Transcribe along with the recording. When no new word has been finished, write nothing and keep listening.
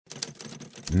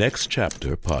Next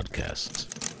Chapter Podcasts.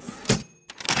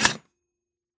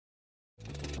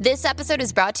 This episode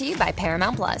is brought to you by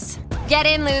Paramount Plus. Get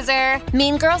in, loser!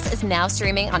 Mean Girls is now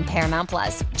streaming on Paramount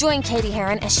Plus. Join Katie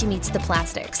Heron as she meets the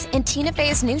plastics in Tina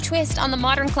Fey's new twist on the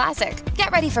modern classic.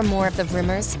 Get ready for more of the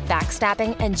rumors,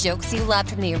 backstabbing, and jokes you loved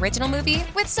from the original movie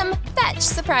with some fetch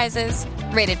surprises.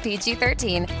 Rated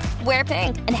PG-13. Wear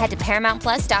pink and head to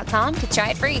ParamountPlus.com to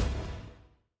try it free.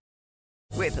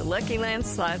 With the Lucky Land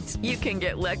Slots, you can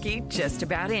get lucky just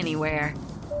about anywhere.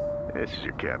 This is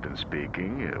your captain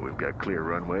speaking. We've got clear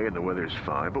runway and the weather's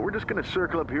fine, but we're just going to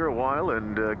circle up here a while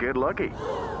and get lucky.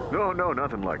 No,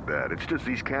 nothing like that. It's just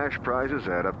these cash prizes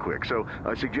add up quick. So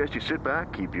I suggest you sit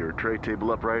back, keep your tray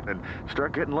table upright, and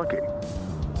start getting lucky.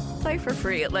 Play for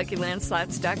free at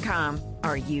LuckyLandSlots.com.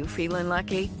 Are you feeling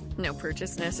lucky? No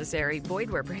purchase necessary. Void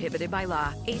where prohibited by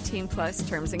law. 18 plus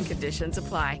terms and conditions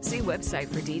apply. See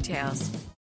website for details.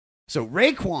 So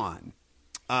Raekwon,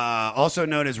 also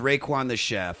known as Raekwon the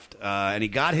Chef, and he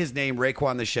got his name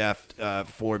Raekwon the Chef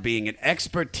for being an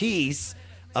expertise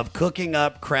of cooking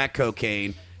up crack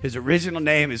cocaine. His original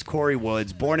name is Corey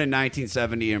Woods, born in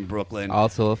 1970 in Brooklyn.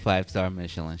 Also a 5-star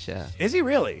Michelin chef. Is he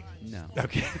really? No.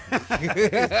 Okay.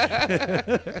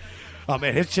 Oh,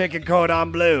 man, his chicken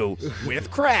cordon bleu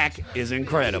with crack is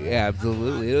incredible. Yeah,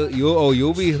 absolutely.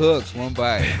 You'll be hooked one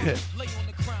bite.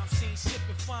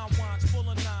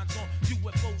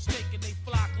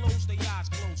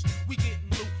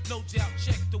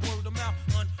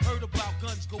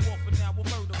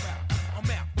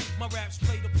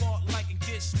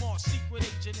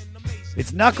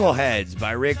 It's Knuckleheads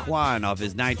by Raekwon off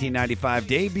his 1995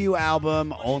 debut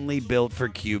album, Only Built for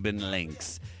Cuban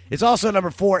Linx. It's also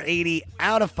number 480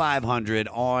 out of 500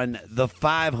 on the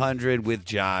 500 with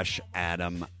Josh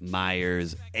Adam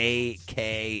Myers,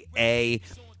 a.k.a.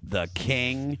 the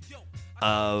King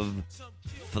of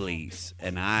Fleece.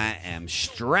 And I am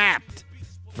strapped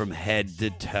from head to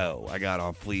toe. I got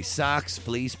on fleece socks,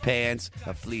 fleece pants,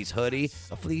 a fleece hoodie,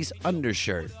 a fleece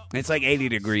undershirt. It's like 80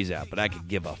 degrees out, but I could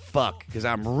give a fuck because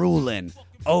I'm ruling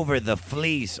over the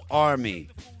fleece army.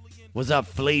 What's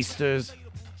up, fleecesters?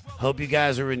 Hope you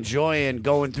guys are enjoying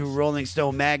going through Rolling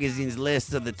Stone magazine's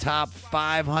list of the top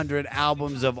 500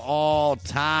 albums of all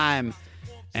time.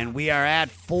 And we are at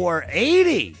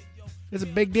 480. It's a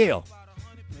big deal.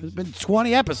 It's been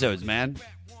 20 episodes, man.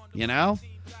 You know?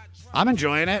 I'm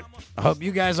enjoying it. I hope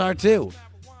you guys are too.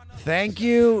 Thank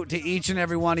you to each and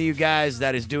every one of you guys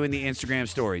that is doing the Instagram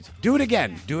stories. Do it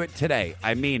again. Do it today.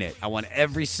 I mean it. I want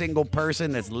every single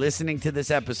person that's listening to this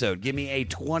episode, give me a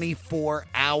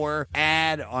 24-hour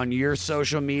ad on your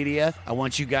social media. I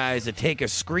want you guys to take a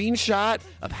screenshot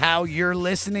of how you're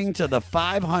listening to the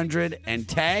 500 and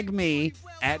tag me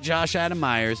at Josh Adam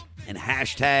Myers and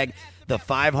hashtag the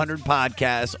 500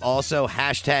 podcast. Also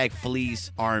hashtag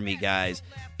Fleece Army, guys.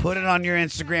 Put it on your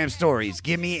Instagram stories.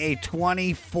 Give me a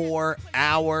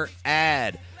 24-hour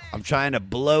ad. I'm trying to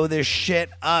blow this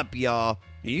shit up, y'all.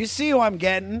 You see who I'm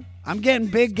getting? I'm getting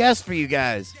big guests for you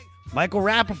guys. Michael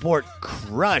Rappaport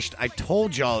crushed. I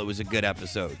told y'all it was a good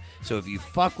episode. So if you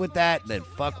fuck with that, then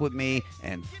fuck with me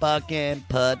and fucking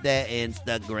put the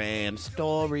Instagram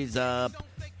stories up.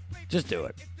 Just do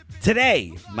it.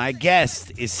 Today, my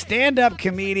guest is stand-up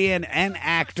comedian and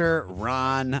actor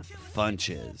Ron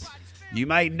Funches. You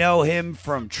might know him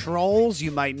from Trolls.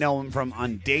 You might know him from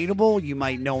Undateable. You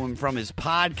might know him from his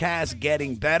podcast,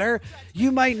 Getting Better.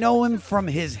 You might know him from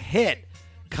his hit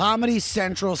Comedy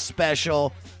Central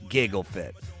special, Giggle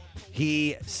Fit.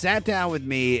 He sat down with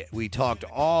me. We talked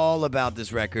all about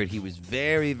this record. He was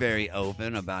very, very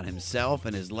open about himself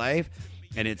and his life,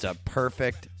 and it's a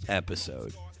perfect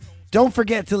episode. Don't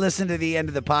forget to listen to the end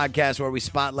of the podcast where we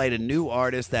spotlight a new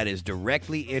artist that is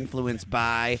directly influenced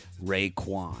by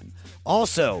Raekwon.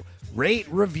 Also, rate,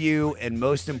 review, and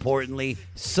most importantly,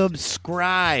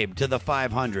 subscribe to the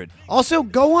 500. Also,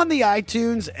 go on the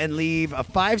iTunes and leave a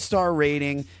 5-star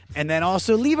rating, and then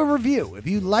also leave a review. If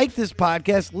you like this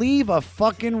podcast, leave a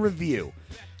fucking review.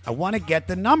 I want to get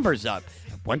the numbers up.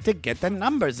 I want to get the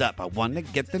numbers up. I want to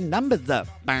get the numbers up.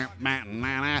 I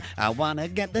want to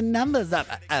get the numbers up.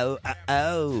 Oh, oh,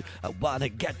 oh. I want to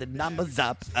get the numbers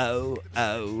up. Oh,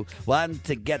 oh. Want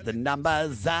to get the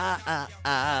numbers up.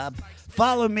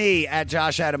 Follow me at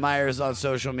Josh Adam Myers on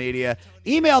social media.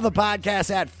 Email the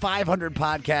podcast at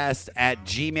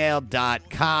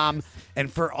 500podcast@gmail.com.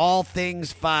 And for all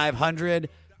things 500,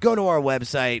 go to our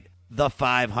website,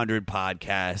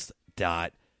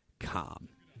 the500podcast.com.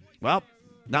 Well,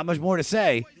 not much more to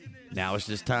say. Now it's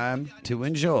just time to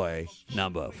enjoy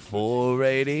number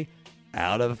 480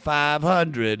 out of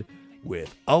 500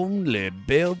 with Only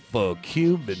Built for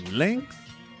Cuban Linx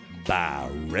by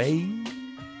Raekwon.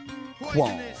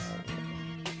 Raekwon.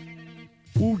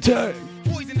 Wu-Tang.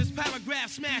 Poisonous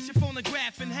paragraph, smash your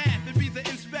phonograph in half and be the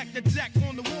inspector deck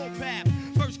on the warpath.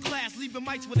 First class, leaving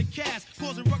mics with a cast,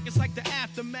 causing ruckus like the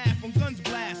aftermath when guns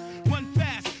blast. Run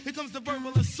fast, here comes the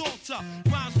verbal assaulter.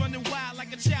 Rhymes running wild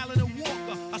like a child in a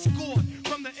walker. I scored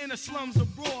from the inner slums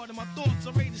abroad, and my thoughts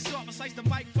are ready to sharp. I slice the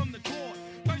mic from the cord.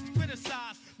 First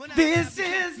criticize. This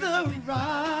is the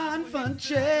Ron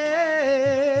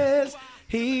Funches.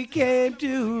 He came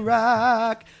to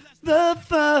rock the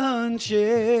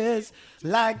Funches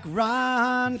like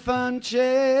Ron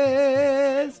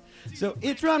Funches. So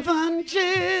it's Ron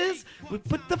Funches. We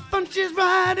put the Funches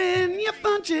right in your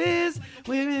Funches.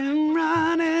 With him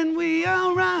Ron and we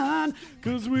all Ron.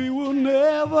 'Cause we will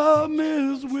never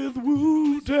miss with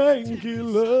Wu-Tang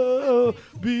Killer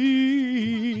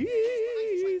Bees.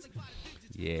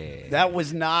 Yeah. That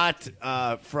was not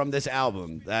from this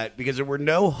album. That because there were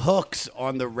no hooks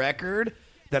on the record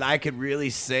that I could really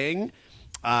sing.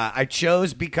 I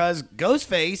chose because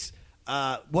Ghostface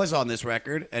was on this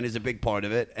record and is a big part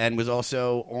of it, and was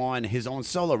also on his own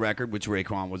solo record, which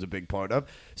Raekwon was a big part of.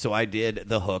 So I did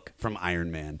the hook from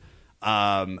Iron Man.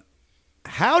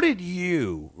 How did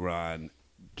you, Ron,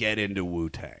 get into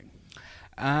Wu-Tang?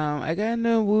 I got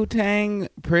into Wu-Tang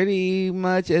pretty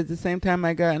much at the same time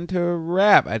I got into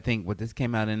rap. I think this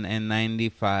came out in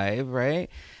 95, right?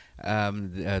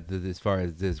 As far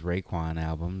as this Raekwon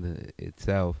album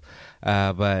itself.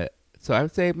 But so I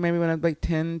would say maybe when I was like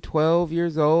 10, 12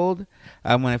 years old,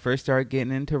 when I first started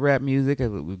getting into rap music.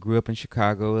 We grew up in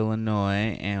Chicago,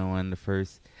 Illinois, and one of the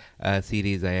first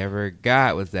CDs I ever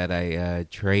got was that I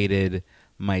traded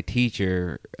my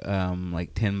teacher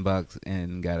like $10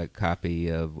 and got a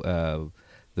copy of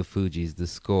the Fugees' The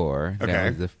Score. Okay.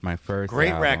 That was my first Great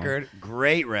album. record.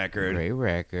 Great record.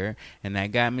 And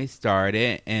that got me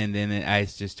started. And then I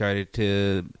just started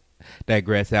to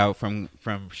digress out from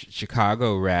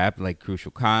Chicago rap, like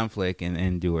Crucial Conflict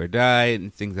and Do or Die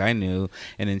and things I knew.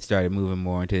 And then started moving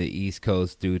more into the East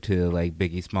Coast due to like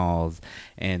Biggie Smalls.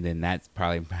 And then that's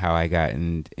probably how I got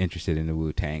interested in the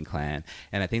Wu-Tang Clan.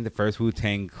 And I think the first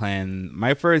Wu-Tang Clan,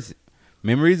 my first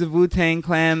memories of Wu-Tang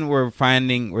Clan were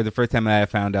the first time that I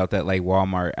found out that like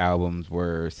Walmart albums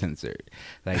were censored.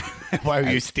 Like, Why were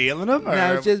you stealing them? Or?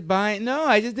 I was just buying. No,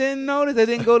 I just didn't notice. I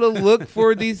didn't go to look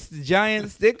for these giant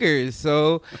stickers.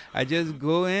 So I just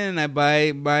go in and I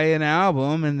buy an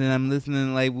album, and then I'm listening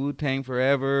to like Wu-Tang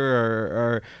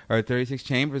Forever or 36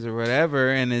 Chambers or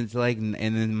whatever, and it's like, and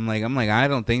then I'm like, I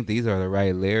don't think these are the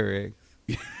right lyrics.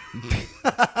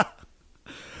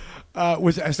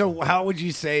 So how would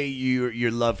you say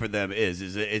your love for them is?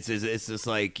 Is it's just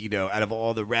like, you know, out of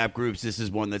all the rap groups, this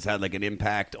is one that's had like an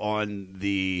impact on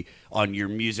your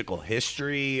musical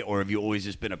history, or have you always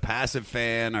just been a passive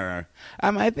fan? Or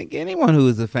I think anyone who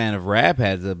is a fan of rap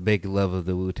has a big love of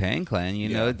the Wu-Tang Clan. You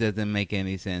know, it doesn't make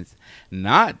any sense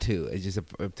not to. It's just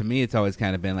to me, it's always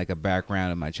kind of been like a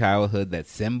background of my childhood. That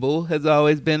symbol has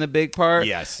always been a big part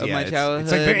of my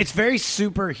childhood. It's very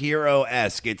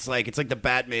superhero-esque. It's like the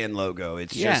Batman logo.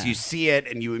 It's just you see it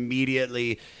and you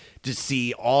immediately just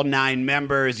see all 9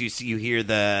 members. You hear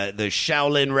the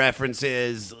Shaolin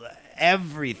references,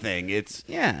 everything.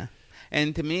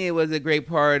 And to me, it was a great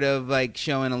part of like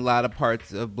showing a lot of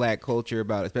parts of black culture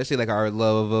about, especially like our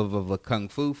love of like kung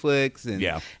fu flicks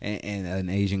and an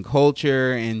Asian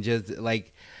culture, and just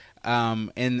like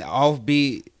and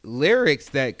offbeat lyrics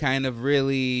that kind of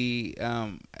really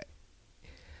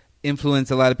influence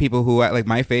a lot of people who like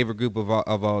my favorite group of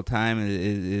all time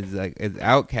is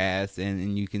Outkast,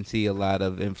 and you can see a lot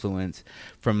of influence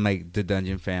from like the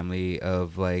Dungeon Family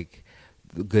of like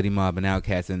Goody Mob and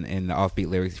Outkast and the offbeat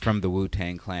lyrics from the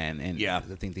Wu-Tang Clan. And I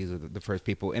think these were the first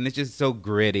people, and it's just so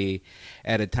gritty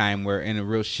at a time where in a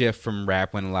real shift from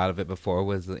rap, when a lot of it before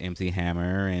was MC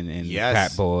Hammer and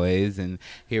Fat Boys, and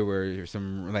here were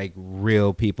some like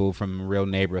real people from real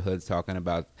neighborhoods talking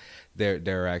about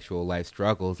their actual life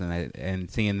struggles,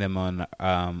 and seeing them on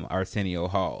Arsenio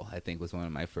Hall, I think, was one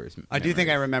of my first memories. I do think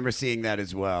I remember seeing that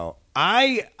as well.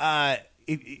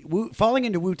 Falling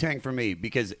into Wu-Tang for me,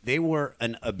 because they were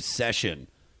an obsession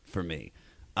for me.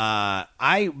 I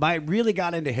really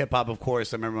got into hip-hop, of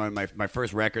course. I remember one of my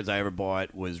first records I ever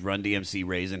bought was Run DMC,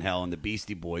 Raising Hell, and the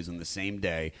Beastie Boys on the same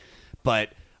day.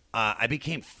 But I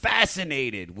became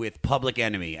fascinated with Public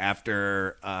Enemy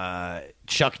after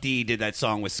Chuck D did that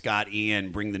song with Scott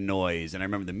Ian, Bring the Noise. And I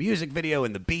remember the music video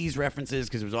and the Bees references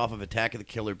because it was off of Attack of the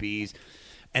Killer Bees.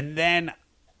 And then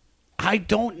I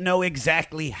don't know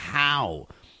exactly how,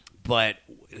 but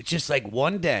just like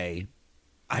one day,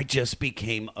 I just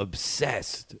became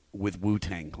obsessed with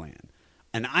Wu-Tang Clan.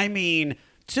 And I mean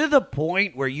to the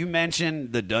point where you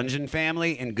mentioned the Dungeon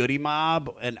Family and Goody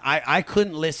Mob, and I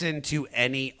couldn't listen to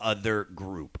any other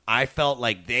group. I felt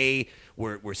like they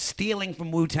were stealing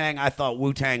from Wu-Tang. I thought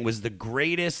Wu-Tang was the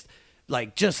greatest,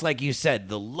 like, just like you said,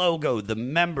 the logo, the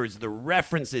members, the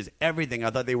references, everything. I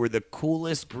thought they were the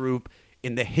coolest group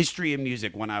in the history of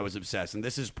music when I was obsessed. And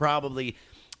this is probably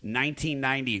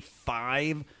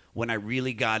 1995 when I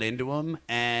really got into them,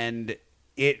 and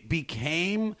it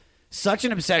became such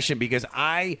an obsession because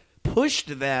I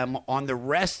pushed them on the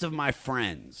rest of my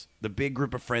friends, the big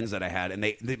group of friends that I had.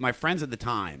 And my friends at the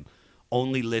time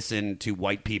only listened to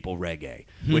white people reggae,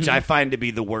 which I find to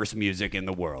be the worst music in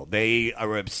the world. They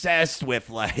are obsessed with,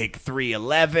 like,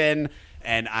 311,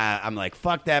 and I'm like,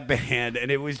 fuck that band.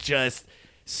 And it was just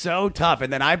so tough.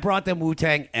 And then I brought them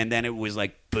Wu-Tang, and then it was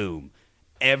like, boom.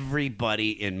 Everybody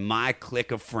in my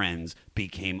clique of friends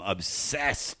became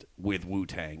obsessed with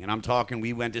Wu-Tang. And I'm talking,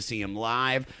 we went to see him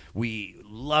live. We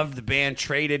loved the band,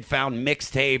 traded, found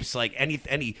mixtapes, like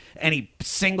any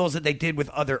singles that they did with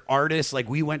other artists. Like,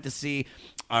 we went to see,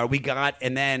 we got,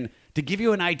 and then to give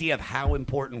you an idea of how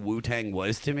important Wu-Tang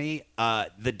was to me,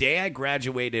 the day I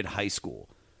graduated high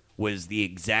school was the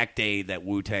exact day that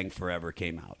Wu-Tang Forever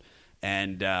came out.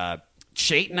 And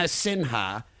Chaitanya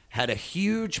Sinha had a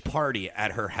huge party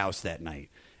at her house that night.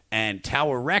 And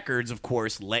Tower Records, of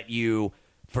course, let you,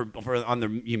 for on the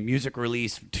music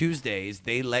release Tuesdays,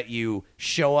 they let you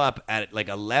show up at like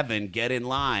 11, get in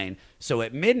line. So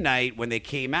at midnight, when they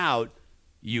came out,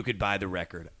 you could buy the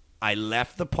record. I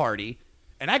left the party,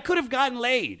 and I could have gotten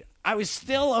laid. I was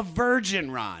still a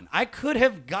virgin, Ron. I could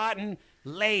have gotten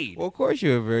laid. Well, of course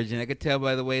you're a virgin. I could tell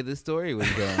by the way the story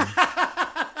was going.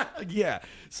 Yeah.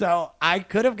 So I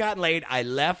could have gotten laid. I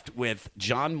left with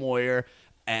John Moyer,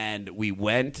 and we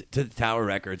went to the Tower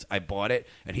Records. I bought it,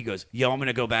 and he goes, yo, I'm going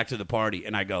to go back to the party.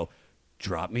 And I go,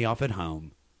 drop me off at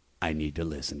home. I need to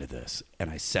listen to this.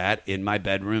 And I sat in my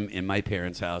bedroom in my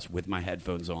parents' house with my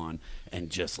headphones on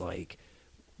and just like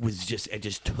I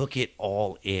just took it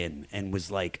all in and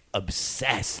was like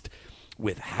obsessed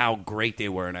with how great they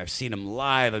were. And I've seen them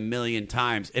live a million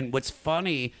times. And what's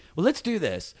funny, well, let's do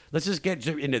this. Let's just get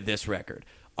into this record.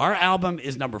 Our album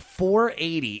is number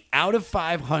 480 out of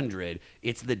 500.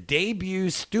 It's the debut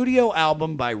studio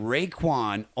album by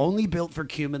Raekwon, only built for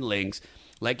Cuban Linx.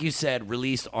 Like you said,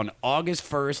 released on August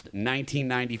 1st,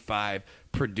 1995,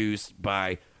 produced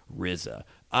by RZA.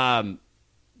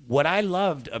 What I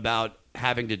loved about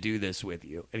having to do this with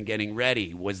you and getting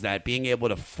ready was that being able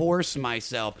to force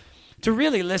myself to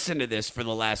really listen to this for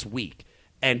the last week.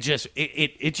 And just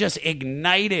it just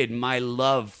ignited my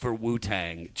love for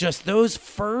Wu-Tang. Just those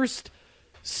first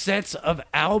sets of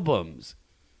albums,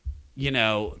 you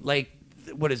know, like,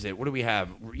 what is it? What do we have?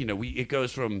 You know, it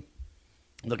goes from,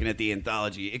 looking at the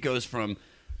anthology, it goes from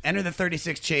Enter the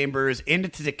 36 Chambers,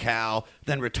 into the Cow,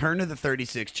 then Return to the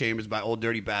 36 Chambers by Old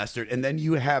Dirty Bastard, and then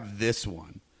you have this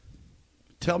one.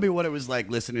 Tell me what it was like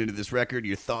listening to this record,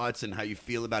 your thoughts, and how you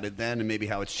feel about it then, and maybe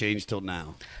how it's changed till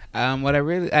now. What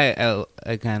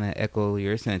I kind of echo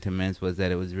your sentiments was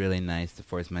that it was really nice to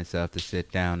force myself to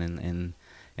sit down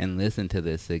and listen to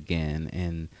this again.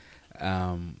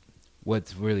 And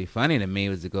what's really funny to me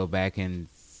was to go back and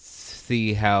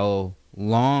see how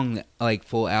long, like,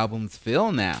 full albums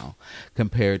feel now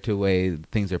compared to the way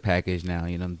things are packaged now.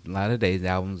 You know, a lot of days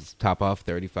albums top off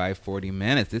 35, 40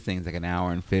 minutes. This thing's like an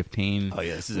hour and 15. Oh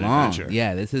yeah, this is long. An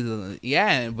adventure.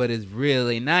 Yeah, but it's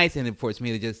really nice, and it forced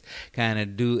me to just kind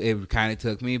of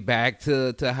took me back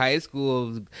to high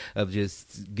school of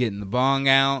just getting the bong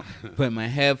out, putting my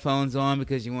headphones on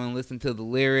because you want to listen to the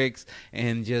lyrics,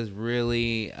 and just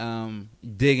really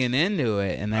digging into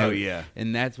it. And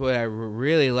and that's what I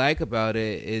really like about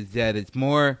it, is that it's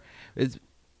not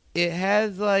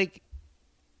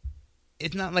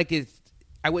like it's,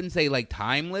 I wouldn't say like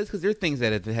timeless, because there are things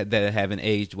that haven't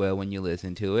aged well when you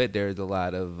listen to it. There's a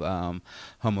lot of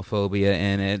homophobia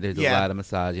in it. There's a lot of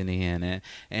misogyny in it,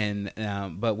 and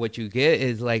but what you get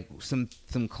is like some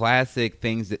classic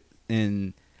things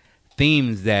and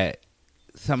themes that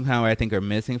somehow I think are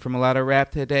missing from a lot of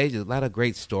rap today. Just a lot of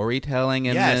great storytelling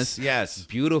in this. Yes.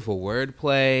 Beautiful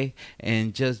wordplay,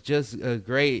 and just a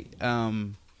great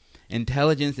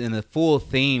intelligence and a full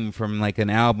theme from like an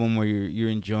album where you're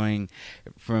enjoying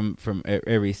from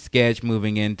every sketch,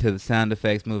 moving into the sound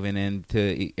effects, moving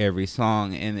into every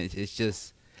song, and it's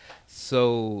just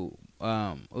so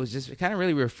it was just kind of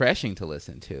really refreshing to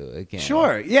listen to again.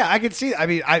 Sure, yeah, I can see. I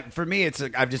mean, for me, it's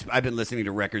I've been listening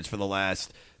to records for the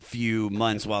last few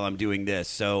months while I'm doing this,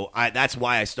 so that's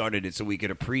why I started it, so we could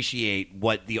appreciate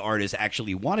what the artist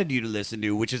actually wanted you to listen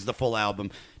to, which is the full album.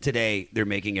 Today, they're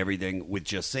making everything with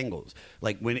just singles.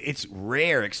 Like, when it's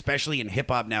rare, especially in hip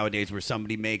hop nowadays, where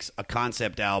somebody makes a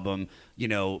concept album,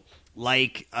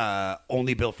 like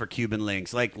Only Built for Cuban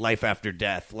Linx, like Life After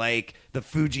Death, like the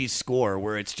Fugees Score,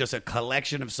 where it's just a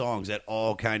collection of songs that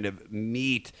all kind of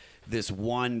meet this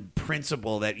one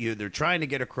principle that they're trying to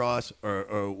get across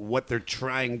or what they're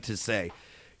trying to say.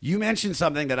 You mentioned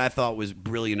something that I thought was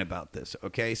brilliant about this,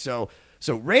 okay? So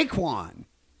Raekwon,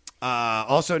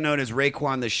 also known as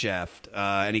Raekwon the Chef,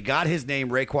 and he got his name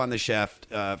Raekwon the Chef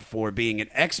for being an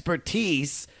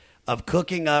expertise of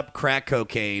cooking up crack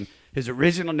cocaine. His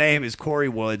original name is Corey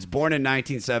Woods, born in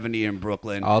 1970 in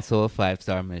Brooklyn. Also a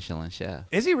 5-star Michelin chef.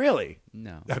 Is he really?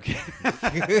 No. Okay.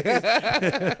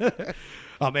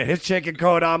 Oh, man, his chicken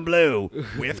cordon bleu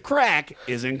with crack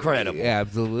is incredible. Yeah,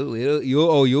 absolutely.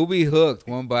 You'll be hooked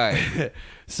one bite.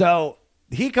 So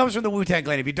he comes from the Wu-Tang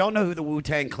Clan. If you don't know who the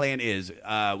Wu-Tang Clan is,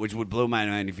 which would blow my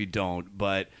mind if you don't,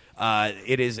 but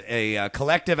it is a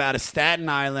collective out of Staten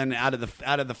Island, out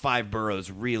of the 5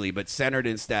 boroughs, really, but centered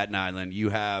in Staten Island.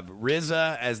 You have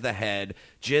RZA as the head,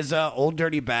 Jizza, Old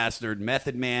Dirty Bastard,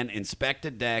 Method Man, Inspector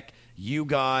Deck,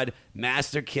 U-God,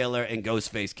 Master Killer, and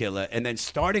Ghostface Killer. And then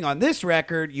starting on this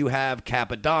record, you have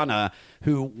Capadonna,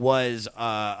 who was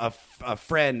a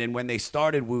friend, and when they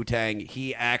started Wu-Tang,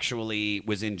 he actually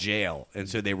was in jail, and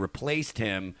so they replaced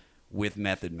him with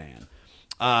Method Man.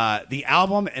 The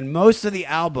album and most of the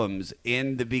albums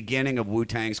in the beginning of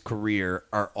Wu-Tang's career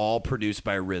are all produced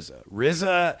by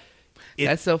RZA.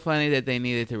 That's so funny that they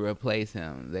needed to replace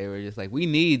him. They were just like, we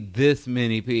need this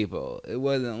many people. It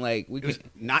wasn't like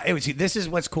This is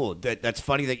what's cool. That's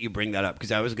funny that you bring that up,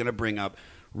 because I was going to bring up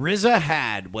RZA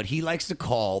had what he likes to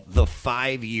call the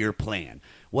 5-year plan.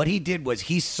 What he did was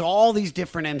he saw all these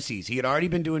different MCs. He had already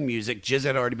been doing music. Jizz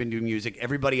had already been doing music.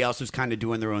 Everybody else was kind of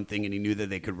doing their own thing, and he knew that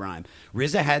they could rhyme.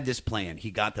 RZA had this plan.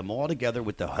 He got them all together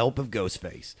with the help of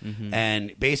Ghostface,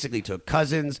 and basically took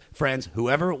cousins, friends,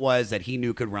 whoever it was that he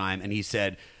knew could rhyme, and he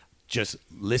said, just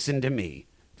listen to me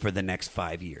for the next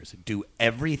 5 years. Do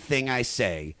everything I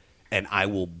say, and I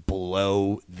will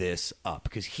blow this up.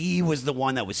 Because he was the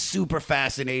one that was super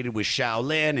fascinated with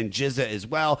Shaolin and Jizza as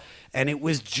well. And it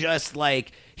was just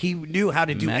like he knew how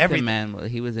to do everything. Man,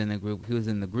 he was in the group. He was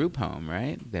in the group home,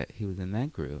 right? That he was in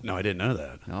that group. No, I didn't know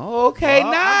that. Oh, okay,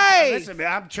 nice. Listen,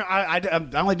 man, I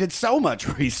only did so much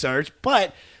research,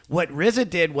 but what RZA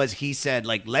did was he said,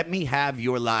 like, let me have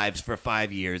your lives for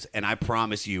 5 years, and I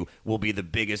promise you we'll be the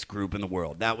biggest group in the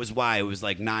world. That was why it was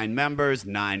like 9 members,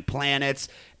 9 planets.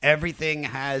 Everything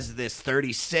has this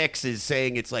 36 is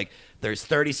saying it's like there's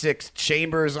 36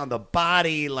 chambers on the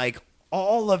body. Like,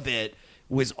 all of it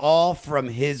was all from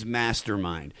his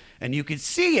mastermind. And you could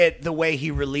see it the way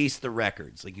he released the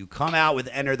records. Like, you come out with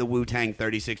Enter the Wu-Tang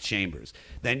 36 Chambers.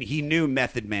 Then he knew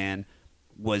Method Man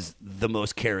was the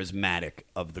most charismatic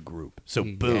of the group. So,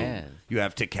 boom, you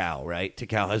have Tikal, right?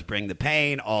 Tikal has Bring the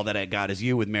Pain, All That I Got Is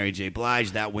You with Mary J.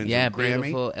 Blige. That wins a Grammy.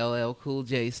 Beautiful LL Cool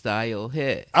J style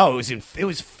hit. Oh, it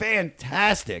was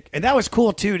fantastic. And that was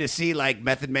cool, too, to see, like,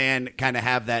 Method Man kind of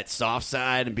have that soft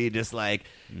side and be just like,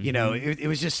 you know, it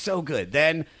was just so good.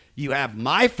 Then you have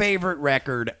my favorite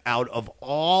record out of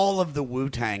all of the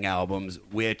Wu-Tang albums,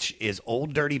 which is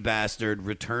Old Dirty Bastard,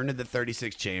 Return to the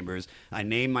 36 Chambers. I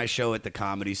named my show at the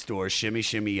Comedy Store, Shimmy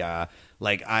Shimmy Ya.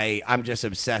 Like, I'm just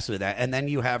obsessed with that. And then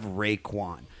you have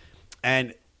Raekwon.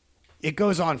 And it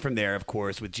goes on from there, of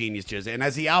course, with Genius Jizz. And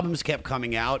as the albums kept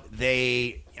coming out,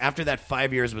 after that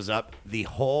 5 years was up, the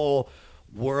whole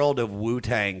world of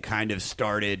Wu-Tang kind of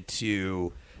started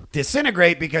to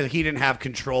disintegrate because he didn't have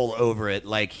control over it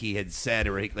like he had said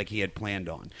or like he had planned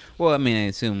on. Well, I mean, I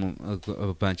assume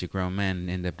a bunch of grown men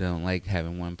end up don't like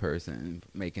having one person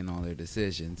making all their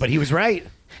decisions. But he was right.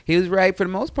 He was right for the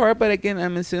most part, but again,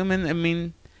 I'm assuming, I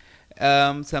mean,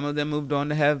 some of them moved on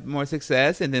to have more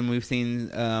success, and then we've seen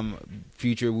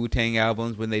future Wu-Tang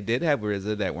albums when they did have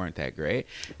RZA that weren't that great.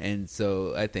 And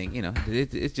so I think, you know,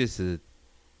 it's just a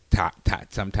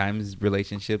sometimes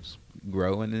relationships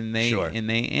grow and then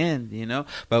they end, you know.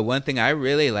 But one thing I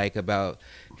really like about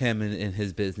him and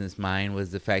his business mind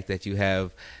was the fact that you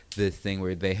have this thing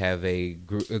where they have a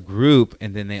group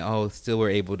and then they all still were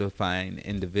able to find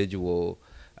individual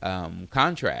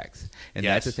contracts, and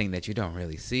that's the thing that you don't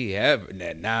really see ever,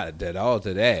 not at all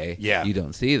today. Yeah, you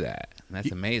don't see that.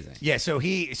 That's amazing. Yeah, so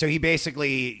he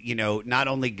basically, you know, not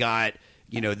only got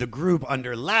the group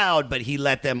under Loud, but he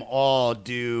let them all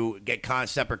get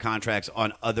separate contracts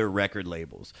on other record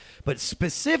labels. But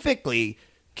specifically,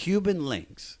 Cuban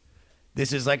Linx.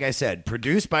 This is, like I said,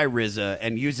 produced by RZA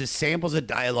and uses samples of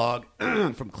dialogue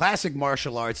from classic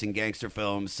martial arts and gangster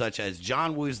films such as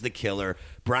John Woo's The Killer,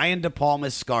 Brian De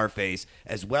Palma's Scarface,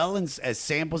 as well as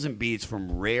samples and beats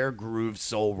from rare groove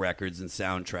soul records and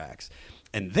soundtracks.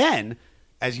 And then,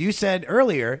 as you said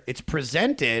earlier, it's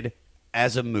presented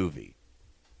as a movie.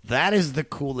 That is the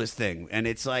coolest thing. And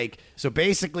it's like, so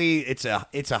basically it's a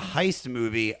heist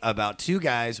movie about two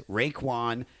guys,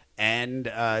 Raekwon and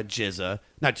Raekwon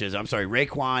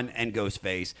and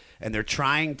Ghostface, and they're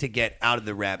trying to get out of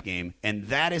the rap game, and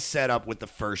that is set up with the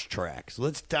first track. So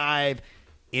let's dive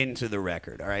into the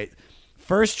record, all right?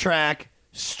 First track,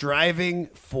 Striving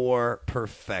for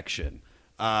Perfection.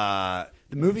 The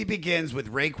movie begins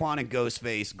with Raekwon and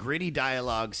Ghostface, gritty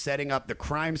dialogue setting up the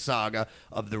crime saga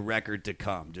of the record to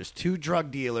come. Just two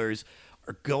drug dealers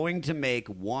are going to make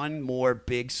one more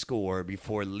big score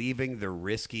before leaving their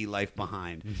risky life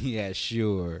behind. Yeah,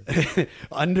 sure.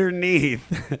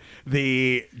 Underneath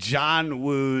the John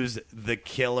Woo's The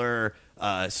Killer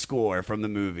score from the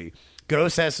movie.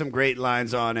 Ghost has some great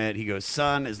lines on it. He goes,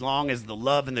 son, as long as the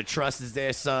love and the trust is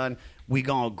there, son, we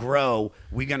gonna grow.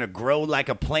 We gonna grow like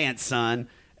a plant, son.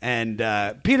 And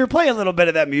Peter, play a little bit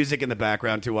of that music in the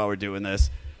background, too, while we're doing this.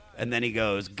 And then he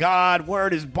goes, God,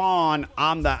 word is born.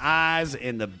 I'm the eyes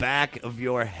in the back of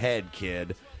your head,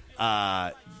 kid.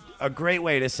 A great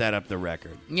way to set up the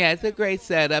record. Yeah, it's a great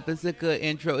setup. It's a good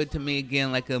intro to me,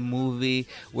 again, like a movie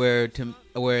where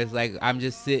it's like I'm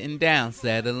just sitting down,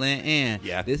 settling in.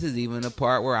 Yeah. This is even a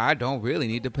part where I don't really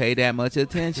need to pay that much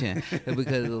attention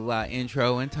because of a lot of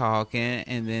intro and talking,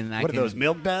 and then What are those,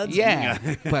 milk duds? Yeah.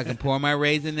 But I can pour my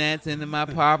Raisinets into my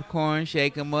popcorn,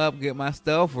 shake them up, get my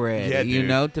stuff ready. Yeah,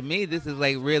 dude. To me, this is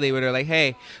like really where they're like,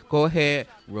 hey, go ahead,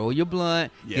 roll your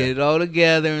blunt, get it all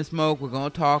together and smoke. We're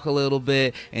going to talk a little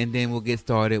bit, and then we'll get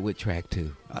started with track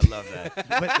 2. I love that.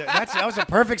 But that was a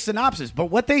perfect synopsis. But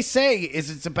what they say is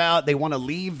it's about they want to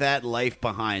leave that life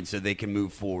behind so they can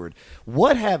move forward.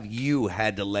 What have you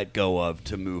had to let go of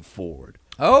to move forward?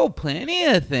 Oh, plenty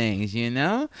of things, You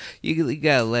got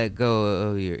to let go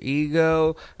of your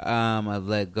ego. I've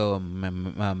let go of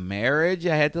my marriage.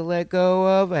 I had to let go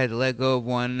of. I had to let go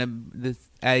of this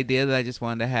idea that I just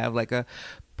wanted to have like a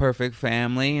perfect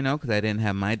family, because I didn't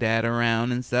have my dad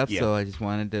around and stuff. So I just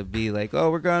wanted to be like,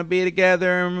 oh, we're going to be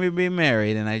together and we'll be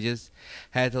married. And I just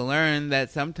had to learn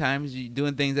that sometimes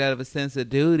doing things out of a sense of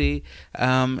duty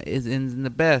isn't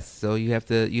the best. So you have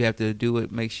to do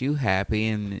what makes you happy,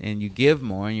 and you give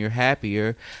more and you're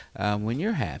happier when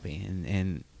you're happy.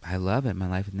 And I love it. My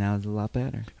life now is a lot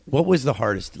better. What was the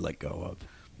hardest to let go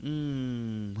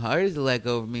of? Hardest to let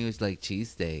go of me was like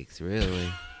cheesesteaks,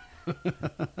 really.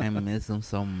 I miss them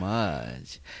so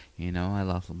much. I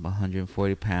lost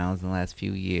 140 pounds in the last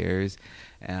few years,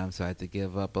 so I had to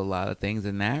give up a lot of things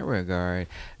in that regard.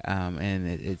 And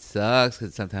it sucks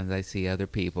because sometimes I see other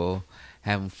people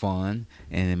having fun,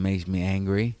 and it makes me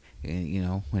angry.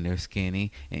 And, when they're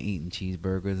skinny and eating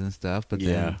cheeseburgers and stuff. But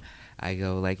then I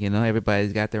go like,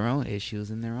 everybody's got their own issues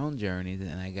and their own journeys,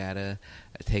 and I gotta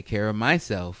take care of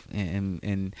myself.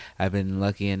 And I've been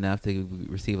lucky enough to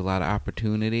receive a lot of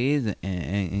opportunities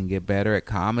and get better at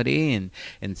comedy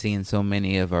and seeing so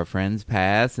many of our friends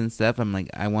pass and stuff. I'm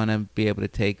like, I want to be able to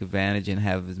take advantage and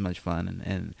have as much fun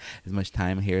and as much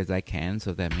time here as I can. So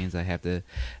if that means I have to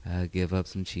give up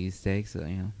some cheesesteaks, so,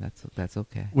 that's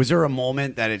okay. Was there a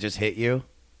moment that it just hit you?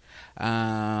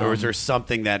 Or was there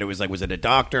something that it was like, was it a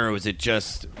doctor or was it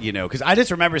just, because I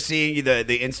just remember seeing you,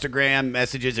 the Instagram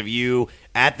messages of you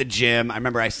at the gym. I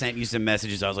remember I sent you some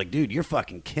messages. I was like, dude, you're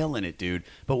fucking killing it, dude.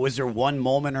 But was there one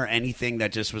moment or anything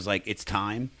that just was like, it's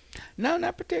time? No,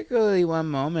 not particularly one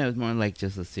moment. It was more like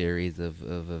just a series of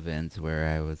events where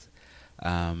I was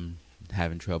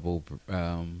having trouble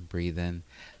breathing.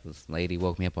 This lady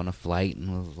woke me up on a flight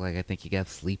and was like, I think you got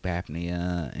sleep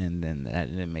apnea, and then that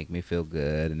didn't make me feel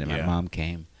good. And then my mom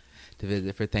came to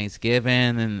visit for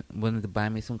Thanksgiving and wanted to buy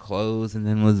me some clothes, and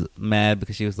then was mad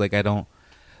because she was like, I don't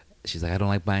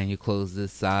like buying you clothes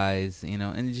this size,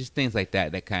 and just things like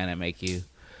that kind of make you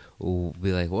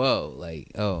be like, whoa,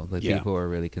 people are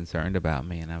really concerned about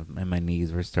me, and my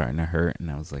knees were starting to hurt,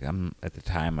 and I was like, at the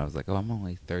time I was like, I'm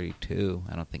only 32.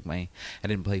 I don't think I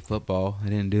didn't play football. I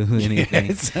didn't do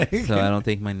anything, so I don't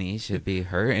think my knees should be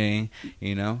hurting.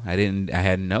 I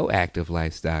had no active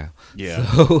lifestyle. Yeah.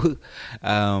 So,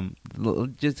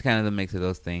 just kind of the mix of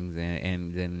those things,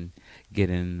 and then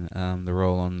getting the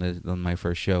role on my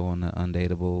first show on the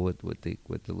Undateable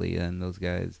with the Leah and those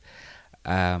guys.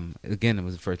 again, it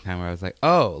was the first time where I was like,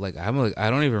 oh, like I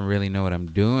don't even really know what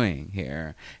I'm doing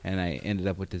here, and I ended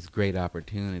up with this great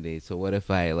opportunity. So what if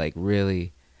I like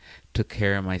really took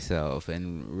care of myself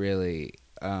and really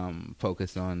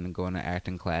focused on going to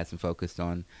acting class and focused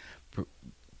on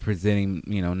presenting,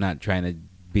 not trying to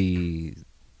be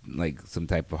like some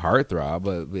type of heartthrob,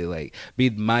 but be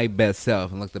my best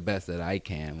self and look the best that I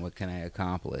can. What can I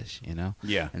accomplish,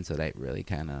 Yeah. And so that really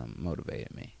kind of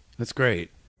motivated me. That's great.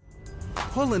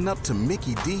 Pulling up to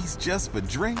Mickey D's just for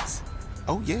drinks?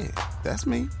 Oh yeah, that's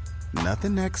me.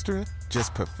 Nothing extra,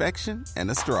 just perfection and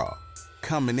a straw.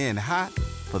 Coming in hot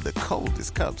for the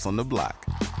coldest cups on the block.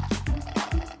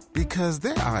 Because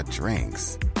there are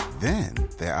drinks. Then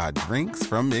there are drinks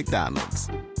from McDonald's.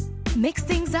 Mix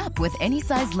things up with any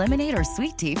size lemonade or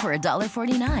sweet tea for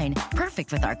 $1.49.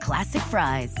 Perfect with our classic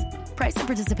fries. Price and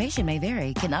participation may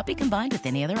vary. Cannot be combined with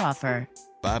any other offer.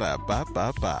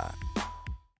 Ba-da-ba-ba-ba.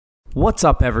 What's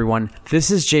up, everyone? This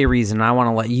is Jay Reason, and I want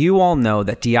to let you all know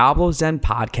that Diablo's Den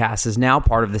Podcast is now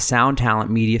part of the Sound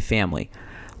Talent Media family.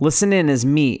 Listen in as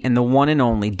me and the one and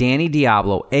only Danny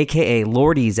Diablo, a.k.a.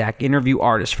 Lord Ezak, interview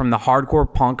artists from the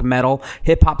hardcore, punk, metal,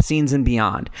 hip-hop scenes and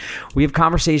beyond. We have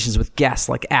conversations with guests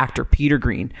like actor Peter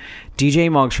Green,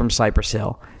 DJ Muggs from Cypress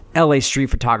Hill, LA street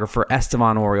photographer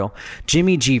Estevan Oriol,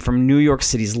 Jimmy G from New York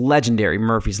City's legendary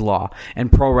Murphy's Law,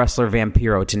 and pro wrestler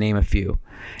Vampiro, to name a few.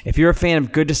 If you're a fan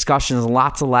of good discussions and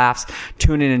lots of laughs,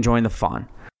 tune in and join the fun.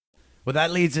 Well,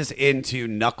 that leads us into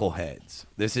Knuckleheads.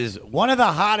 This is one of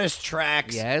the hottest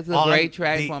tracks. Yeah, it's a great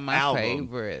track, one of my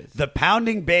favorites. The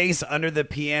pounding bass under the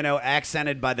piano,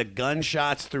 accented by the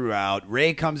gunshots throughout.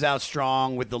 Ray comes out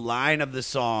strong with the line of the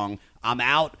song, "I'm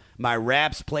out, my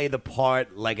raps play the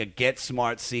part like a get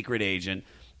smart secret agent."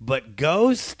 But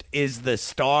Ghost is the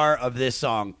star of this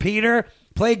song. Peter,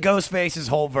 play Ghostface's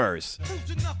whole verse. Who's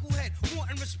the knucklehead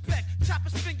wanting respect? Chop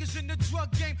his fingers in the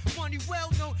drug game. Money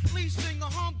well known. Lead singer,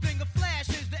 humdinger, flash.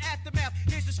 Here's the aftermath.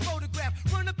 Here's his photograph.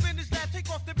 Run up in his lap, take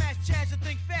off the mask, chaz, and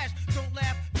think fast. Don't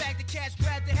laugh, bag the cash,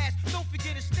 grab the hash. Don't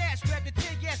forget his stash. Grab the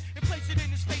tear gas and place it in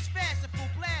his face fast at full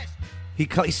blast.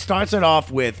 He starts it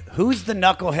off with, "Who's the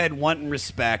knucklehead wanting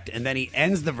respect?" And then he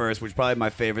ends the verse, which is probably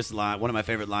my favorite line, one of my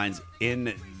favorite lines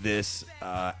in this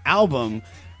album,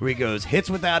 where he goes, "Hits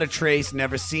without a trace,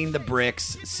 never seen the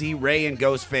bricks. See Ray and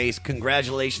Ghostface.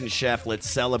 Congratulations, chef. Let's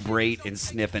celebrate and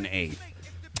sniff an eighth."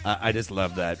 I just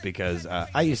love that because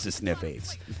I used to sniff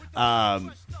eighths.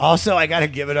 Also, I got to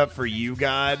give it up for You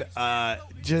God.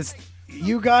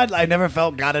 You God, I never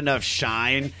felt got enough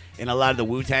shine in a lot of the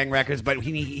Wu-Tang records, but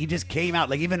he just came out,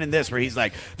 like even in this, where he's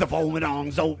like, "The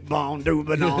foamidong, zope-bon,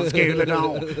 doobanon,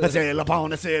 scaladon, a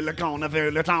sailapon, a silicon, a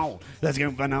filaton, let's go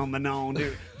phenomenon,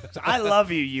 dude." So I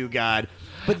love you God.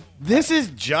 But this is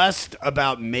just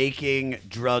about making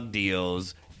drug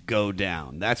deals go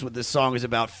down. That's what this song is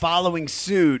about, following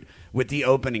suit with the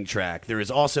opening track. There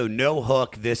is also no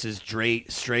hook. This is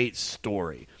straight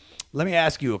story. Let me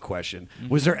ask you a question.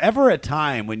 Was there ever a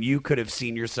time when you could have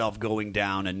seen yourself going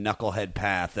down a knucklehead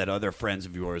path that other friends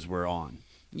of yours were on?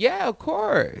 Yeah, of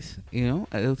course.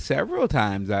 Several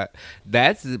times.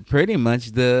 That's pretty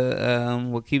much the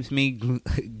what keeps me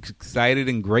excited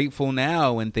and grateful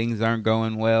now when things aren't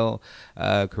going well,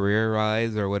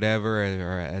 career-wise or whatever,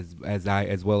 or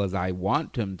as well as I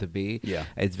want them to be. Yeah,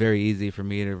 it's very easy for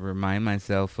me to remind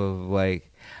myself of like,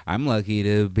 I'm lucky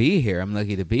to be here. I'm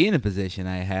lucky to be in the position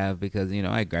I have because,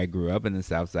 I grew up in the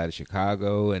south side of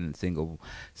Chicago and single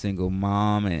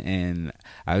mom. And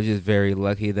I was just very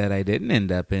lucky that I didn't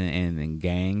end up in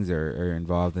gangs or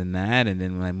involved in that. And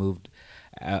then when I moved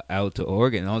out to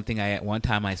Oregon, the only thing one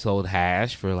time I sold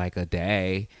hash for like a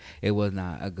day. It was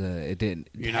not a good. It didn't.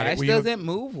 Hash doesn't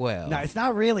move well. No, it's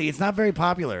not really. It's not very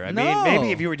popular. I mean,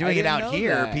 maybe if you were doing it out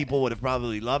here, people would have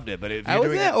probably loved it. But if I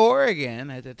was in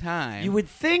Oregon at the time, you would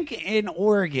think in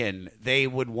Oregon they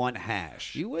would want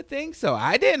hash. You would think so.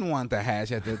 I didn't want the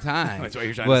hash at the time. That's why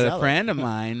you're trying to sell it. But a friend of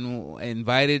mine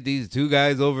invited these two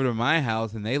guys over to my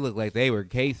house, and they looked like they were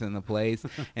casing the place,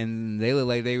 and they looked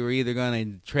like they were either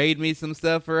going to trade me some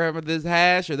stuff for this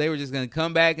hash, or they were just going to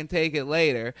come back and take it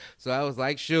later. So I was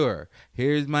like, sure,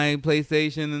 here's my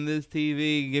PlayStation and this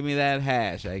TV, give me that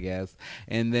hash, I guess.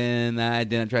 And then I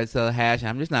tried to sell hash.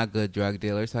 I'm just not a good drug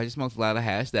dealer, so I just smoked a lot of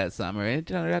hash that summer. It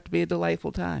turned out to be a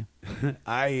delightful time.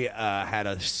 I had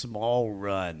a small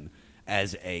run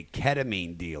as a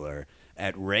ketamine dealer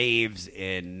at raves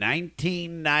in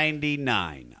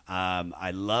 1999.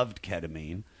 I loved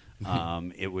ketamine.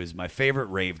 It was my favorite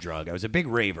rave drug. I was a big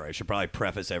raver. I should probably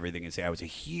preface everything and say I was a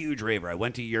huge raver. I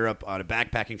went to Europe on a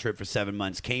backpacking trip for 7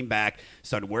 months, came back,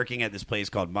 started working at this place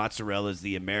called Mozzarella's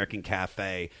The American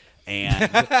Cafe. And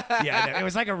yeah, it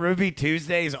was like a Ruby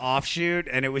Tuesdays offshoot,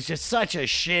 and it was just such a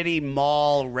shitty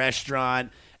mall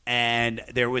restaurant. And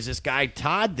there was this guy,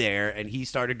 Todd, there, and he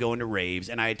started going to raves.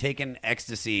 And I had taken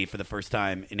ecstasy for the first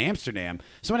time in Amsterdam.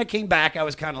 So when I came back, I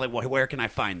was kind of like, well, where can I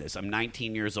find this? I'm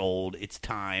 19 years old. It's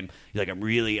time. Like,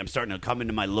 I'm starting to come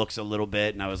into my looks a little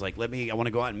bit. And I was like, I want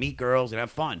to go out and meet girls and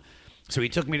have fun. So he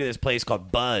took me to this place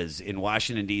called Buzz in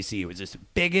Washington, D.C. It was this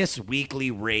biggest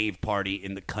weekly rave party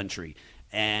in the country.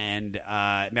 And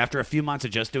after a few months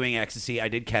of just doing ecstasy, I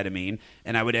did ketamine,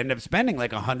 and I would end up spending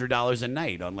like $100 a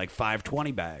night on like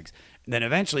 520 bags. And then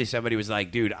eventually somebody was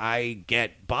like, dude, I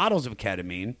get bottles of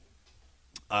ketamine.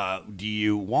 Do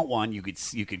you want one? You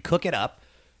could cook it up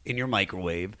in your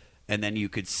microwave, and then you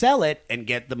could sell it and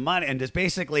get the money and just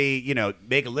basically,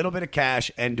 make a little bit of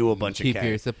cash and do a bunch of cash. Keep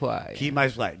your supply. Keep my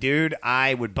supply. Dude,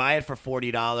 I would buy it for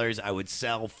 $40. I would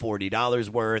sell $40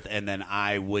 worth, and then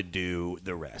I would do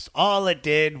the rest. All it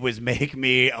did was make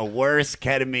me a worse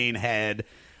ketamine head,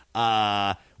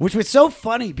 which was so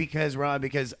funny because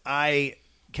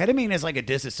ketamine is like a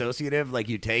disassociative. Like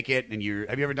you take it and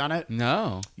have you ever done it?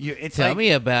 No. Tell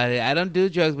me about it. I don't do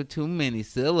drugs with too many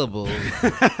syllables.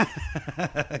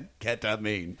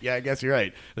 Ketamine. Yeah, I guess you're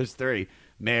right. There's 3.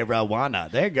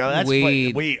 Marijuana. There you go. That's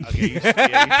weed. Weed. Okay, you take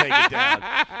it down.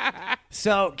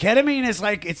 So ketamine is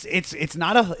like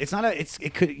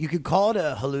you could call it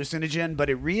a hallucinogen, but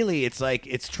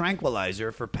it's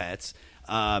tranquilizer for pets.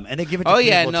 And they give it to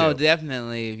people too.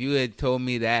 Definitely. If you had told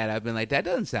me that, I've been like, that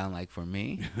doesn't sound like for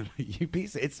me.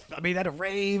 At a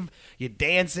rave, you're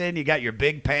dancing, you got your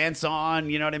big pants on,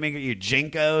 you know what I mean? Your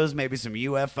Jinkos, maybe some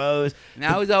UFOs. And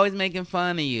I was always making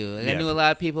fun of you. I knew a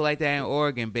lot of people like that in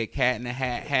Oregon, big cat in the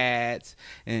hat hats,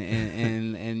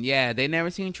 and yeah, they never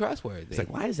seemed trustworthy. It's like,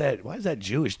 why does that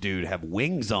Jewish dude have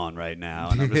wings on right now?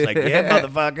 And I'm just like, yeah,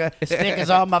 motherfucker, stickers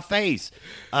on my face.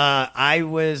 I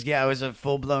was a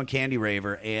full-blown candy raver.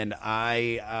 And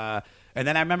and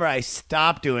then I remember I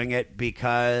stopped doing it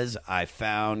because I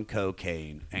found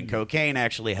cocaine, and cocaine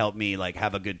actually helped me like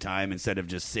have a good time instead of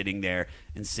just sitting there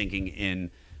and sinking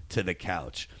in to the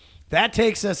couch. That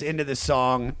takes us into the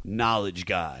song Knowledge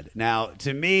God. Now,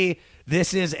 to me,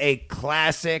 this is a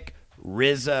classic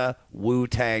RZA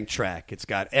Wu-Tang track. It's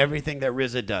got everything that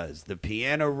RZA does. The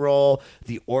piano roll,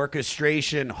 the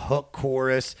orchestration, hook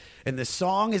chorus, and the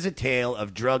song is a tale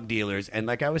of drug dealers and,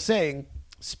 like I was saying,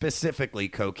 specifically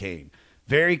cocaine.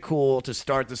 Very cool to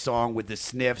start the song with the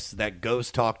sniffs that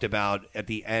Ghost talked about at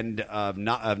the end of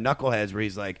Knuckleheads, where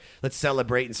he's like, let's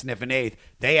celebrate and sniff an eighth.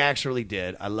 They actually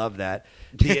did. I love that.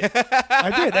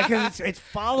 I did. Because it's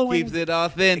following. Keeps it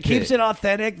authentic. It keeps it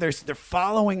authentic. They're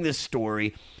following this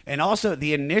story. And also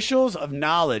the initials of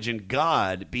knowledge and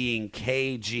God being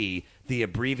KG, the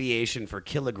abbreviation for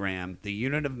kilogram, the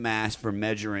unit of mass for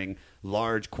measuring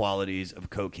large quantities of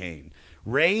cocaine.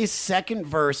 Ray's second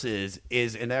verse is,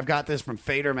 and I've got this from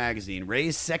Fader magazine,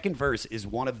 Ray's second verse is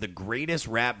one of the greatest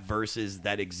rap verses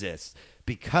that exists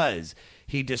because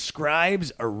he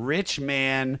describes a rich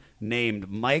man named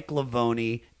Mike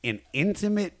Lavoni in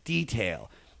intimate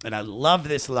detail. And I love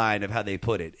this line of how they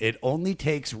put it. It only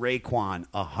takes Raekwon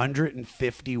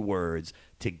 150 words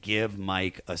to give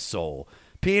Mike a soul.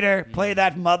 Peter, play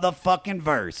that motherfucking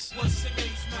verse.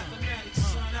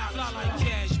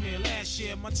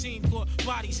 My team caught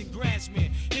bodies in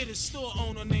Grassman. Hit a store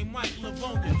owner named Mike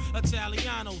Lavonia,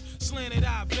 Italiano, slanted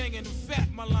eye, banging the fat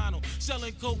Milano,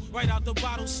 selling coke right out the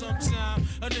bottle sometime.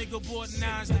 A nigga bought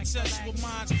 9s to test with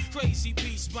mines. Crazy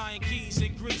beast buying keys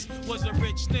in Greece. Was a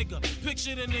rich nigga.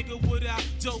 Picture the nigga without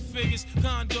dope figures.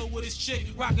 Condo with his chick,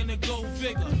 rocking a gold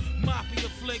figure. Mafia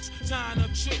flicks, tying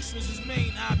up tricks was his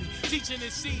main hobby. Teaching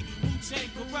his seed, Wu-Tang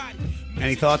karate.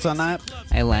 Any thoughts on that?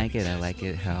 I like it.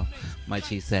 How much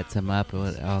he sets him up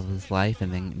with all his life,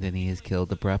 and then he is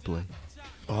killed abruptly.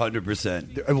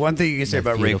 100%. One thing you can say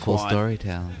about beautiful Raekwon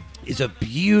storytelling. Is a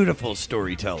beautiful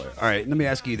storyteller. All right, let me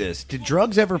ask you this: did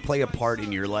drugs ever play a part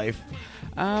in your life?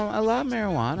 A lot of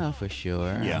marijuana for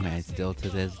sure. Yeah. I mean, still to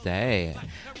this day,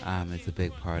 it's a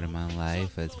big part of my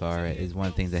life. As far as one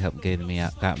of the things that helped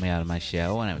got me out of my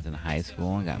shell when I was in high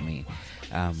school and got me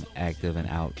active and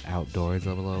outdoors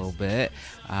a little bit.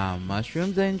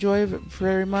 Mushrooms I enjoy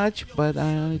very much, but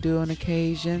I only do on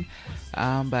occasion.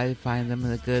 But I find them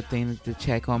a good thing to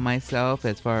check on myself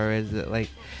as far as like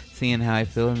seeing how I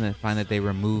feel, and I find that they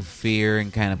remove fear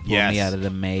and kind of pull me out of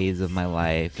the maze of my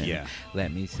life and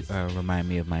let me remind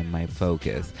me of my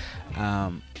focus.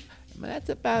 But that's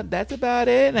about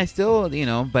it. And I still,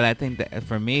 but I think that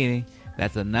for me,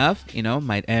 that's enough.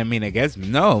 I guess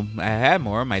no, I had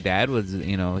more. My dad was,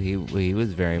 he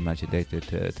was very much addicted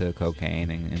to cocaine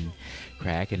and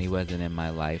crack, and he wasn't in my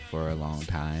life for a long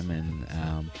time.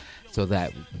 And So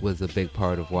that was a big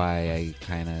part of why I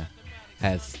kind of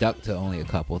had stuck to only a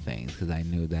couple things, because I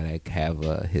knew that I have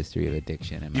a history of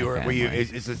addiction in my family.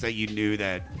 It's just that you knew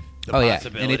that the yeah,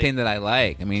 possibility. anything that I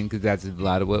like. I mean, because that's a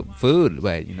lot of what food,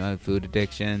 but food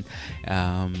addiction.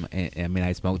 I mean,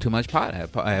 I smoke too much pot.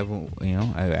 I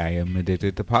am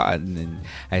addicted to pot, and then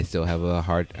I still have I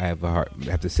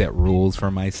have to set rules for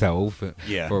myself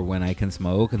for when I can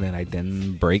smoke, and then I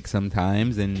break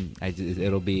sometimes, and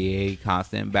it'll be a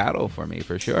constant battle for me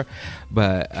for sure.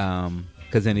 But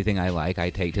because anything I like,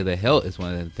 I take to the hilt is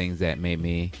one of the things that made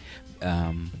me,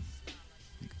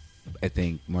 I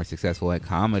think, more successful at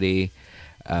comedy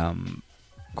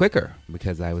quicker,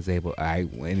 because I was able,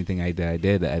 anything I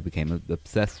did, I became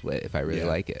obsessed with if I really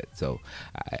like it. So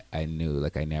I knew,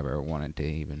 like, I never wanted to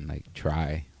even, like,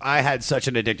 try. I had such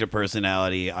an addictive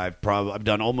personality. I've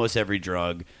done almost every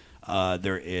drug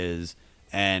there is,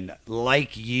 and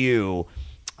like you,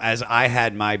 as I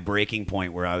had my breaking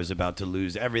point where I was about to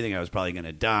lose everything, I was probably going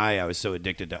to die. I was so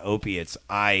addicted to opiates.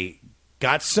 I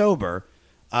got sober.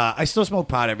 I still smoke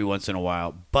pot every once in a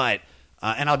while, but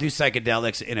and I'll do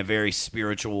psychedelics in a very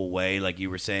spiritual way, like you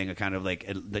were saying, a kind of like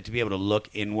to be able to look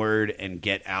inward and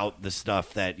get out the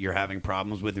stuff that you're having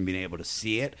problems with and being able to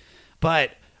see it.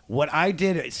 But what I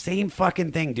did, same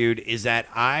fucking thing, dude, is that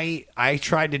I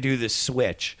tried to do this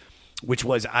switch, which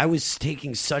was I was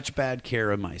taking such bad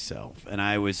care of myself. And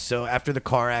I was so, after the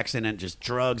car accident, just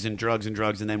drugs and drugs and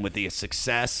drugs. And then with the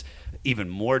success, even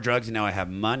more drugs. And now I have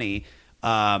money.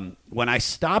 When I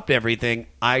stopped everything,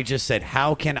 I just said,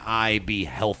 how can I be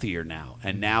healthier now?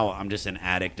 And now I'm just an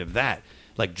addict of that.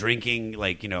 Like drinking,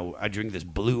 like, I drink this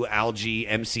blue algae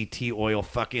MCT oil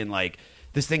fucking, like,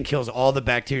 this thing kills all the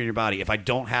bacteria in your body. If I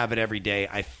don't have it every day,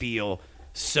 I feel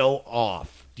so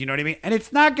off. Do you know what I mean? And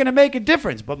it's not going to make a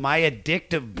difference, but my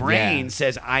addictive brain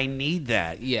says I need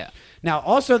that. Yeah. Now,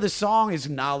 also, the song is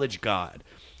Knowledge God.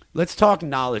 Let's talk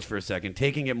knowledge for a second,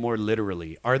 taking it more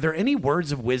literally. Are there any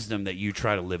words of wisdom that you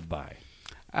try to live by?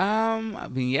 I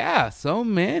mean, yeah, so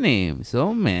many.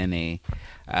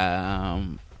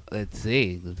 Let's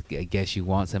see. I guess you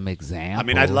want some examples. I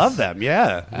mean, I love them.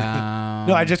 Yeah.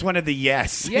 No, I just wanted the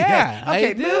yes. Yeah.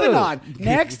 Okay, moving on.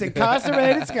 Next,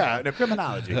 incarcerated Scott. No,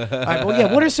 criminology. All right, well,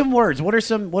 yeah. What are some words? What are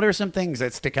some things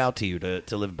that stick out to you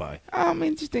to live by? I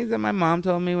mean, just things that my mom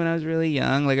told me when I was really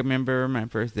young. Like, I remember my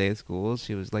first day of school.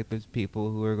 She was like, "There's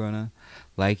people who are gonna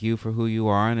like you for who you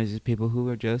are, and there's just people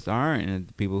who just aren't, and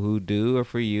the people who do are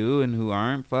for you, and who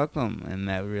aren't, fuck them." And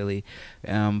that really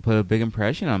put a big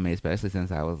impression on me, especially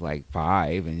since I was like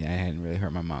 5 and I hadn't really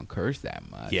heard my mom curse that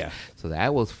much. Yeah. So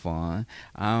that was fun.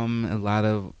 A lot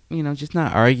of, just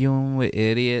not arguing with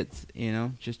idiots,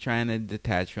 just trying to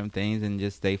detach from things and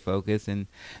just stay focused and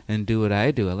do what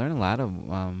I do. I learned a lot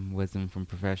of wisdom from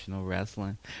professional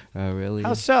wrestling, really.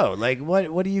 How so? Like,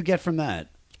 what do you get from that?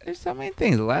 There's so many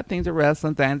things. A lot of things are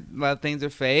wrestling. A lot of things are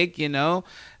fake, and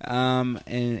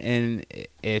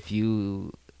if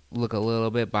you look a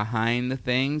little bit behind the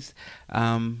things,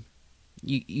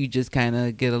 you just kind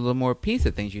of get a little more peace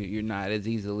of things. You're not as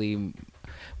easily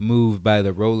moved by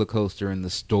the roller coaster and the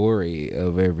story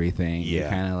of everything. Yeah. You're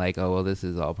kind of like, oh, well, this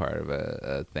is all part of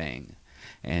a thing.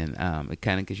 And it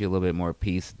kind of gives you a little bit more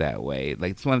peace that way.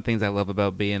 Like, it's one of the things I love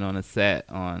about being on a set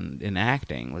in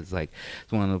acting. Was like,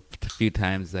 it's one of the few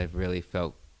times I've really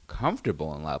felt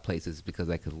comfortable in a lot of places, because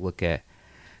I could look at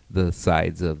the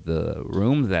sides of the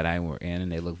rooms that I were in, and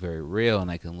they look very real,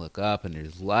 and I can look up and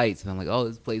there's lights, and I'm like, oh,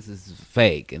 this place is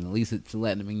fake, and at least it's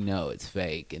letting me know it's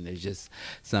fake. And there's just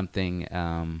something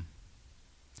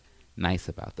nice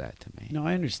about that to me. No,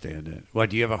 I understand it. What,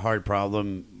 do you have a hard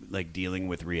problem, like, dealing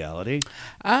with reality?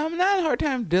 Not a hard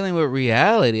time dealing with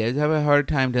reality. I just have a hard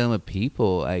time dealing with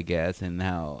people, I guess, and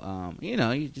how,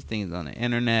 you just things on the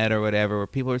internet or whatever, where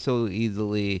people are so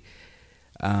easily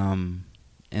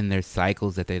in their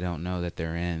cycles that they don't know that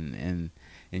they're in,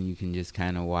 and you can just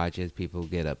kind of watch as people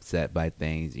get upset by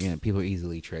things. People are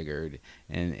easily triggered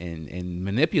and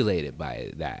manipulated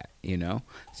by that,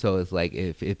 So it's like,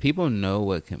 if people know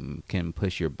what can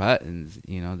push your buttons,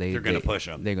 they're going to push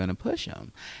them. They're going to push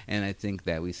them. And I think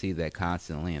that we see that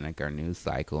constantly in, like, our news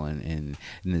cycle and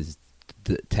this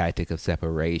the tactic of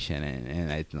separation,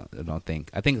 and I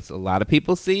think it's a lot of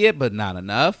people see it, but not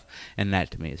enough, and that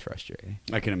to me is frustrating.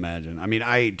 I can imagine. I mean,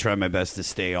 I try my best to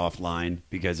stay offline,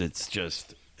 because it's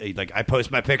just like, I post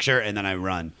my picture and then I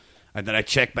run, and then I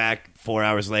check back 4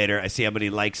 hours later, I see how many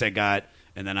likes I got,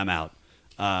 and then I'm out.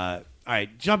 All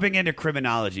right, jumping into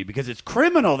criminology, because it's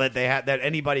criminal that that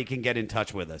anybody can get in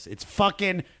touch with us. It's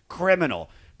fucking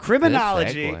criminal.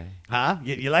 Criminology, huh?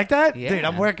 You like that? Yeah. Dude,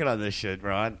 I'm working on this shit,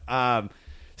 Ron.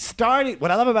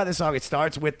 What I love about this song, it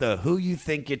starts with the "Who You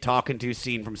Think You're Talking To"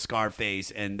 scene from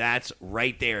Scarface, and that's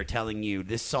right there telling you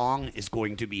this song is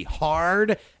going to be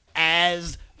hard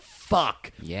as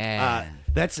fuck. Yeah.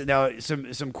 That's now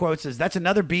some quotes says that's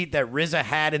another beat that RZA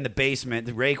had in the basement.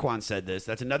 Raekwon said this.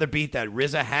 That's another beat that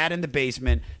RZA had in the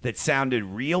basement that sounded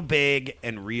real big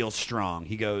and real strong.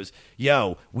 He goes,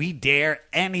 "Yo, we dare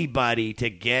anybody to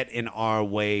get in our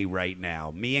way right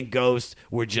now. Me and Ghost,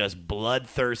 we're just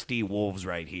bloodthirsty wolves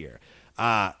right here."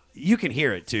 You can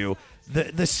hear it too.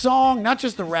 The song, not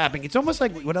just the rapping. It's almost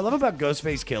like what I love about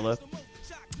Ghostface Killah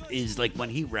is like when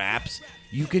he raps,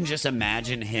 you can just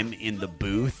imagine him in the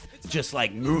booth, just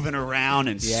like moving around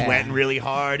and sweating really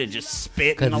hard and just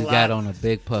spitting a lot. Because he's got on a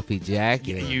big puffy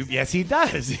jacket. Yes, he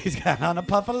does. He's got on a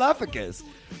puffalufficus.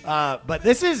 But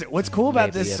this is what's cool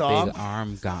about this song. Big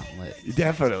arm gauntlet.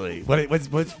 Definitely.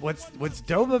 What's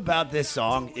dope about this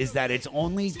song is that it's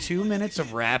only 2 minutes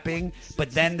of rapping,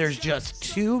 but then there's just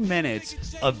 2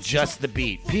 minutes of just the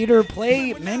beat. Peter,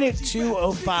 play minute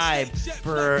 2:05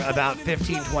 for about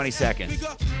 15-20 seconds.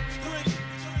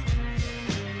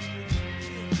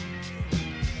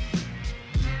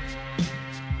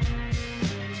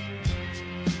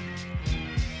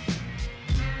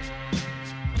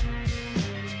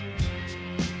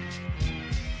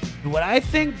 What I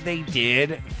think they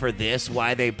did for this,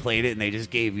 why they played it and they just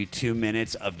gave you 2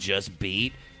 minutes of just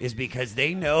beat, is because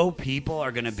they know people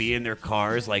are going to be in their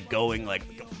cars like going like,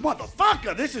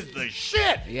 "Motherfucker, this is the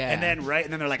shit." Yeah. And then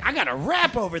they're like, "I got to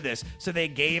rap over this." So they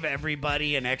gave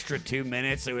everybody an extra 2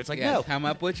 minutes. So it's like, no. Come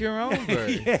up with your own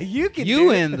version. Yeah, you can You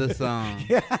do in the song.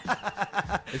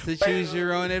 Yeah. It's a choose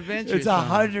your own adventure It's song.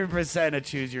 100% a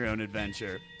choose your own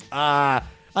adventure.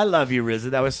 I love you, RZA.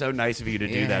 That was so nice of you to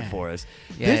do that for us.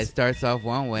 Yeah, it starts off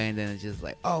one way, and then it's just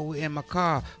like, "Oh, we're in my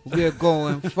car. We're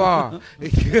going far."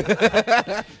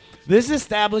 This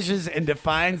establishes and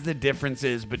defines the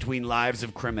differences between lives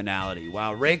of criminality.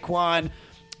 While Raekwon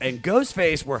and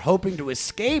Ghostface were hoping to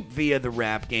escape via the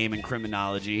rap game and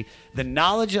criminology, the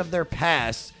knowledge of their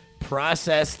past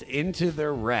processed into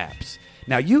their raps.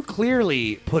 Now, you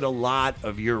clearly put a lot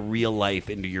of your real life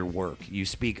into your work. You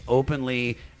speak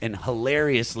openly and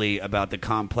hilariously about the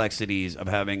complexities of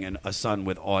having a son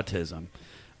with autism.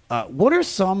 What are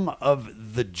some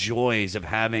of the joys of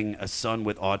having a son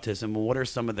with autism, and what are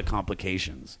some of the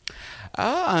complications?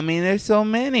 Oh, I mean, there's so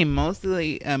many.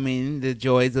 Mostly, I mean, the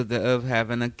joys of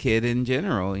having a kid in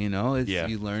general. You know,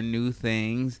 you learn new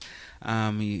things.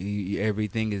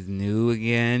 Everything is new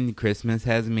again. Christmas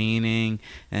has meaning,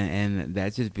 and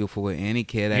that's just beautiful with any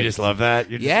kid. You just love that?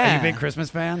 Are you a big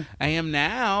Christmas fan? I am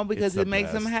now because it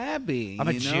makes them happy. I'm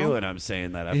a Jew, and I'm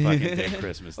saying that. I fucking dig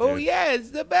Christmas, dude. Oh, yeah,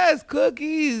 it's the best.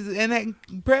 Cookies and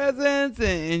presents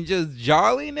and just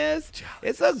jolliness.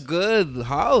 It's a good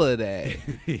holiday.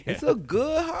 It's a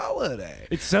good holiday.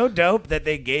 It's so dope that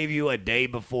they gave you a day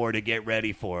before to get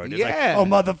ready for it. It's like, Yeah. oh,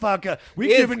 motherfucker,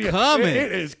 It's coming.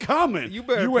 It is coming. You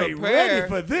better ain't prepare. ready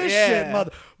for this Yeah. shit,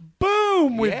 mother.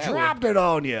 Boom, we Yeah, dropped it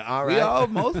on you. All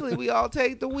right. We all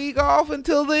take the week off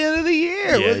until the end of the year.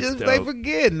 Yeah, We'll it's just dope.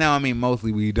 forget. Now, I mean,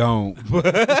 mostly we don't,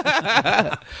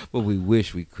 but we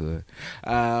wish we could.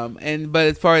 But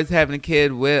as far as having a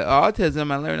kid with autism,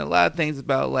 I learned a lot of things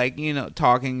about, like, you know,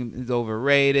 talking is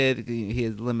overrated. He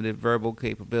has limited verbal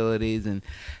capabilities,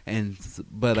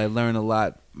 but I learned a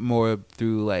lot more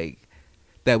through, like,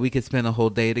 that we could spend a whole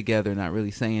day together not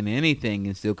really saying anything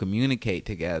and still communicate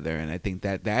together. And I think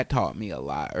that taught me a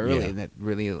lot early, and that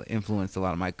really influenced a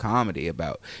lot of my comedy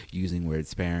about using words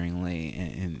sparingly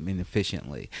and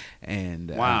efficiently. And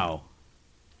Wow.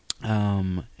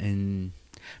 And,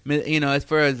 you know, as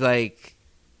far as, like,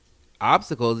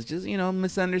 obstacles, it's just, you know,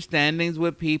 misunderstandings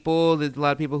with people. There's a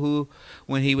lot of people who,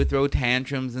 when he would throw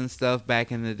tantrums and stuff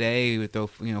back in the day, he would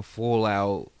throw, you know, full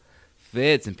out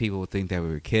fits, and people would think that we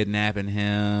were kidnapping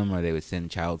him, or they would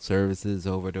send child services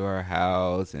over to our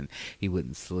house, and he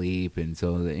wouldn't sleep, and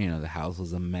so the house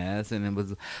was a mess, and it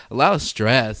was a lot of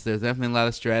stress. There's definitely a lot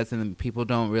of stress, and people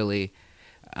don't really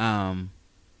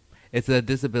it's a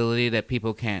disability that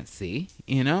people can't see,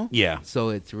 you know? Yeah.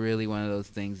 So it's really one of those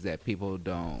things that people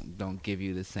don't give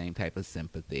you the same type of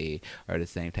sympathy or the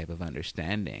same type of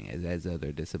understanding as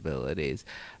other disabilities.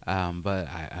 But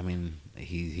I mean,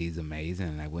 he's amazing,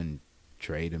 and I wouldn't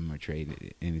trade him or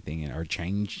trade anything or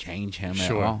change him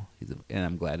at all. And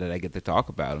I'm glad that I get to talk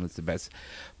about him. It's the best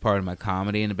part of my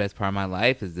comedy, and the best part of my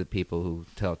life is the people who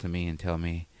tell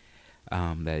me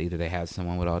that either they have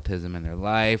someone with autism in their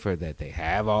life, or that they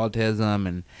have autism,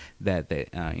 and that they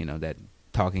that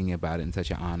talking about it in such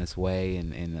an honest way,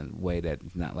 and in a way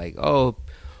that's not like, oh,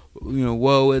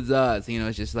 woe is us.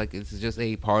 It's just like, it's just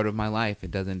a part of my life.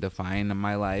 It doesn't define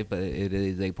my life, but it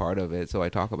is a part of it. So I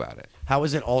talk about it. How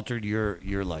has it altered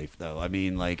your life, though? I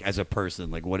mean, like, as a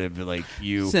person, like, what have, like,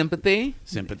 you... Sympathy.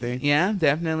 Yeah,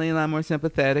 definitely a lot more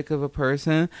sympathetic of a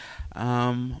person.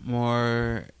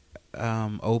 More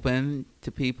open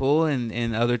to people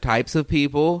and other types of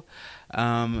people.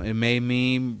 It made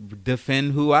me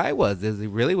defend who I was. Is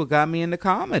really what got me into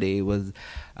comedy. Was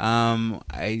when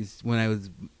I was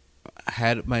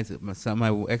had my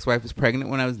ex-wife was pregnant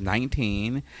when I was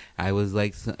 19. I was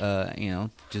like,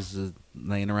 just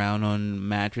laying around on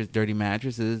dirty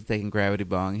mattresses, taking gravity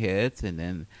bong hits, and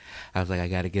then I was like, I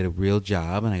got to get a real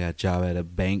job, and I got a job at a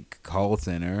bank call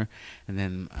center, and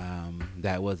then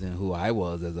that wasn't who I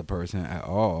was as a person at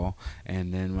all.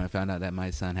 And then when I found out that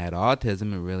my son had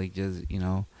autism, it really just,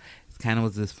 it kind of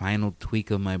was this final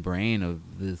tweak of my brain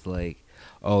of this, like,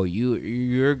 oh,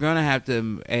 you're gonna have to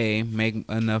make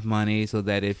enough money so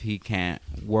that if he can't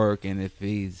work and if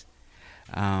he's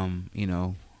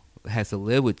has to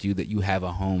live with you, that you have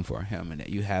a home for him and that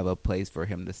you have a place for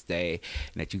him to stay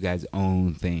and that you guys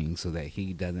own things so that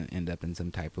he doesn't end up in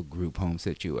some type of group home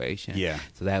situation. Yeah.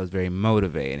 So that was very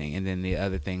motivating. And then the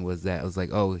other thing was that I was like,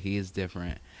 oh, he is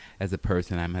different as a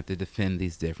person. I'm going to have to defend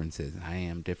these differences. I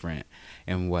am different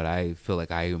in what I feel like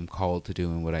I am called to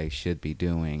do and what I should be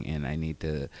doing, and I need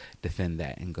to defend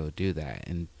that and go do that.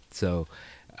 And so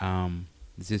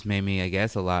it just made me, I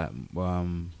guess, a lot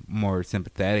more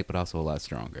sympathetic, but also a lot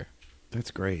stronger. That's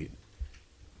great.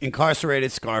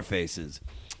 Incarcerated Scarfaces.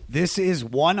 This is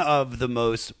one of the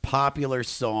most popular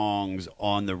songs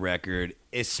on the record,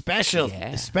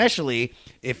 especially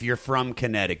if you're from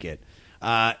Connecticut.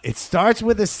 It starts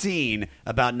with a scene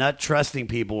about not trusting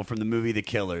people from the movie The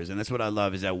Killers, and that's what I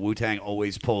love, is that Wu-Tang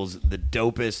always pulls the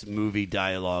dopest movie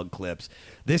dialogue clips.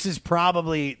 This is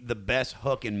probably the best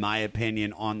hook, in my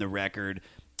opinion, on the record.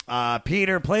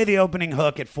 Peter, play the opening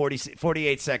hook at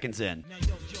 48 seconds in. Now,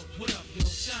 yo, what up, yo?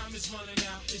 Time is running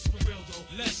out, it's for real,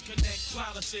 though. Let's connect,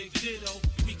 politics, ditto.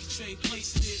 We can trade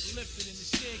places, lifted in the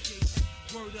staircase.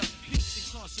 Word up,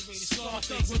 peace, incarcerated,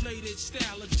 Scarface. Related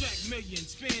style, attract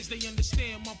millions. Fans, they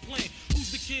understand my plan.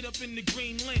 Who's the kid up in the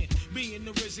green land? Me and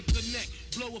the RZA connect.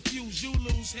 Blow a fuse, you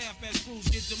lose. Half-ass crews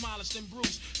get demolished and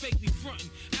bruised. Fake be frontin'.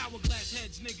 Hourglass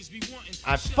heads, niggas be wantin'.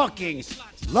 I fucking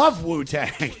love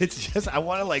Wu-Tang. It's just, I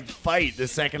want to, like, fight the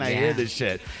second I hear this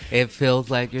shit. It feels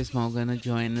like you're smoking a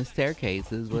joint in the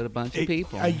staircases with a bunch of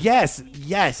people. Yes,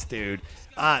 dude.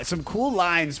 Some cool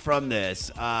lines from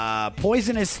this.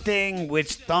 Poisonous sting,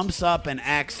 which thumps up and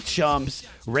acts chumps.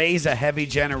 Raise a heavy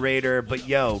generator, but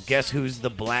yo, guess who's the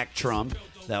black Trump?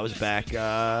 That was back,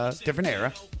 different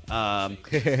era.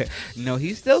 No,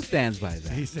 he still stands by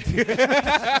that.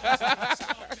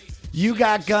 You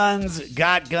got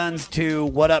guns too.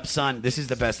 What up, son? This is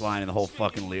the best line in the whole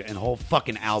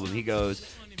fucking album. He goes,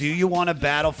 "Do you want to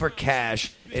battle for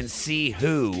cash and see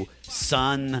who?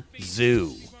 Sun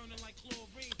Tzu."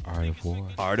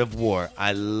 Art of War.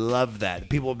 I love that.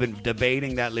 People have been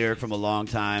debating that lyric from a long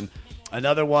time.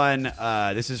 Another one,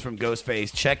 this is from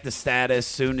Ghostface. Check the status.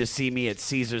 Soon to see me at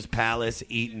Caesar's Palace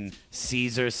eating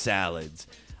Caesar salads.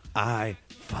 I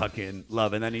fucking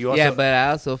love it. And then you also... Yeah, but I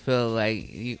also feel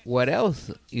like, what else,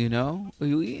 are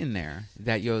you eating there?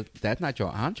 That's not your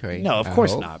entree. No, of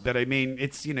course not. But I mean,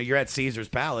 it's, you're at Caesar's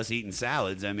Palace eating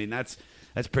salads. I mean, that's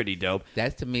pretty dope.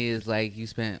 That to me is like you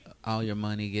spent all your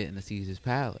money getting to Caesar's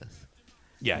Palace.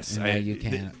 Yes, you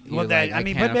can't. Well, I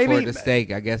can't afford the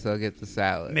steak. I guess I'll get the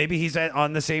salad. Maybe he's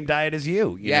on the same diet as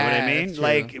you. You know what I mean?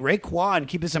 Like Raekwon,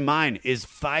 keep this in mind, is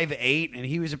 5'8", and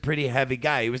he was a pretty heavy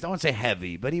guy. He was, I won't say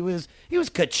heavy, but he was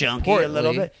ka-chunky a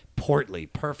little bit. Portly,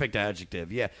 perfect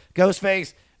adjective. Yeah,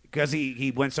 Ghostface, because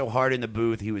he went so hard in the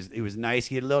booth. He was nice.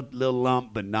 He had a little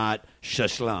lump, but not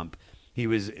shush lump. He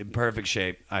was in perfect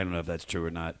shape. I don't know if that's true or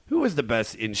not. Who was the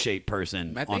best in shape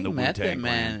person on the Wu-Tang Method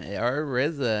Man or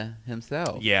RZA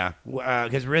himself? Yeah,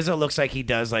 because RZA looks like he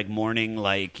does like morning,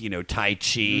 like Tai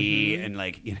Chi and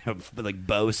like like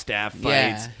bow staff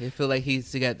fights. Yeah, I feel like he's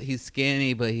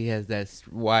skinny, but he has that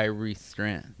wiry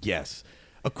strength. Yes.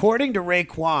 According to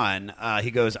Raekwon,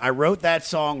 he goes, "I wrote that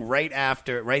song right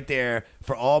there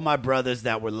for all my brothers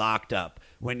that were locked up.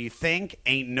 When you think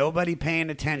ain't nobody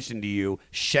paying attention to you,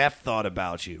 Chef thought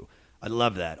about you." I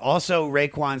love that. Also,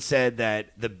 Raekwon said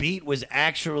that the beat was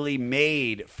actually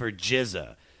made for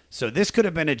GZA. So this could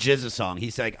have been a GZA song.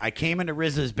 He's like, I came into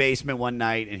RZA's basement one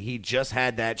night, and he just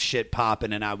had that shit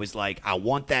popping, and I was like, I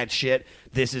want that shit.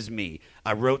 This is me.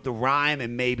 I wrote the rhyme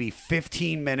in maybe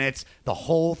 15 minutes, the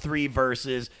whole 3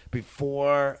 verses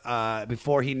before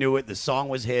he knew it. The song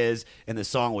was his, and the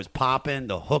song was popping.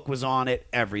 The hook was on it,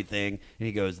 everything. And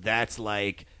he goes, that's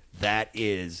like That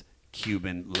is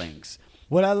Cuban Linx.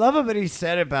 What I love about what he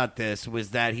said about this was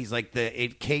that he's like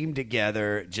it came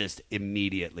together just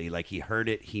immediately. Like he heard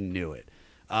it, he knew it.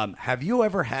 Have you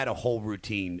ever had a whole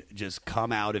routine just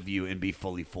come out of you and be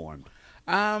fully formed?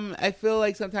 I feel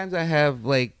like sometimes I have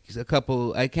like a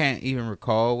couple, I can't even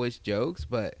recall which jokes,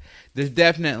 but there's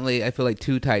definitely, I feel like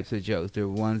 2 types of jokes. There are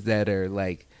ones that are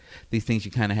like these things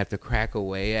you kind of have to crack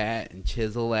away at and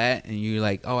chisel at, and you're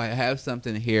like, oh, I have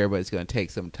something here, but it's going to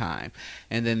take some time.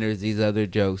 And then there's these other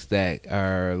jokes that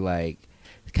are like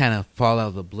kind of fall out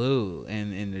of the blue,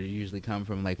 and they usually come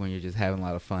from like when you're just having a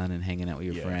lot of fun and hanging out with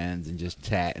your friends and just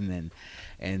chat, and then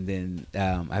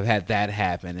I've had that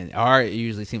happen, and it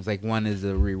usually seems like one is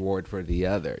a reward for the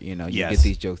other. You know, you get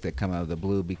these jokes that come out of the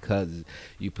blue because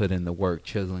you put in the work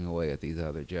chiseling away at these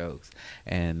other jokes.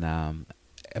 And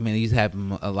I mean, it used to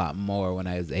happen a lot more when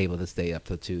I was able to stay up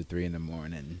till 2, 3 in the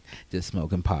morning just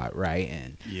smoking pot, right?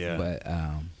 And but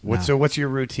what's your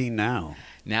routine now?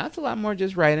 Now it's a lot more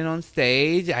just writing on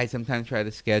stage. I sometimes try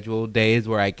to schedule days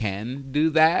where I can do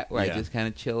that, where I just kind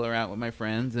of chill around with my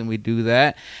friends and we do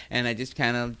that. And I just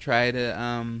kind of try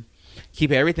to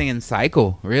keep everything in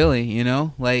cycle, really, you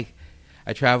know? Like,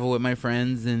 I travel with my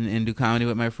friends and do comedy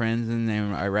with my friends, and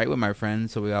I write with my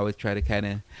friends, so we always try to kind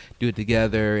of do it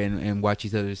together and watch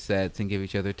each other's sets and give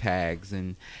each other tags,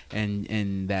 and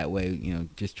that way, you know,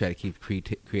 just try to keep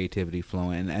creativity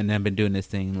flowing. And I've been doing this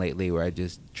thing lately where I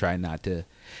just try not to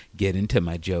get into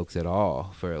my jokes at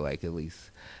all for like at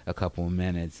least a couple of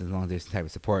minutes, as long as there's some type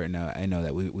of support. And I know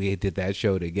that we did that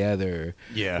show together,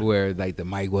 where like the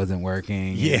mic wasn't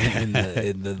working, and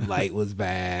the light was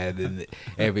bad, and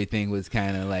everything was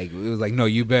kind of like, it was like, no,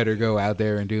 you better go out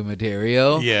there and do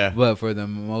material. But for the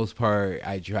most part,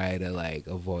 I try to like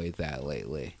avoid that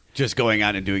lately. Just going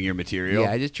out and doing your material.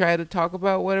 I just try to talk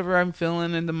about whatever I'm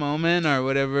feeling in the moment or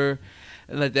whatever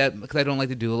like that, because I don't like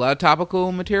to do a lot of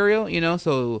topical material, you know,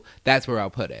 so that's where I'll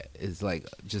put it, is like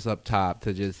just up top,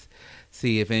 to just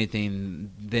see if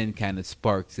anything then kind of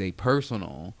sparks a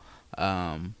personal,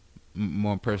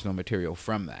 more personal material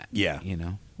from that. You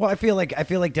know. Well, I feel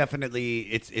like definitely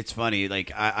it's funny.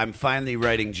 Like I'm finally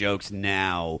writing jokes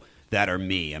now that are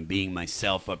me. I'm being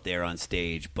myself up there on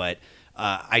stage. But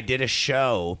I did a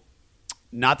show.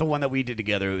 Not the one that we did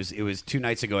together. It was 2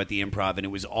 nights ago at the Improv, and it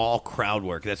was all crowd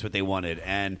work. That's what they wanted,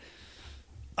 and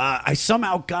I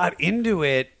somehow got into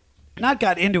it. Not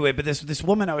got into it, but this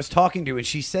woman I was talking to, and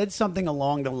she said something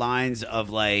along the lines of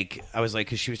like, I was like,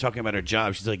 because she was talking about her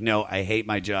job. She's like, no, I hate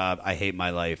my job. I hate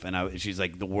my life. And she's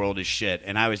like, the world is shit.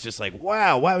 And I was just like,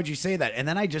 wow, why would you say that? And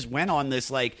then I just went on this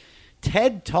like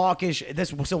TED Talk-ish.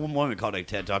 Some woman called it a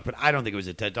TED Talk, but I don't think it was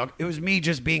a TED Talk. It was me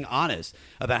just being honest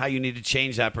about how you need to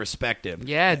change that perspective.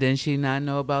 Yeah, didn't she not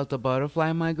know about the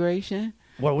butterfly migration?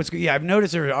 Well, I've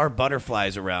noticed there are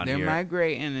butterflies around here. They're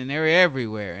migrating, and they're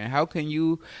everywhere. And how can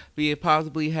you be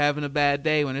possibly having a bad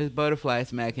day when there's butterflies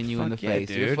smacking you in the face?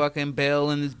 Dude. You're fucking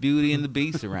Belle and this Beauty and the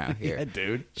Beast around here. Yeah,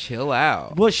 dude. Chill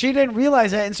out. Well, she didn't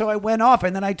realize that, and so I went off,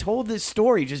 and then I told this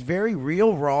story, just very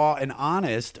real, raw, and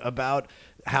honest about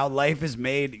how life is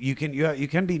made.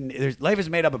 Life is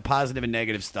made up of positive and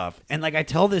negative stuff. And like I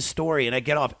tell this story and I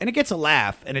get off and it gets a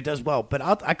laugh and it does well. But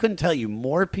I couldn't tell you,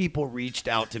 more people reached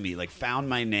out to me, like found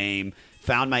my name,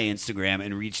 found my Instagram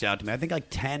and reached out to me. I think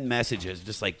like 10 messages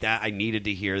just like that. I needed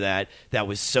to hear that. That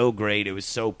was so great. It was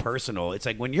so personal. It's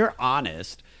like when you're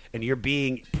honest and you're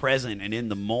being present and in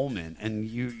the moment and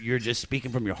you're just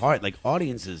speaking from your heart, like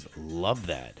audiences love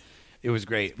that. It was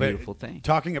great. Beautiful thing.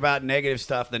 Talking about negative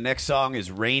stuff, the next song is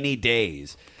Rainy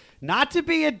Days. Not to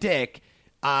be a dick,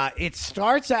 it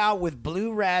starts out with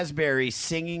Blue Raspberry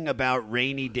singing about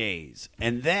rainy days.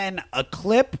 And then a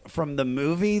clip from the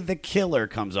movie The Killer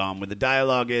comes on where the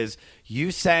dialogue is,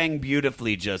 "You sang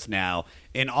beautifully just now."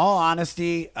 In all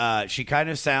honesty, she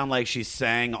kind of sounds like she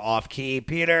sang off-key.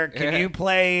 Peter, can you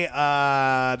play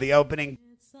the opening?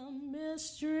 It's a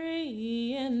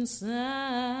mystery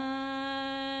inside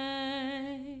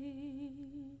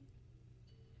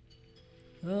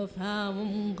of how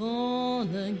I'm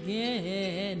gonna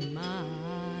get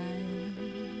mine.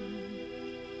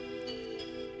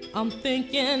 I'm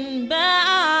thinking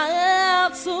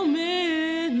about so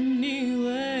many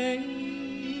ways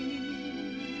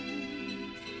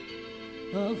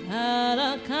of how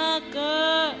to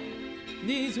conquer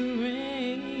these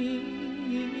rains.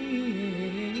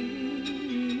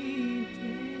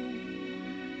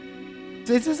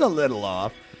 This is a little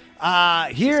off.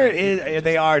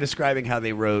 They are describing how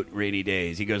they wrote Rainy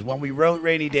Days. He goes, when we wrote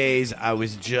Rainy Days, when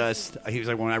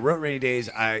I wrote Rainy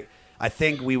Days, I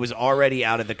think we was already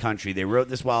out of the country. They wrote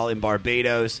this while in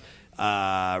Barbados.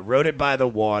 Wrote it by the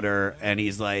water, and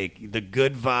he's like, the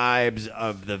good vibes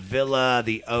of the villa,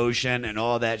 the ocean, and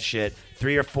all that shit.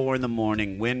 3 or 4 in the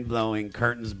morning, wind blowing,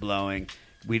 curtains blowing.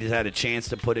 We just had a chance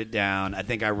to put it down. I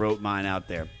think I wrote mine out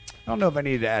there. I don't know if I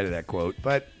needed to add to that quote,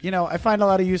 but, I find a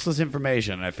lot of useless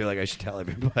information, and I feel like I should tell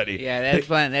everybody. Yeah, that's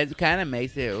fun. That kind of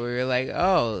makes it where you're like,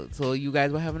 oh, so you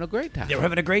guys were having a great time. They were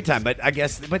having a great time, but I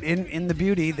guess, in the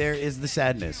beauty, there is the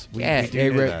sadness. We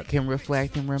do can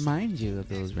reflect and remind you of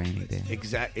those rainy days.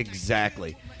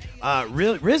 Exactly.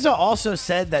 RZA also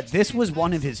said that this was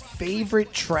one of his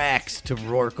favorite tracks to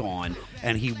work on,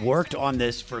 and he worked on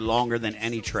this for longer than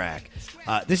any track.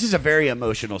 This is a very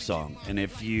emotional song, and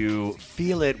if you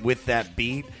feel it with that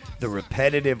beat, the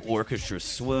repetitive orchestra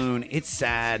swoon, it's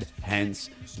sad, hence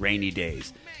Rainy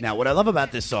Days. Now, what I love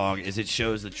about this song is it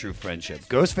shows the true friendship.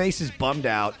 Ghostface is bummed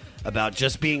out about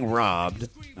just being robbed,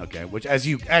 okay, which as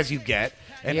you get,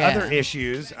 and other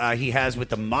issues he has with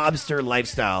the mobster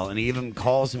lifestyle, and he even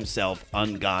calls himself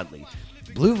ungodly.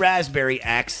 Blue Raspberry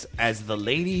acts as the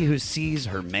lady who sees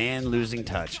her man losing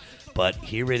touch. But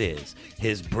here it is.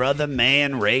 His brother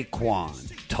man, Raekwon,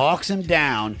 talks him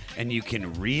down, and you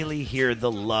can really hear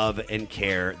the love and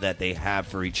care that they have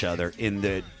for each other in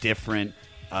the different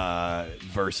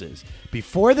verses.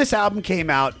 Before this album came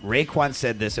out, Raekwon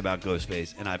said this about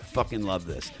Ghostface, and I fucking love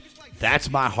this. That's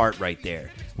my heart right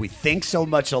there. We think so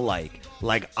much alike.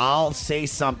 Like, I'll say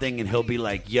something, and he'll be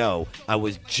like, yo, I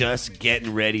was just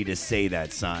getting ready to say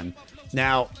that, son.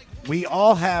 Now, we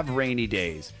all have rainy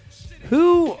days.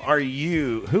 Who are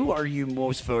you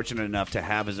most fortunate enough to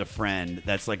have as a friend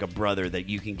that's like a brother that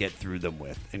you can get through them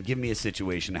with? And give me a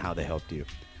situation of how they helped you.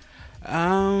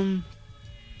 I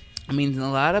mean,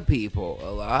 a lot of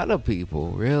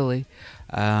people, really.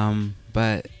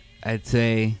 But I'd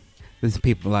say there's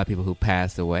a lot of people who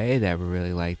passed away that were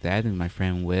really like that. And my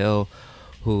friend Will,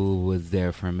 who was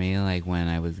there for me, like when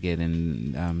I was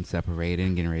getting separated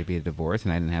and getting ready to be a divorce,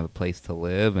 and I didn't have a place to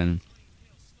live, and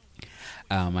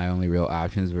my only real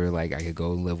options were like I could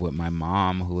go live with my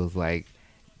mom, who was like,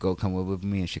 "Go come live with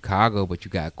me in Chicago, but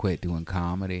you gotta quit doing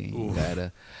comedy. Oof. You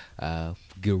gotta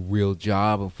get a real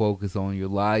job and focus on your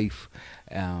life."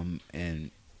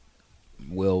 And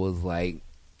Will was like,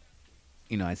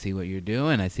 I see what you're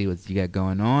doing. I see what you got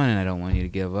going on, and I don't want you to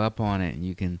give up on it. And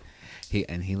you can. He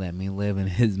let me live in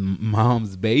his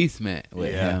mom's basement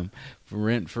with him for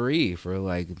rent free for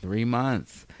like 3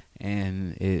 months,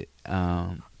 and it.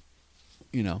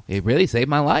 It really saved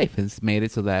my life. It's made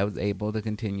it so that I was able to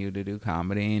continue to do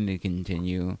comedy and to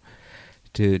continue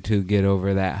to get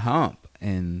over that hump.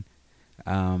 And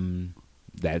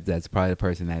that's probably the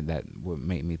person that would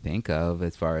make me think of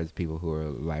as far as people who are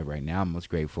alive right now. I'm most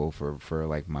grateful for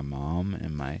like my mom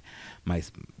and my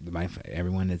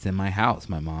everyone that's in my house.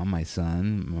 My mom, my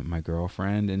son, my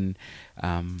girlfriend, and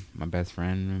my best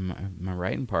friend, and my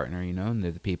writing partner. And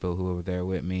they're the people who are there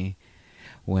with me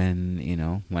when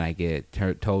I get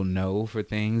told no for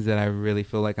things that I really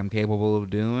feel like I'm capable of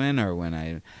doing, or when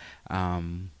I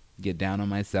get down on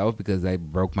myself because I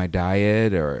broke my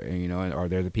diet, or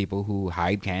they're the people who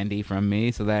hide candy from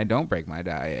me so that I don't break my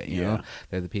diet. You know,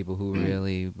 they're the people who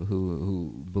really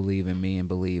who believe in me and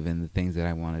believe in the things that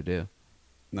I want to do.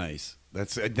 Nice.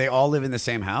 They all live in the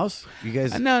same house? You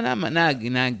guys? No,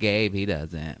 not Gabe. He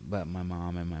doesn't. But my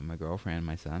mom and my girlfriend and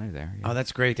my son are there. Yeah. Oh,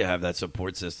 that's great to have that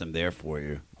support system there for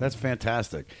you. That's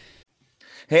fantastic.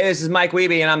 Hey, this is Mike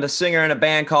Wiebe, and I'm the singer in a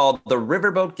band called the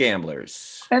Riverboat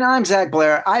Gamblers. And I'm Zach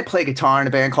Blair. I play guitar in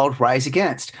a band called Rise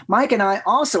Against. Mike and I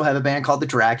also have a band called the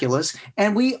Draculas,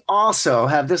 and we also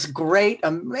have this great,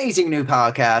 amazing new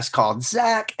podcast called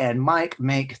Zach and Mike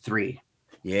Make 3.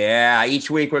 Yeah, each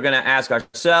week we're going to ask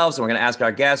ourselves and we're going to ask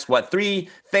our guests what 3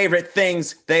 favorite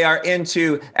things they are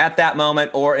into at that moment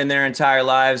or in their entire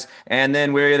lives. And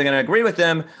then we're either going to agree with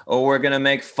them or we're going to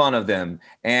make fun of them.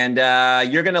 And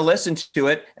you're going to listen to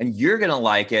it and you're going to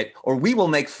like it, or we will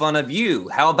make fun of you.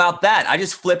 How about that? I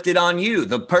just flipped it on you,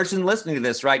 the person listening to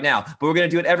this right now. But we're going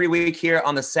to do it every week here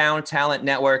on the Sound Talent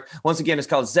Network. Once again, it's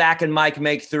called Zach and Mike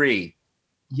Make 3.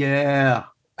 Yeah.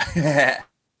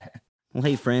 Well,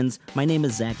 hey friends, my name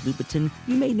is Zach Lupetin.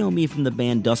 You may know me from the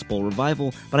band Dust Bowl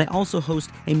Revival, but I also host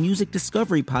a music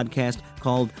discovery podcast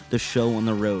called The Show on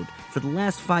the Road. For the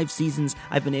last 5 seasons,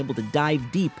 I've been able to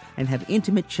dive deep and have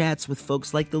intimate chats with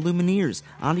folks like the Lumineers,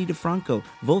 Ani DeFranco,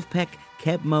 Wolfpack,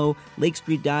 Keb Mo, Lake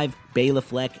Street Dive, Bela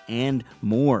Fleck, and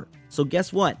more. So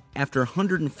guess what? After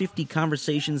 150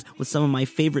 conversations with some of my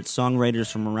favorite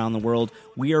songwriters from around the world,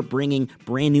 we are bringing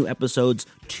brand new episodes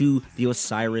to the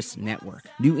Osiris Network.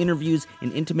 New interviews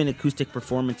and intimate acoustic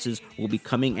performances will be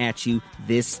coming at you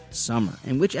this summer.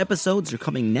 And which episodes are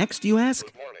coming next, you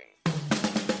ask?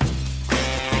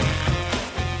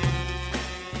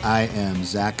 I am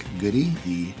Zach Goody,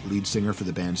 the lead singer for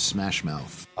the band Smash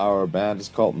Mouth. Our band is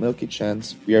called Milky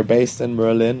Chance. We are based in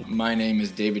Berlin. My name is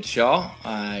David Shaw.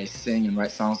 I sing and write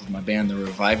songs with my band, The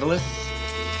Revivalists.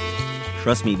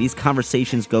 Trust me, these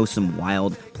conversations go some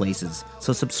wild places.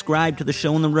 So subscribe to the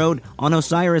Show on the Road on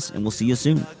Osiris, and we'll see you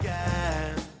soon.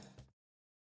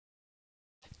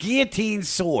 Guillotine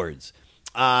Swords.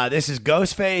 This is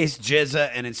Ghostface,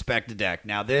 GZA, and Inspectah Deck.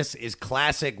 Now, this is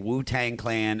classic Wu-Tang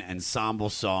Clan ensemble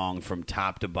song from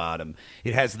top to bottom.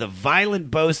 It has the violent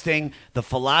boasting, the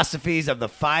philosophies of the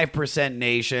 5%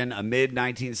 Nation, a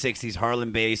mid-1960s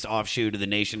Harlem-based offshoot of the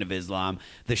Nation of Islam,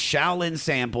 the Shaolin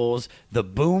samples, the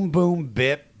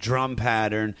boom-boom-bip drum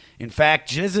pattern. In fact,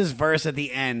 GZA's verse at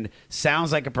the end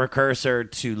sounds like a precursor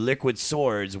to Liquid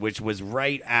Swords, which was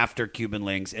right after Cuban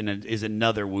Linx and is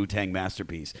another Wu-Tang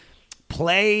masterpiece.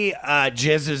 Play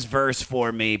GZA's verse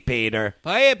for me, Peter.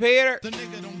 Play it, Peter. The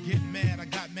nigga don't get mad. I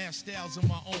got mad styles of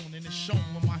my own, and it's shown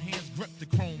when my hands grip the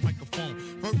chrome microphone.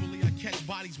 Verbally, I catch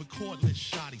bodies with cordless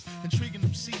shotties. Intriguing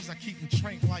them C's, I keep them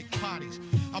trained like potties.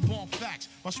 I bomb facts.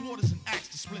 My sword is an axe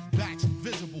to split backs,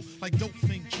 invisible like dope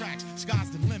thing tracks.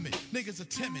 Sky's the limit. Niggas are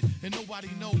timid, and nobody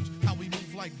knows how we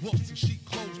move like wolves and sheep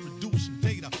clothes, producing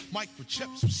data,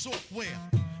 microchips of software.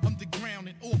 Underground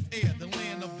and off air, the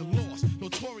land of the lost.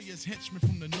 Notorious henchmen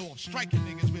from the north, striking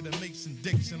niggas with a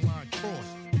Mason-Dixon line cross.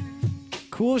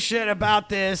 Cool shit about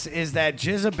this is that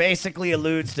GZA basically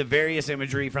alludes to various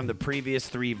imagery from the previous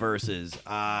three verses.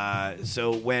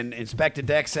 So when Inspectah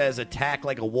Deck says attack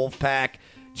like a wolf pack,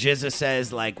 GZA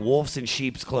says like wolves in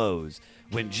sheep's clothes.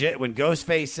 When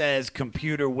Ghostface says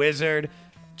computer wizard,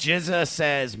 GZA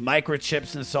says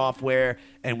microchips and software.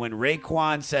 And when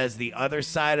Raekwon says the other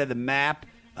side of the map,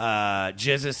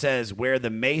 GZA says where the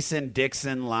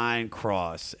Mason-Dixon line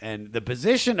cross. And the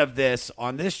position of this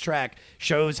on this track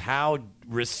shows how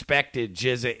respected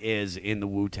GZA is in the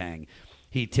Wu-Tang.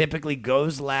 He typically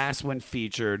goes last when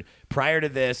featured. Prior to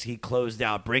this, he closed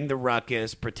out Bring the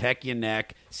Ruckus, Protect Your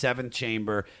Neck, Seventh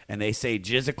Chamber, and they say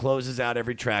GZA closes out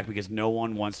every track because no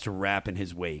one wants to rap in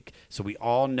his wake. So we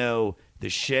all know the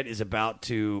shit is about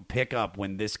to pick up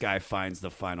when this guy finds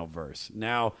the final verse.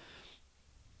 Now,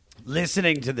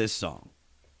 listening to this song,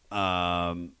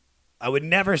 I would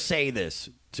never say this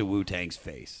to Wu-Tang's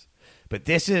face, but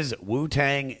this is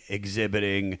Wu-Tang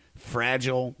exhibiting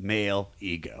fragile male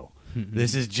ego.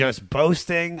 This is just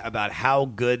boasting about how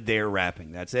good they're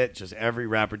rapping. That's it. Just every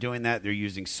rapper doing that. They're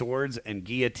using swords and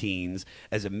guillotines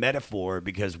as a metaphor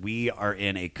because we are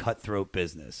in a cutthroat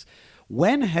business.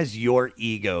 When has your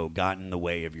ego gotten in the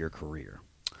way of your career?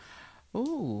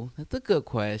 Ooh, that's a good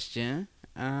question.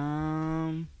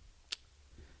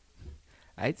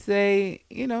 I'd say,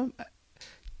 a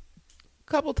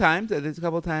couple times. There's a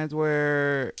couple times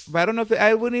where, but I don't know if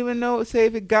I wouldn't even say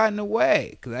if it got in the way,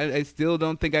 because I still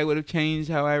don't think I would have changed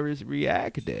how I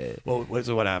reacted. Well,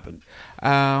 so what happened?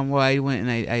 Well, I went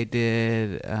and I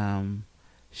did.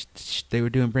 They were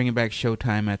bringing back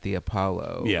Showtime at the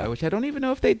Apollo, which I don't even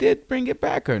know if they did bring it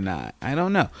back or not. I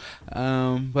don't know,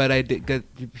 but I did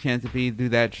get the chance to do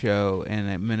that show,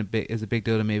 and it's a big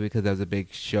deal to me because that was a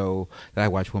big show that I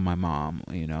watched with my mom,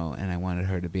 and I wanted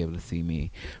her to be able to see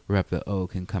me rep the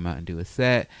Oak and come out and do a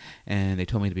set, and they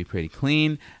told me to be pretty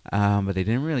clean, but they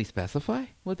didn't really specify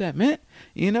what that meant,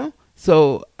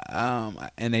 So,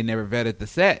 and they never vetted the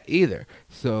set either,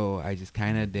 so I just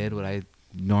kind of did what I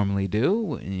normally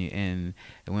do, and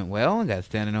it went well and got a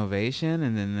standing ovation,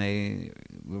 and then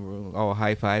we were all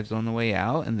high fives on the way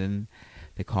out, and then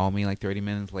they called me like 30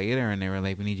 minutes later and they were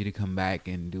like, we need you to come back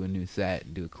and do a new set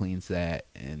and do a clean set.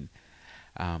 And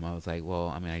I was like, well,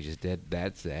 I just did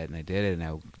that set and I did it, and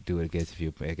I'll do it if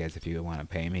you want to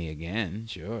pay me again,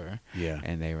 sure. Yeah.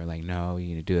 And they were like, no, you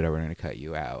need to do it or we're going to cut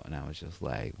you out. And I was just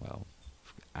like, well,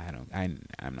 I'm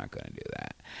not going to do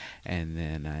that. And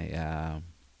then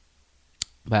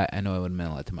but I know it would have meant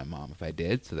a lot to my mom if I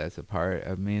did, so that's a part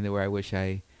of me where I wish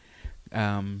I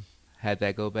had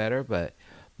that go better. But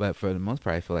for the most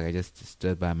part, I feel like I just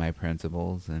stood by my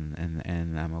principles, and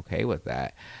I'm okay with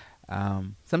that.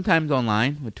 Sometimes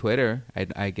online with Twitter,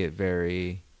 I get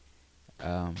very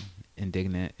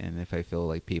indignant, and if I feel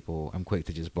like I'm quick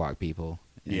to just block people.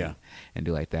 And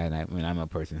do like that. And I'm a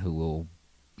person who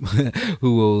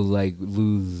will like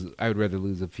lose. I would rather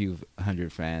lose a few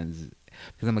hundred fans.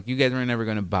 Because I'm like, you guys were never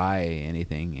going to buy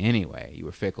anything anyway. You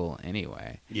were fickle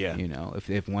anyway. Yeah.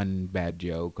 If one bad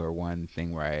joke or one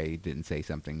thing where I didn't say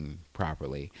something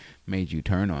properly made you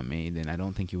turn on me, then I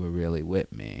don't think you were really with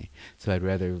me. So I'd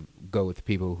rather go with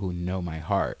people who know my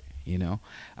heart,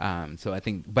 So I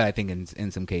think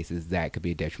in some cases that could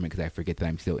be a detriment because I forget that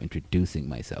I'm still introducing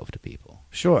myself to people.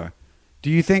 Sure. Do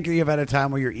you think you've had a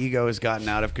time where your ego has gotten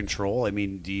out of control? I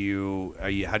mean,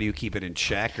 how do you keep it in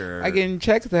check? Or I get in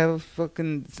check because I have a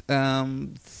fucking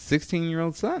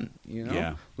 16-year-old son, you know,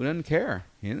 Yeah. who doesn't care.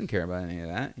 He doesn't care about any of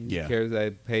that. He Yeah. just cares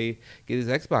that I get his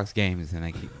Xbox games, and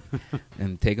I keep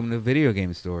and take him to video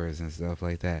game stores and stuff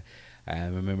like that. I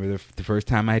remember the first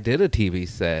time I did a TV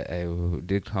set, I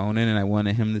did Conan, and I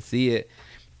wanted him to see it.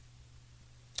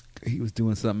 He was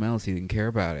doing something else. He didn't care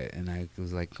about it. And I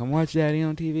was like, come watch Daddy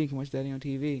on TV. Come watch Daddy on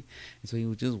TV. And so he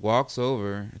just walks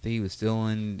over. I think he was still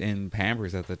in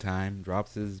Pampers at the time.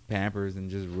 Drops his Pampers and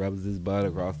just rubs his butt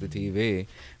across the TV.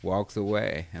 Walks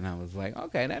away. And I was like,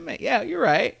 okay, yeah, you're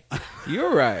right.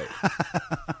 You're right.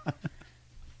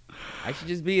 I should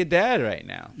just be a dad right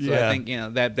now. So Yeah. I think,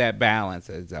 that balance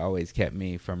has always kept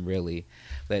me from really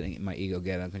letting my ego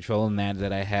get out of control, and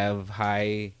that I have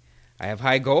high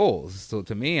goals. So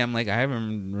to me, I'm like, I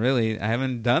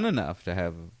haven't done enough to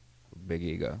have a big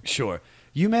ego. Sure.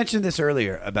 You mentioned this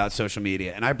earlier about social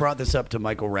media, and I brought this up to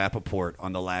Michael Rappaport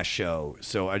on the last show,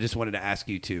 so I just wanted to ask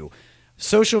you too.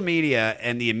 Social media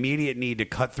and the immediate need to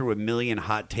cut through a million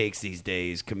hot takes these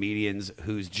days, comedians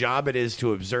whose job it is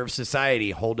to observe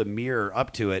society, hold a mirror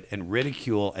up to it, and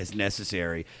ridicule as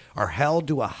necessary, are held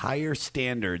to a higher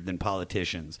standard than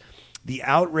politicians. The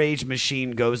outrage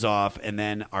machine goes off, and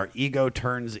then our ego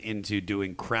turns into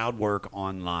doing crowd work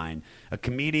online. A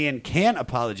comedian can't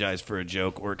apologize for a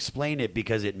joke or explain it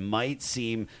because it might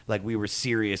seem like we were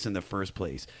serious in the first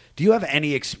place. Do you have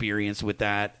any experience with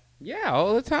that? Yeah,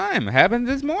 all the time. It happened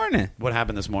this morning. What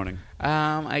happened this morning?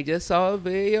 I just saw a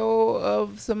video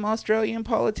of some Australian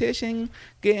politician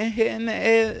getting hit in the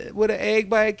head with an egg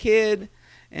by a kid.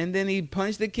 And then he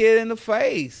punched the kid in the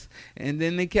face. And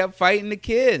then they kept fighting the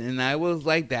kid. And I was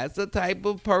like, that's the type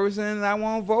of person I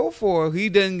want to vote for.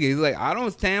 He's like, I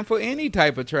don't stand for any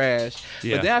type of trash.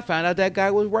 Yeah. But then I found out that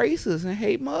guy was racist and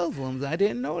hate Muslims. I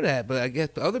didn't know that. But I guess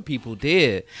the other people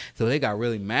did. So they got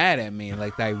really mad at me.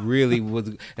 Like, I really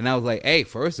was. And I was like, hey,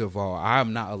 first of all,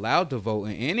 I'm not allowed to vote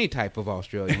in any type of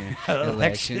Australian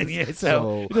elections. Yeah,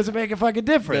 so it doesn't make a fucking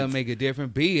difference. It doesn't make a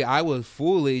difference. B, I was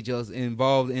fully just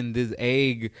involved in this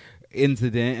egg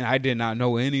incident, and I did not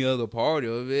know any other part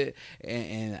of it.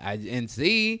 And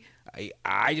C,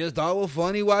 I just thought it was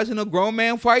funny watching a grown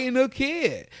man fighting a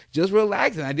kid, just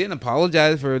relaxing. I didn't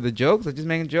apologize for the jokes. I just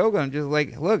made a joke. I'm just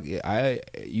like, look,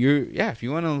 if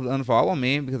you want to unfollow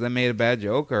me because I made a bad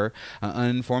joke or an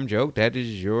uninformed joke, that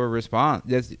is your response.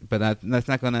 But that's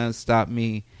not going to stop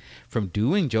me from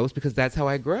doing jokes, because that's how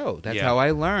I grow. That's how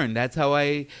I learn. That's how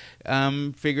I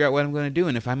figure out what I'm going to do.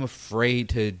 And if I'm afraid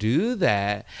to do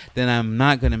that, then I'm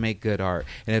not going to make good art.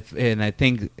 And I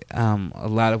think a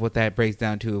lot of what that breaks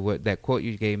down to, what that quote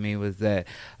you gave me, was that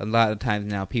a lot of times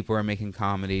now people are making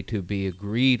comedy to be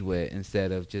agreed with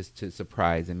instead of just to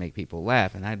surprise and make people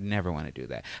laugh. And I never want to do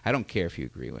that. I don't care if you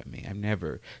agree with me. I've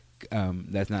never...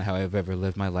 that's not how I've ever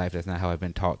lived my life. That's not how I've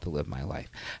been taught to live my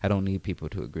life. I don't need people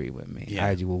to agree with me. Yeah.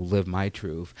 I will live my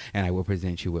truth, and I will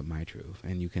present you with my truth.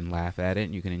 And you can laugh at it,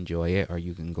 and you can enjoy it, or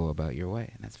you can go about your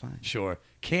way, and that's fine. Sure.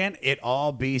 Can it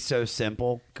all be so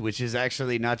simple? Which is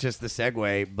actually not just the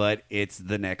segue, but it's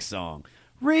the next song.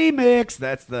 Remix.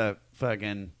 That's the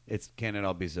fucking... Can it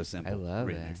all be so simple? I love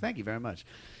Remix. it. Thank you very much.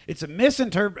 It's a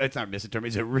it's not misinterpreting.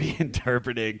 It's a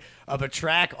reinterpreting of a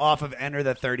track off of Enter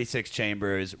the 36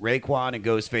 Chambers. Raekwon and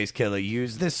Ghostface Killah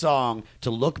used this song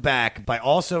to look back by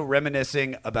also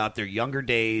reminiscing about their younger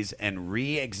days and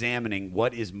re-examining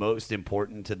what is most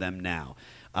important to them now.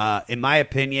 In my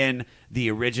opinion, the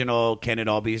original Can It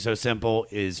All Be So Simple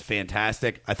is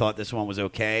fantastic. I thought this one was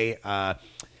okay.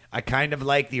 I kind of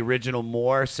like the original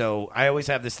more, so I always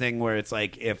have this thing where it's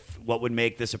like, if what would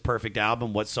make this a perfect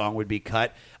album, what song would be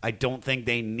cut? I don't think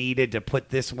they needed to put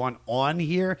this one on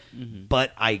here,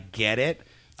 but I get it.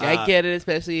 I get it,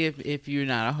 especially if you're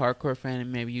not a hardcore fan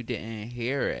and maybe you didn't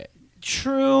hear it.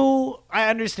 True, I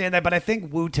understand that, but I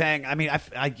think Wu-Tang, I mean,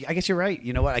 I guess you're right.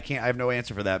 You know what? I have no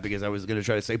answer for that, because I was going to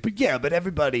try to say, but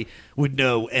everybody would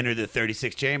know Enter the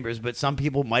 36 Chambers, but some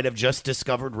people might have just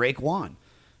discovered Raekwon.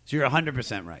 So you're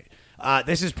 100% right.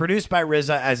 This is produced by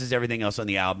RZA, as is everything else on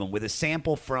the album, with a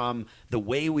sample from The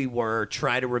Way We Were,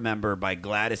 Try to Remember by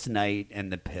Gladys Knight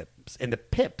and the Pips. And the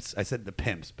Pips. I said the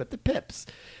Pimps, but the Pips.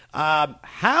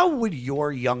 How would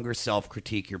your younger self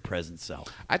critique your present self?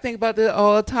 I think about this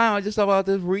all the time. I just thought about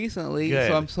this recently. Good.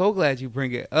 So I'm so glad you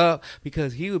bring it up,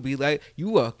 because he would be like,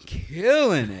 you are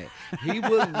killing it. He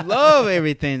would love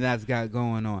everything that's got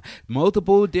going on.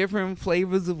 Multiple different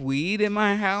flavors of weed in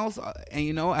my house.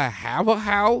 And, I have a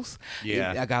house.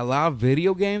 Yeah. I got a lot of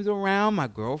video games around. My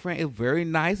girlfriend is very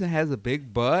nice and has a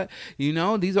big butt.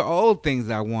 These are all things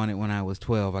I wanted when I was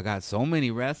 12. I got so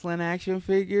many wrestling action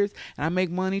figures, and I make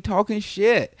money talking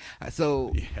shit.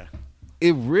 So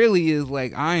it really is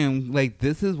like, I am like,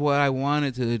 this is what I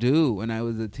wanted to do when I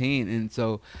was a teen. And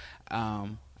so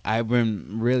I've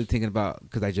been really thinking about,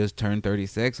 because I just turned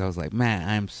 36. I was like, man,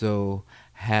 I'm so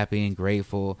happy and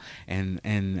grateful. And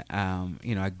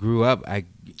I grew up, I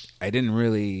didn't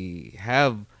really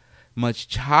have much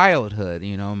childhood.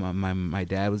 My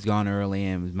dad was gone early,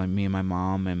 and it was me and my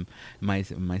mom and my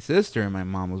sister, and my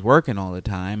mom was working all the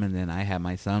time. And then I had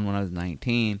my son when I was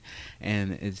 19,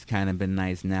 and it's kind of been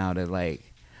nice now to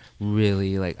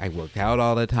really I work out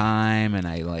all the time, and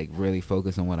I really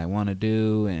focus on what I want to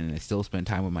do, and I still spend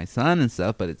time with my son and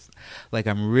stuff. But it's like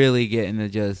I'm really getting to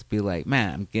just be like,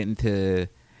 man, I'm getting to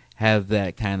have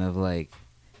that kind of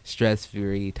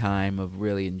stress-free time of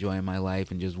really enjoying my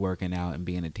life and just working out and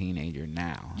being a teenager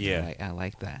now. Yeah, I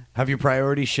like that. Have your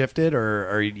priorities shifted,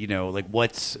 or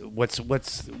what's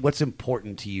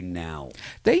important to you now?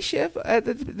 They shift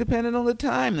depending on the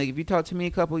time. Like if you talked to me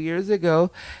a couple years ago,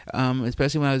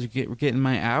 especially when I was getting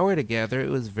my hour together, it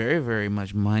was very, very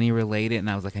much money related, and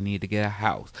I was like, I need to get a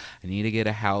house. And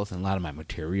a lot of my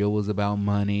material was about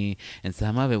money, and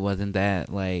some of it wasn't that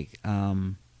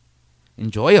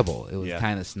enjoyable. It was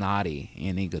kind of snotty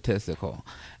and egotistical,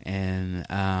 and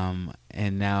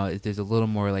now there's a little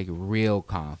more real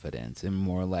confidence and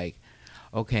more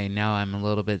okay, now I'm a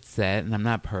little bit set, and I'm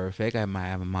not perfect. I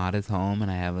have a modest home,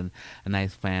 and I have a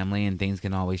nice family, and things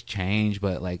can always change.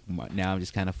 But now I'm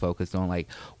just kind of focused on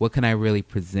what can I really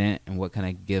present, and what can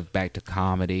I give back to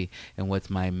comedy, and what's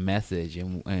my message,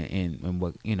 and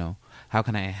what how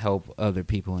can I help other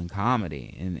people in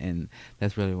comedy, and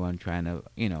that's really what I'm trying to.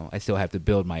 I still have to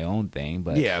build my own thing,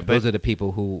 but those are the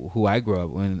people who I grew up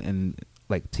with, and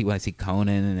when I see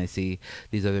Conan and I see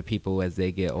these other people as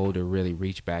they get older really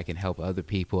reach back and help other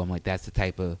people, I'm like, that's the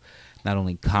type of not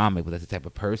only comic, but that's the type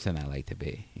of person I like to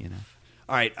be.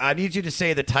 All right, I need you to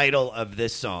say the title of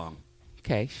this song.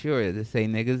 Okay, sure. Does it say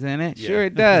niggas in it? Yeah. Sure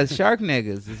it does. Shark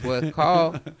niggas is what it's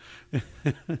called.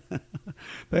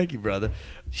 Thank you, brother.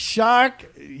 Shark,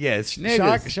 yes,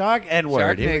 Niggas. shark N-word.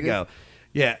 Shark Here we niggas. go.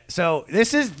 Yeah, so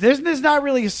this is not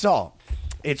really a song.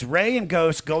 It's Ray and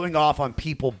Ghost going off on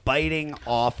people biting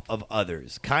off of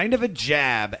others. Kind of a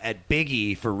jab at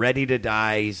Biggie for Ready to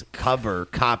Die's cover,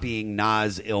 copying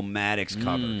Nas Illmatic's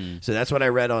cover. So that's what I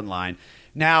read online.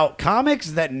 Now, comics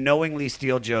that knowingly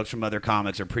steal jokes from other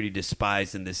comics are pretty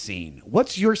despised in this scene.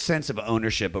 What's your sense of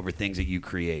ownership over things that you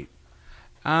create?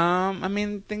 I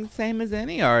think the same as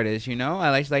any artist,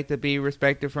 I like to be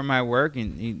respected for my work,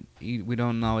 and we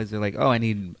don't always like, I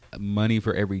need money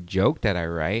for every joke that I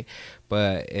write.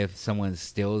 But if someone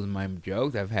steals my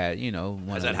jokes, I've had,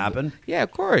 Has that happen? Yeah,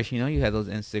 of course. You have those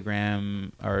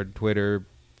Instagram or Twitter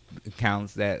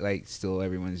accounts that steal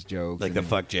everyone's jokes, like the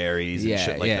fuck Jerry's and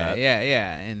shit like that.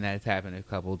 Yeah, and that's happened a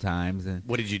couple times. And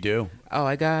what did you do? Oh,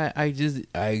 I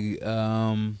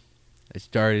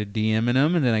started DMing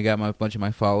them, and then I got a bunch of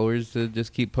my followers to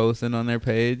just keep posting on their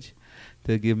page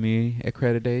to give me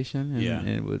accreditation.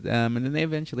 And, and then they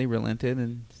eventually relented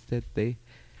and said they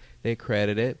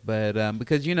credit it. But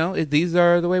because, these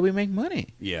are the way we make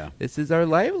money. Yeah. This is our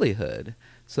livelihood.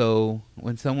 So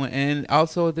when someone, and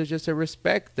also there's just a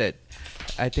respect that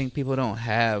I think people don't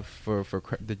have for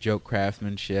the joke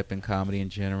craftsmanship and comedy in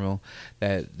general,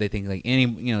 that they think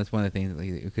it's one of the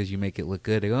things because you make it look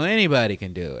good, they go, anybody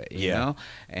can do it, you know?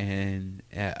 And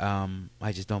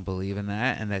I just don't believe in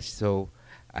that. And that's so,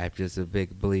 I'm just a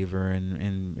big believer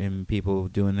in people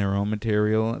doing their own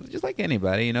material, just like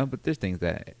anybody, but there's things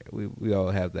that we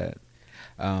all have that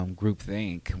group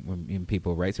think when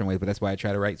people write certain ways, but that's why I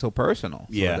try to write so personal,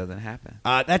 so it doesn't happen.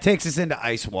 That takes us into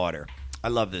Ice Water. I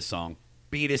love this song.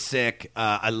 Beat is sick.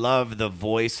 I love the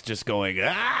voice just going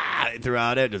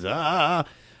throughout it. Just,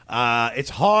 it's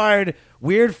hard.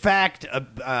 Weird fact.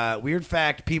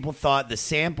 People thought the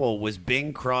sample was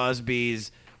Bing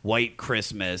Crosby's White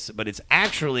Christmas, but it's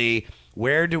actually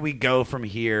Where Do We Go From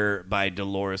Here by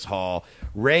Dolores Hall.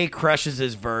 Ray crushes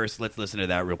his verse. Let's listen to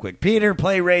that real quick. Peter,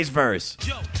 play Ray's verse.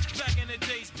 Yo, back in the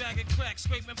days, bag of crack,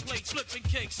 scraping plates, flipping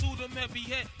cakes, who them heavy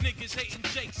head niggas hating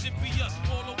jakes, it be us,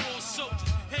 all the war soldiers,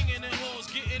 hanging in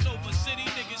halls, getting over, city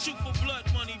niggas, shoot for blood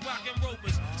money, rockin'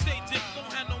 rovers, stay dipped,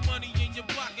 don't have no money in your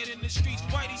pocket. ragged in the streets.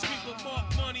 Whitey's people mark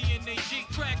money in they Jeep.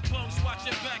 Crack bums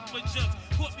watching back for jumps.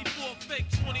 Caught me for a fake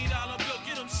 $20 bill.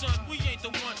 Get 'em, son. We ain't the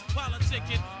one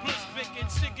politicking, plus picking,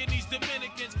 sicking these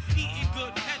Dominicans. Eating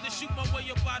good, had to shoot my way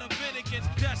up out of Dominicans.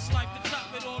 That's like the top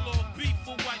it all off, beef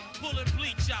for white. Pulling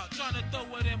bleach out, trying to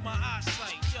throw it in my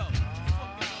eyesight. Yo,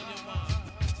 fucking on your mind.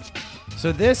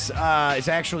 So this is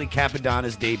actually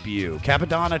Capadonna's debut.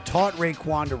 Capadonna taught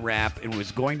Raekwon to rap and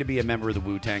was going to be a member of the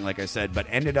Wu-Tang, like I said, but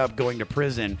ended up going to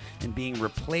prison and being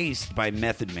replaced by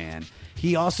Method Man.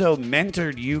 He also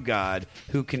mentored U-God,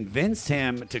 who convinced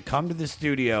him to come to the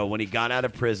studio when he got out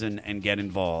of prison and get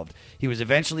involved. He was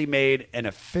eventually made an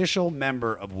official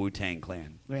member of Wu-Tang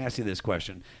Clan. Let me ask you this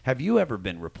question. Have you ever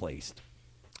been replaced?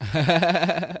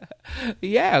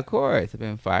 Yeah, of course. I've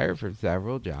been fired from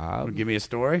several jobs. Give me a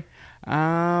story.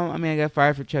 I mean, I got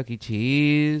fired for Chuck E.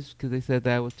 Cheese because they said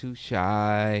that I was too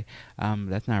shy.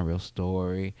 That's not a real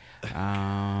story.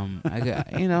 I got,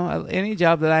 any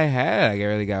job that I had, I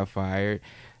really got fired.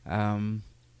 But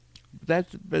I'm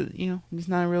just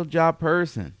not a real job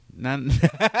person. Never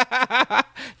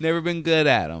been good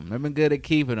at them. Never been good at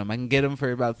keeping them. I can get them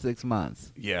for about 6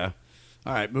 months. Yeah.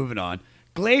 All right, moving on.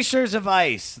 Glaciers of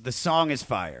Ice. The song is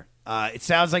fire. It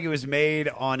sounds like it was made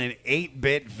on an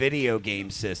 8-bit video game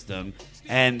system,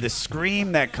 and the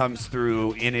scream that comes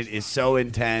through in it is so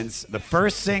intense. The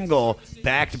first single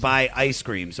backed by Ice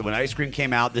Cream. So when Ice Cream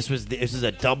came out, this is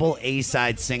a double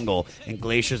A-side single, and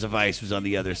Glaciers of Ice was on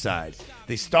the other side.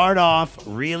 They start off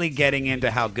really getting into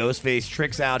how Ghostface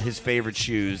tricks out his favorite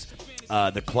shoes,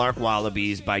 the Clark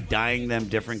Wallabies, by dyeing them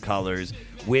different colors,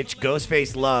 which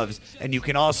Ghostface loves. And you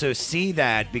can also see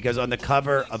that because on the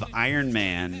cover of Iron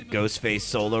Man, Ghostface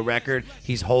solo record,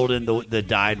 he's holding the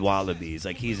dyed wallabies.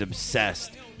 Like, he's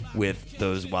obsessed with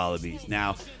those wallabies.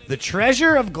 Now, the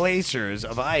treasure of Glaciers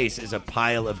of Ice is a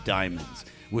pile of diamonds,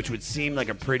 which would seem like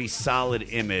a pretty solid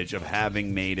image of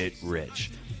having made it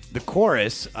rich. The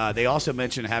chorus, they also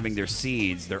mention having their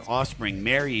seeds, their offspring,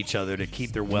 marry each other to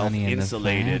keep their wealth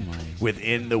insulated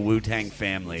within the Wu-Tang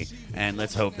family. And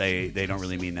let's hope they don't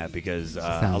really mean that because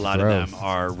a lot of them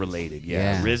are related.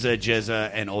 Yeah. RZA,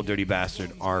 Jizza, and Old Dirty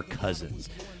Bastard are cousins.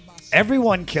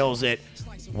 Everyone kills it.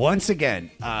 Once again,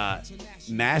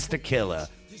 Master Killa.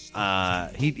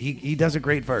 He does a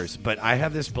great verse, but I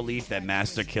have this belief that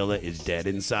Master Killa is dead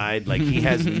inside. Like, he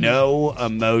has no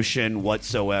emotion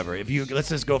whatsoever. Let's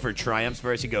just go for Triumph's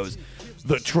verse. He goes,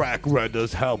 "The track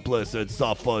renders helpless and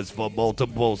suffers from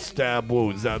multiple stab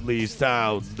wounds that leave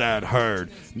sounds that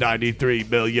hurt. 93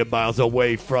 million miles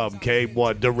away from came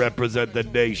one to represent the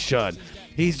nation."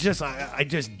 He's just, I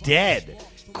just dead.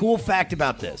 Cool fact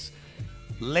about this.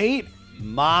 Late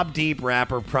Mobb Deep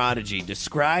rapper Prodigy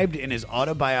described in his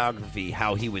autobiography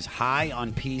how he was high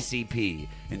on PCP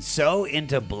and so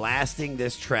into blasting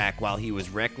this track while he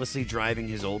was recklessly driving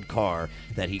his old car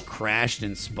that he crashed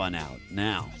and spun out.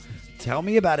 Now, tell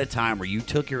me about a time where you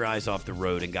took your eyes off the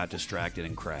road and got distracted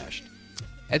and crashed.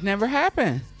 It never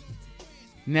happened.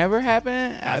 Never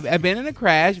happened. I've been in a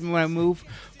crash when I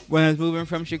was moving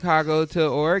from Chicago to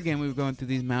Oregon. We were going through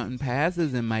these mountain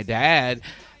passes, and my dad,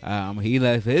 he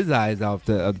left his eyes off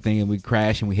the thing, and we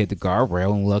crashed and we hit the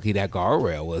guardrail. And lucky that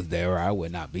guardrail was there, or I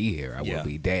would not be here. I would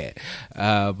be dead.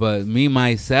 But me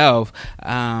myself,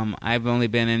 I've only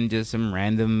been in just some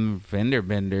random fender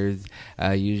benders.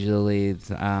 Usually,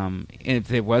 it's,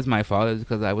 if it was my fault, it was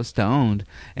because I was stoned,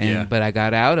 but I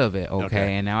got out of it.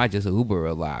 Okay, and now I just Uber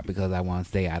a lot because I want to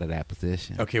stay out of that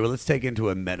position. Okay, well, let's take into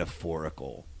a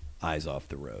metaphorical eyes off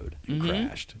the road and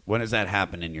crashed. When has that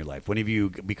happened in your life? When have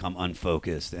you become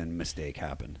unfocused and mistake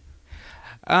happened?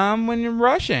 When you're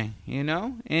rushing,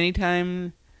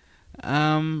 anytime,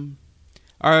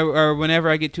 or whenever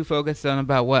I get too focused on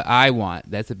about what I want.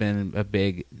 That's been a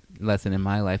big lesson in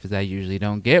my life, is I usually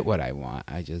don't get what I want.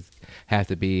 I just have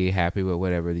to be happy with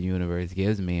whatever the universe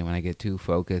gives me. And when I get too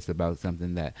focused about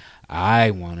something that I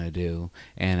want to do,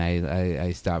 and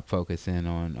I stop focusing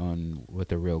on what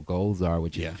the real goals are,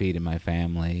 which is feeding my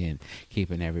family and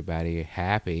keeping everybody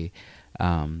happy,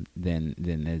 then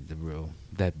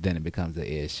it becomes an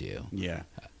issue. Yeah.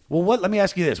 Well, let me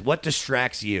ask you this: what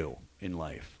distracts you in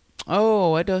life?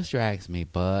 Oh, what distracts me?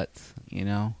 Butts,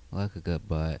 like a good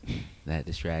butt. That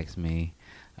distracts me.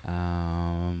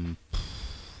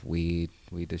 Weed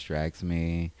distracts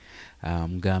me.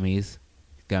 Gummies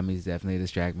definitely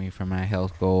distract me from my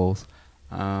health goals.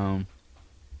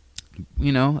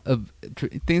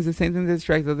 Things, the same thing that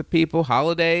distract other people.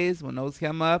 Holidays, when those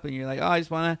come up and you're like, oh, I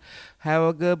just want to have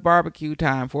a good barbecue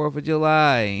time, 4th of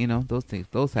July, those things,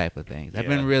 those type of things. I've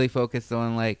been really focused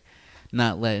on, like,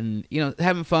 not letting,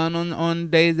 having fun on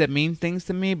days that mean things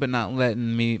to me, but not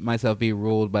letting myself be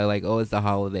ruled by like, oh, it's the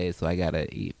holidays, so I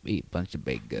gotta eat a bunch of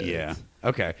baked goods. Yeah.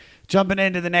 Okay. Jumping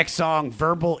into the next song,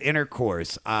 Verbal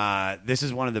Intercourse. This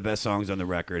is one of the best songs on the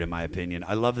record, in my opinion.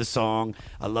 I love the song.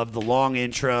 I love the long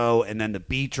intro, and then the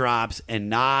beat drops, and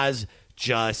Nas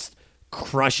just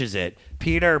crushes it.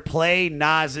 Peter, play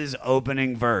Nas's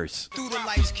opening verse. Through the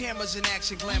lights, cameras in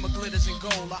action, glamour glitters and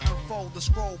gold. I unfold the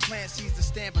scroll, plant seeds to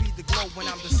stampede the glow when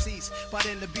I'm deceased. But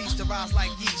in the beast, to rise like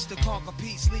yeast, to conquer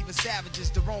peace, leaving savages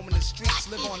to roam in the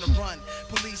streets, live on the run.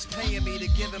 Police paying me to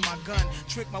give him my gun,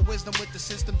 trick my wisdom with the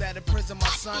system that imprison my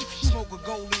son. Smoke a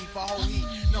gold leaf, I hold heat,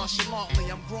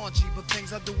 nonchalantly, I'm graunchy, but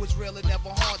things I do is real, it never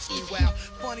haunts me. Wow,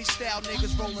 funny style,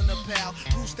 niggas rolling a pal,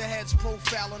 rooster heads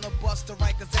profile on a bus to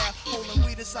Rikers out, holding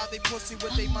weed inside they pussy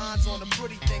with their minds on the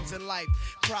pretty things in life.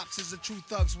 Props is a true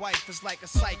thug's wife, it's like a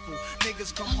cycle.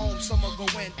 Niggas come home, summer go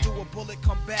in, do a bullet,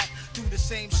 come back, do the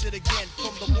same shit again.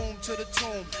 From the womb to the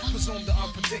tomb, presume the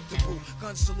unpredictable.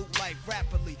 Guns salute life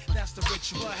rapidly, that's the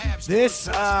ritual. This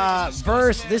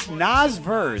Nas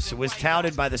verse was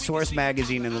touted by the Source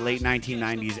magazine in the late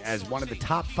 1990s as one of the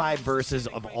top 5 verses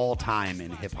of all time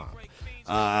in hip-hop.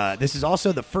 This is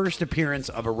also the first appearance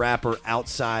of a rapper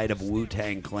outside of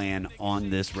Wu-Tang Clan on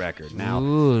this record. Now,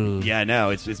 yeah,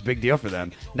 no, it's a big deal for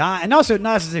them. And also,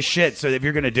 Nas is a shit, so if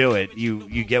you're going to do it,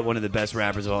 you get one of the best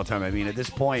rappers of all time. I mean, at this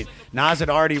point, Nas had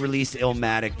already released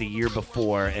Illmatic the year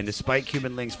before, and despite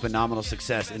Cuban Link's phenomenal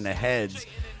success in the heads,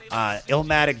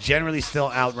 Illmatic generally still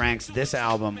outranks this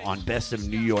album on Best of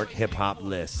New York hip-hop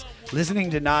lists. Listening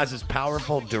to Nas's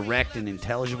powerful, direct, and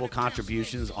intelligible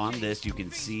contributions on this, you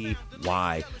can see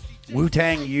why.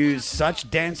 Wu-Tang used such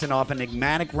dense and often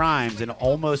enigmatic rhymes and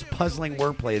almost puzzling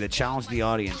wordplay that challenged the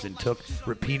audience and took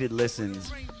repeated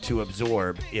listens to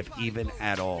absorb, if even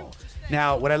at all.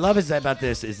 Now, what I love about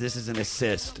this is an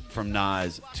assist from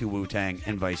Nas to Wu-Tang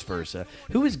and vice versa.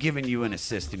 Who has given you an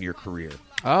assist in your career?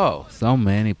 Oh, so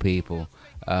many people.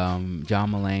 John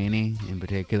Mulaney, in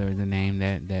particular, is a name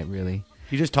that really...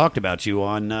 He just talked about you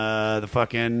on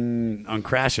on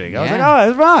Crashing. I was like, oh,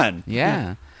 it's fun.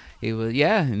 Yeah. He was,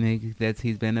 and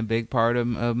he's been a big part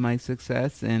of my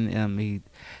success, and he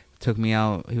took me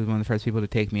out. He was one of the first people to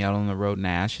take me out on the road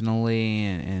nationally,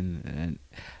 and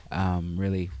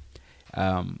really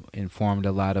informed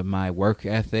a lot of my work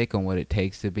ethic on what it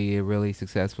takes to be a really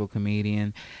successful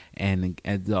comedian, and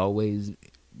as always,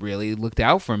 really looked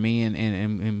out for me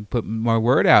and put more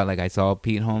word out. Like I saw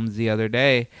Pete Holmes the other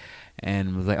day.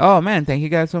 And was like, oh man, thank you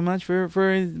guys so much for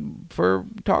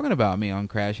talking about me on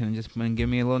Crashing and just giving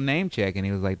me a little name check. And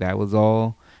he was like, that was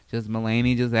all just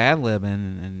Mulaney just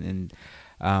ad-libbing.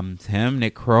 And him,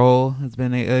 Nick Kroll has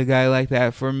been a guy like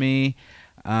that for me.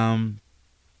 I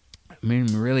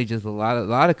mean, really, just a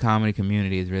lot of comedy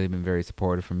community has really been very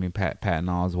supportive for me. Patton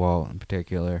Oswalt in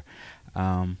particular.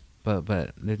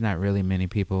 But there's not really many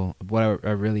people. What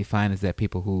I really find is that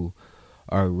people who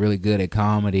are really good at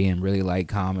comedy and really like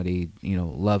comedy,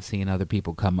 love seeing other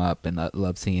people come up and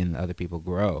love seeing other people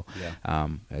grow. Yeah.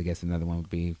 I guess another one would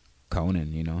be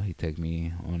Conan. He took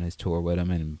me on his tour with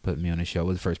him and put me on his show.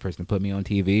 Was the first person to put me on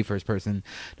TV, first person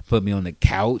to put me on the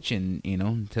couch,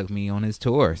 and took me on his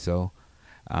tour. So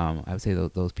I would say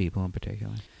those people in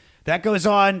particular. That goes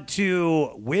on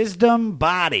to Wisdom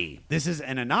Body. This is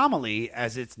an anomaly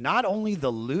as it's not only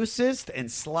the loosest and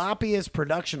sloppiest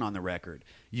production on the record.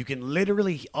 You can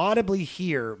literally audibly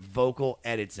hear vocal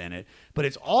edits in it, but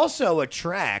it's also a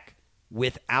track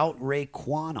without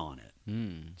Raekwon on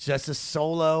it. Just a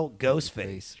solo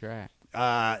Ghostface track.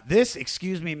 This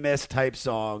Excuse Me Miss type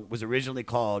song was originally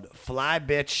called Fly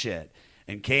Bitch Shit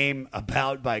and came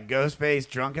about by Ghostface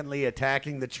drunkenly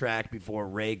attacking the track before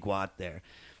Ray got there.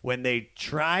 When they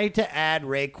tried to add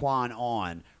Raekwon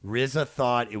on, RZA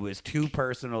thought it was too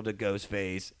personal to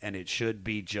Ghostface and it should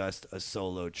be just a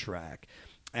solo track.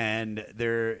 And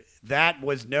that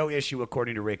was no issue,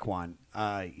 according to Raekwon.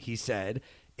 He said,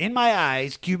 in my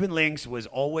eyes, Cuban Linx was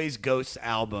always Ghost's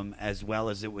album as well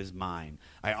as it was mine.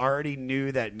 I already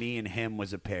knew that me and him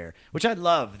was a pair, which I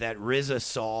love that RZA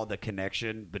saw the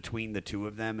connection between the two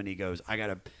of them. And he goes,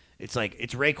 it's like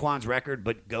it's Raekwon's record,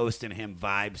 but Ghost and him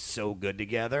vibe so good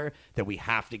together that we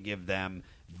have to give them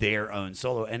their own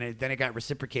solo. And then it got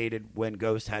reciprocated when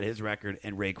Ghost had his record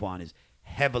and Raekwon is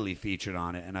heavily featured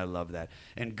on it, and I love that.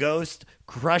 And Ghost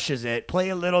crushes it. Play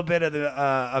a little bit of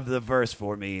the verse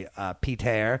for me,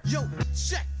 Peter. Yo,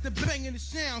 check the banging the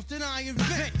sounds that I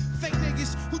invent. Fake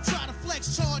niggas who try to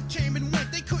flex hard came and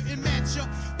went. They couldn't match up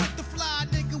with the fly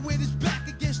nigga with his back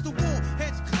against the wall.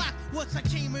 Heads clock once I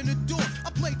came in the door.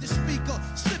 I played the speaker,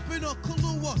 sipping a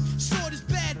Kahlua. Saw this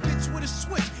bad bitch with a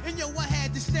switch, and yo, I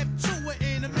had to step to her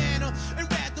in a manner her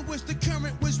and rather wish the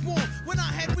current was warm. When I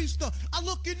had reached her, I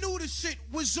looked and knew the shit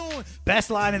was on. Best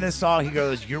line in this song, he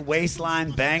goes, "Your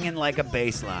waistline banging like a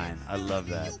bass line." I love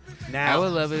that. Now, I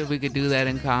would love it if we could do that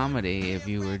in comedy. If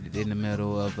you were in the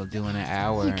middle of doing an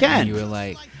hour, You can. and you were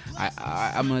like,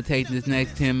 I'm gonna take this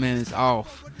next 10 minutes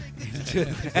off.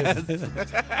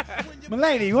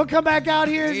 Milady, you want to come back out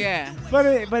here? Yeah. But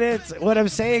it's what I'm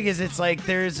saying is it's like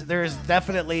there's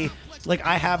definitely. Like,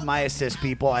 I have my assist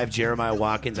people. I have Jeremiah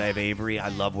Watkins. I have Avery. I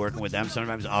love working with them.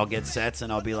 Sometimes I'll get sets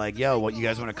and I'll be like, yo, what, you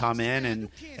guys want to come in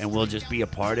and we'll just be a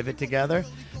part of it together?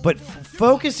 But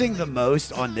focusing the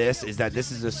most on this is that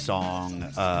this is a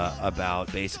song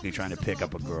about basically trying to pick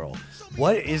up a girl.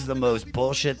 What is the most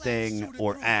bullshit thing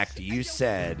or act you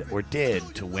said or did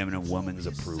to women and women's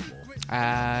approval?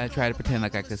 I try to pretend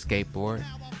like I could skateboard.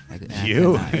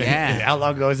 You? Yeah. How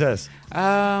long ago was this? It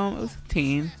was a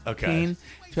teen. Okay. Teen.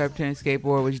 Try to pretend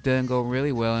skateboard, which doesn't go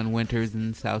really well in winters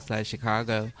in Southside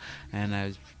Chicago. And I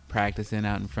was practicing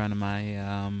out in front of my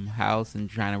house and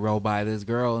trying to roll by this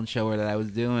girl and show her that I was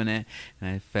doing it. And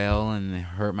I fell and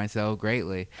hurt myself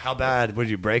greatly. How bad? Would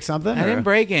you break something? I didn't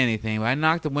break anything, but I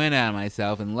knocked the wind out of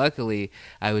myself. And luckily,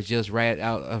 I was just right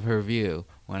out of her view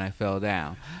when I fell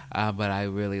down. But I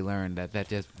really learned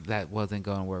that wasn't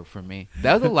going to work for me.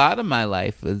 That was a lot of my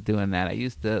life was doing that. I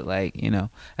used to,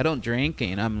 I don't drink,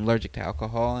 and I'm allergic to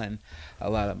alcohol, and a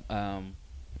lot of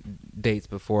dates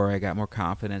before I got more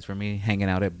confidence for me, hanging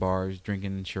out at bars,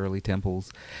 drinking Shirley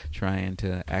Temples, trying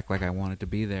to act like I wanted to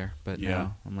be there. But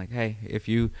no, I'm like, hey, if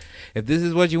this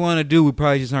is what you want to do, we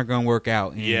probably just aren't going to work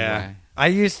out anyway. Yeah. I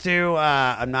used to,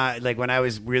 I'm not, like, when I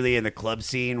was really in the club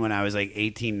scene, when I was, like,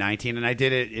 18, 19, and I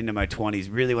did it into my 20s,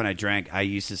 really when I drank, I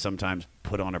used to sometimes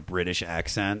put on a British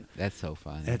accent. That's so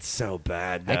fun. It's so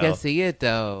bad, though. I can see it,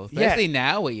 though, especially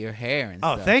now with your hair and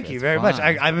stuff. Thank you very much.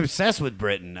 I'm obsessed with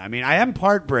Britain. I mean, I am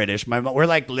part British. We're,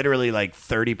 like, literally, like,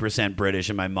 30% British,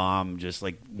 and my mom just,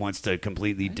 like, wants to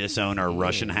completely disown our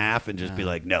Russian half and just be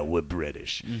like, no, we're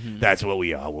British. Mm-hmm. That's what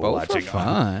we are. We're Both watching.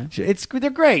 are fun. They're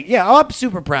great. Yeah, I'm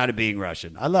super proud of being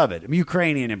Russian. I love it. I'm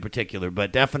Ukrainian in particular,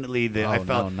 but definitely I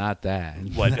felt. No, not that.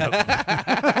 What?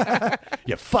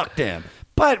 Yeah, fuck them.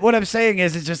 But what I'm saying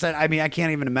is, it's just that, I mean, I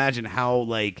can't even imagine how,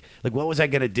 like what was I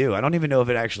going to do? I don't even know if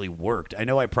it actually worked. I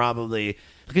know I probably,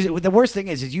 because the worst thing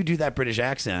is you do that British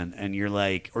accent and you're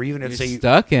like, or even if You're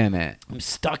stuck in it. I'm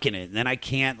stuck in it. And then I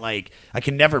can't, I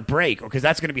can never break, because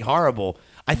that's going to be horrible.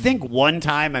 I think one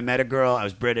time I met a girl, I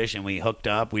was British, and we hooked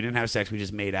up. We didn't have sex, we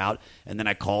just made out. And then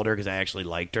I called her because I actually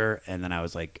liked her. And then I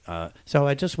was like, so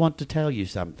I just want to tell you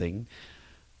something.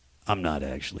 I'm not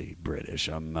actually British.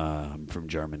 I'm from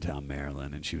Germantown,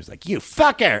 Maryland. And she was like, you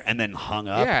fucker! And then hung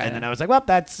up. Yeah. And then I was like, well,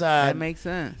 that makes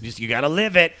sense. Just, you got to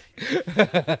live it.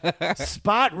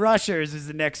 Spot Rushers is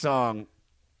the next song.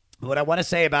 What I want to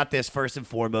say about this, first and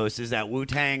foremost, is that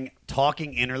Wu-Tang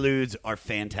talking interludes are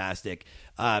fantastic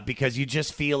because you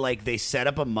just feel like they set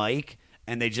up a mic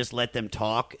and they just let them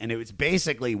talk. And it was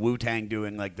basically Wu-Tang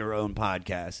doing, like, their own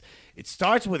podcast. It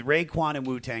starts with Raekwon and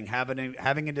Wu-Tang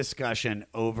having a discussion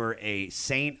over a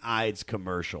St. Ides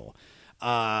commercial.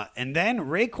 And then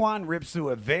Raekwon rips through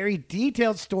a very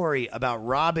detailed story about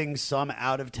robbing some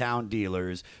out-of-town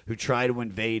dealers who try to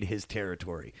invade his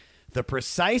territory. The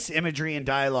precise imagery and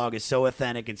dialogue is so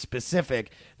authentic and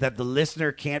specific that the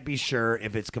listener can't be sure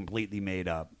if it's completely made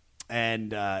up.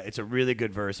 And it's a really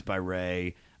good verse by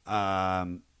Ray.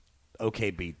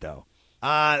 Okay beat, though.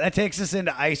 That takes us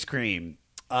into Ice Cream.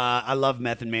 I love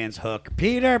Method Man's hook.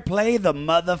 Peter, play the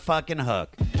motherfucking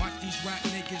hook. Watch these rap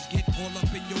niggas get all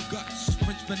up in your guts.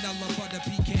 French vanilla, butter,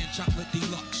 pecan, chocolate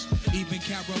deluxe. Even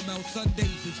caramel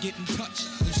sundaes is getting touched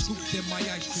and scooped in my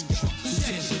ice cream truck. Who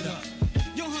tears it up?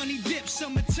 Yo, honey dip,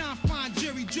 summertime, fine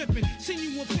jerry dripping. Send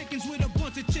you a pickings with a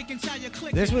bunch of chickens, how you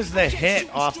click. This was the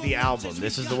hit off the album.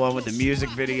 This is the one with the music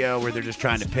video where they're just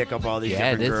trying to pick up all these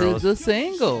different girls. This is the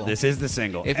single. This is the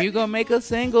single. If you're going to make a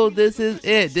single, this is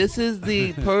it. This is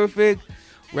the perfect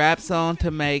rap song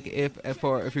to make if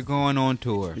you're going on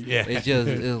tour. Yeah. It's just,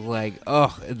 it's like,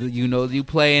 you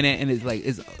playing it, and it's like,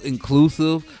 it's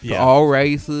inclusive to Yeah. all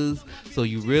races. So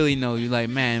you really know, you're like,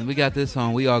 man, we got this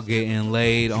song. We all getting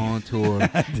laid on tour.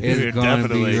 It's going to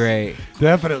be great.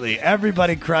 Definitely.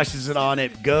 Everybody crushes it on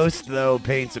it. Ghost, though,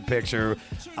 paints a picture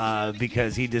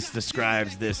because he just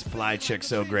describes this fly chick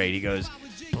so great. He goes,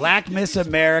 Black Miss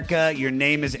America, your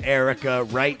name is Erica,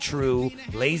 right true,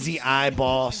 lazy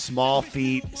eyeball, small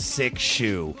feet, sick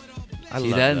shoe. I She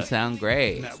love doesn't that. sound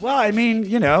great. Well, I mean,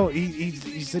 you know, he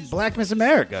said Black Miss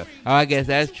America. Oh, I guess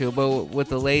that's true. But with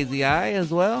the lazy eye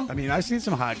as well. I mean, I've seen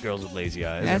some hot girls with lazy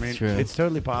eyes. That's I mean, true. It's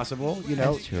totally possible. You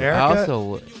know, That's true.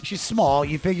 Erica, she's small.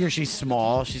 You figure she's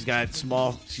small. She's got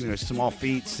small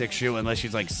feet, 6'2", unless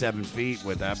she's like 7 feet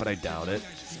with that, but I doubt it.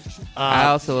 I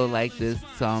also like this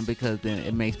song because then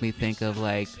it makes me think of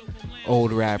like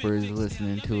old rappers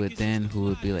listening to it then who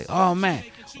would be like, oh man,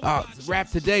 rap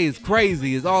today is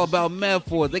crazy. It's all about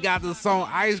metaphors. They got this song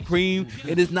Ice Cream.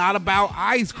 It is not about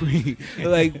ice cream.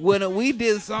 Like when we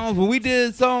did a song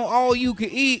All You Can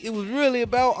Eat, it was really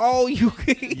about all you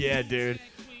can eat. Yeah, dude.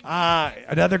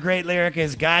 Another great lyric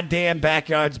is, goddamn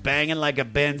backyard's banging like a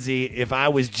Benzie. If I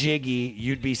was Jiggy,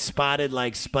 you'd be spotted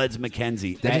like Spuds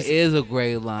McKenzie. That is a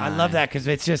great line. I love that because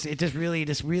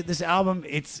this album,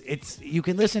 it's you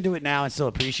can listen to it now and still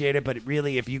appreciate it, but it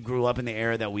really, if you grew up in the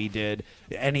era that we did,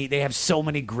 they have so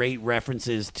many great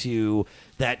references to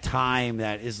that time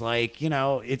that is like, you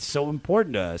know, it's so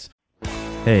important to us.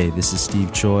 Hey, this is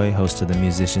Steve Choi, host of the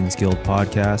Musicians Guild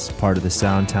podcast, part of the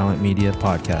Sound Talent Media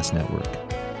podcast network.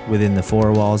 Within the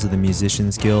four walls of the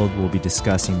Musicians Guild, we'll be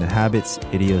discussing the habits,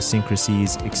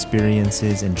 idiosyncrasies,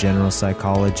 experiences, and general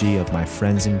psychology of my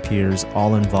friends and peers,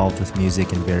 all involved with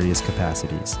music in various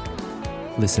capacities.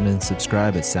 Listen and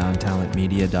subscribe at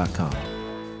soundtalentmedia.com.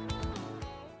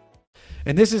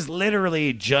 And this is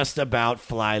literally just about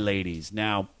fly ladies.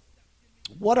 Now,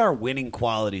 what are winning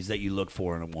qualities that you look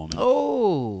for in a woman?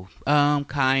 Oh,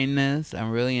 kindness. I'm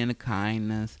really into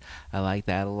kindness. I like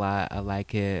that a lot. I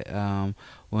like it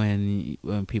when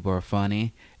people are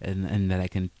funny and that I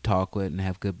can talk with and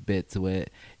have good bits with.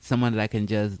 Someone that I can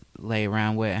just lay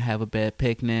around with and have a bed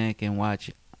picnic and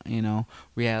watch, you know,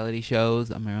 reality shows.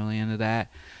 I'm really into that.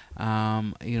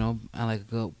 You know, I like a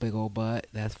good big old butt.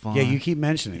 That's fun. Yeah, you keep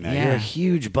mentioning that. Yeah. You're a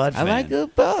huge butt fan. I like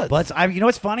good butts. Butts. You know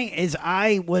what's funny is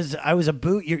I was a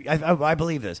boob. I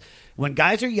believe this. When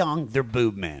guys are young, they're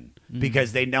boob men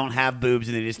because they don't have boobs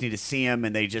and they just need to see them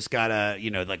and they just gotta, you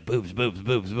know, like boobs.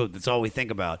 That's all we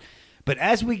think about. But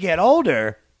as we get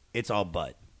older, it's all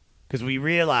butt. Because we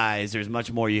realize there's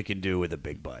much more you can do with a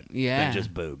big butt than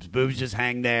just boobs. Boobs just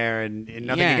hang there and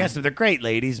nothing against them. They're great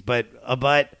ladies, but a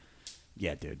butt,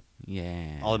 yeah, dude.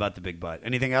 Yeah. All about the big butt.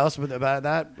 Anything else about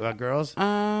that? About girls?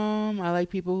 I like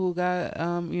people who got,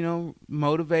 you know,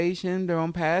 motivation, their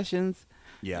own passions.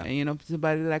 Yeah. And, you know,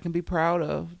 somebody that I can be proud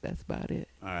of. That's about it.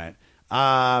 All right.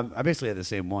 I basically have the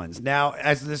same ones. Now,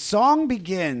 as the song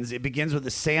begins, it begins with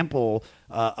a sample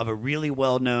of a really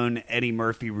well-known Eddie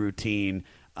Murphy routine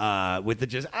with the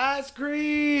just ice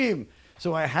cream.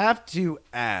 So I have to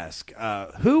ask,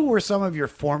 who were some of your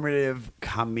formative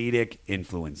comedic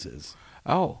influences?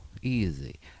 Oh,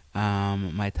 easy.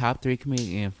 My top three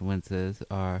comedic influences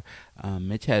are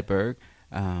Mitch Hedberg,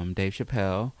 Dave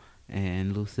Chappelle,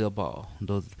 and Lucille Ball.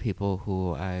 Those are the people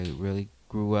who I really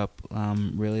grew up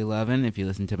really loving. If you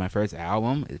listen to my first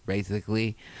album, it's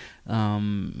basically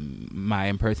my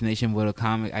impersonation of what a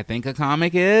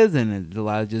comic is, and it's a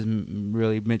lot of just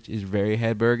really Mitch is very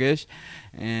Hedbergish,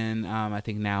 and I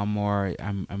think now I'm more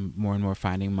and more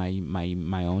finding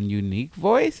my own unique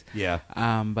voice. Yeah.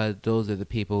 But those are the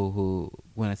people who,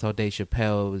 when I saw Dave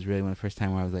Chappelle, it was really the first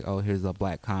time where I was like, oh, here's a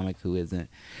black comic who isn't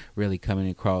really coming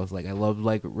across. Like I love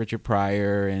like Richard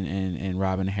Pryor and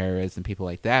Robin Harris and people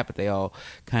like that, but they all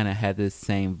kind of had this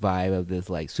same vibe of this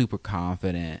like super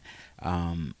confident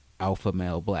alpha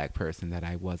male black person that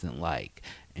I wasn't like.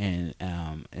 And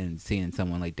seeing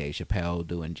someone like Dave Chappelle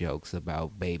doing jokes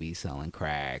about babies selling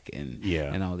crack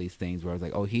and all these things where I was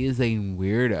like, oh, he is a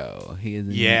weirdo. He is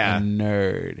a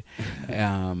nerd.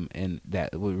 And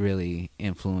that would really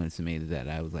influence me, that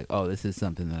I was like, oh, this is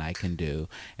something that I can do.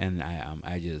 And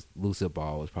I just, Lucille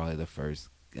Ball was probably the first.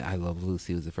 I Love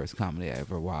Lucy was the first comedy I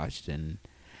ever watched, and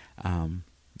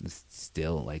it's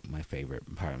still like my favorite,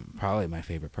 probably my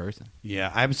favorite person.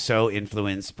 Yeah, I'm so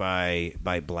influenced by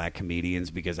black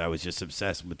comedians because I was just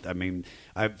obsessed with. I mean,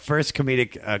 first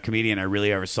comedian I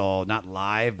really ever saw, not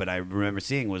live, but I remember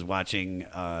seeing, was watching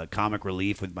Comic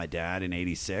Relief with my dad in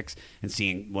 '86 and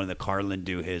seeing one of the Carlin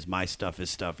do his "My stuff is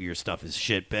stuff, your stuff is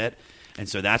shit" bit, and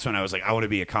so that's when I was like, I want to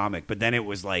be a comic. But then it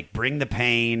was like Bring the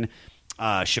Pain,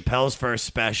 Chappelle's first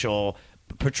special.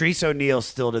 Patrice O'Neal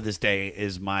still to this day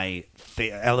is my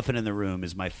Elephant in the Room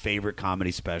is my favorite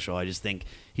comedy special. I just think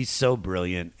he's so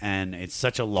brilliant, and it's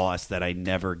such a loss that I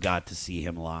never got to see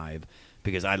him live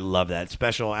because I love that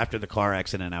special. After the car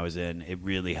accident I was in, it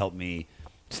really helped me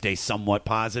stay somewhat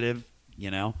positive, you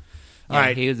know? Yeah, all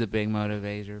right. He was a big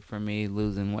motivator for me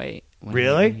losing weight when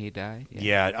really? he died.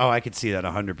 Yeah. Oh, I could see that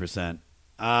 100%.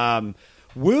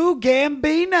 Wu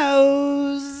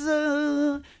Gambinos.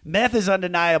 Meth is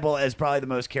undeniable as probably the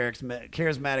most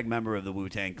charismatic member of the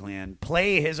Wu-Tang Clan.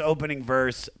 Play his opening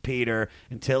verse, Peter,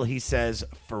 until he says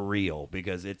for real,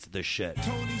 because it's the shit.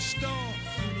 Tony Stark,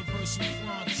 Universal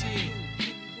Frontier,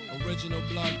 original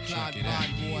blood clot bad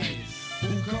boys.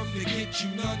 Who come to get you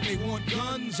none? They want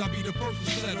guns. I'll be the first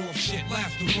to set off shit,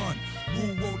 laugh to run.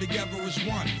 Rule roll together as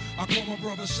one. I call my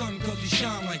brother son cause he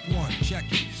shine like one. Check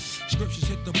it. Scriptures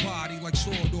hit the body like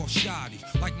sword off shoddy.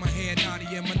 Like my hair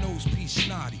naughty and my nose piece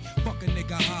snotty. Fuck a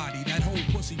nigga hottie, that whole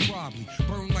pussy probably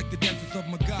burn like the deserts of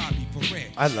Mugabe for rare.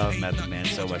 I love Method Man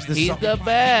so much. He's the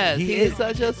best. He's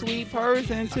such a sweet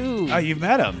person too. Oh, you've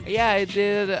met him? Yeah, I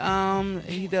did.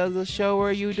 He does a show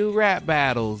where you do rap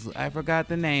battles. I forgot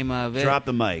the name of it. Drop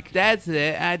the mic. That's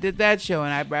it. I did that show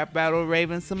and I rap battled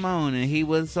Raven Simone, and he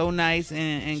was so nice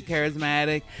and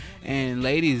charismatic, and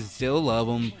ladies still love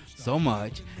him so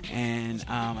much. And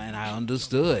I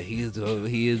understood he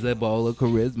is a ball of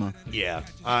charisma. Yeah,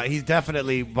 he's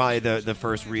definitely probably the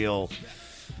first real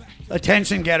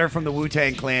attention getter from the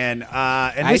Wu-Tang Clan.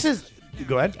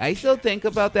 Go ahead. I still think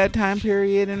about that time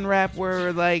period in rap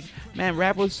where, like, man,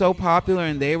 rap was so popular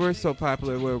and they were so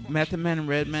popular. Where Method Man and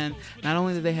Redman, not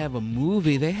only did they have a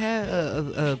movie, they had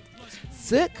a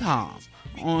sitcom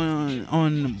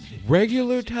on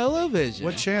regular television.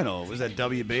 What channel? Was that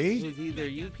WB? It was either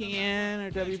UPN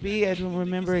or WB. I don't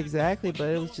remember exactly, but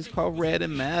it was just called Red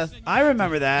and Meth. I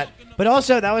remember that. But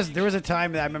also, there was a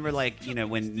time that I remember, like, you know,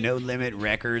 when No Limit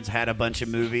Records had a bunch of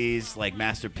movies, like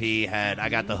Master P had I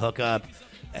Got the Hookup.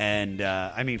 And,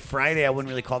 I mean, Friday, I wouldn't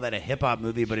really call that a hip-hop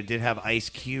movie, but it did have Ice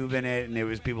Cube in it, and there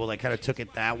was people that kind of took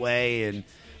it that way. And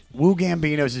Wu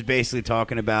Gambinos is basically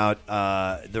talking about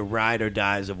the ride or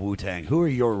dies of Wu-Tang. Who are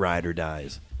your ride or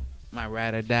dies? My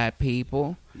ride or die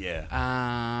people. Yeah.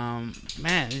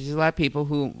 Man, there's a lot of people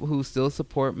who still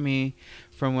support me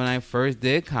from when I first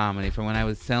did comedy, from when I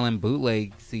was selling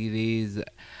bootleg CDs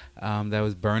that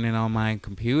was burning on my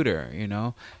computer, you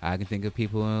know. I can think of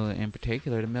people in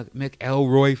particular, the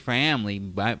McElroy family,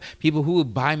 people who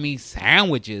would buy me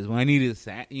sandwiches when I needed,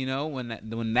 you know,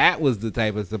 when that was the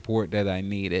type of support that I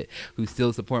needed, who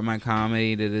still support my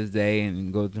comedy to this day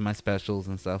and go to my specials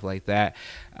and stuff like that.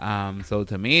 So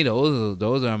to me,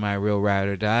 those are my real ride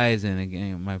or dies. And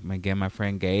again, my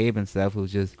friend Gabe and stuff,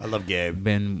 who's just, I love Gabe.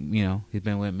 He's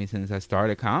been with me since I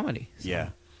started comedy. So. Yeah.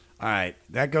 All right,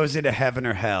 that goes into Heaven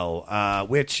or Hell,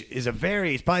 which is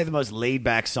it's probably the most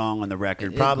laid-back song on the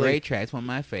record. It's a great track. It's one of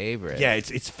my favorites. Yeah,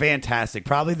 it's fantastic.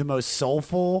 Probably the most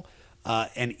soulful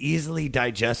and easily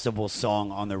digestible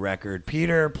song on the record.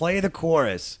 Peter, play the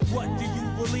chorus. What do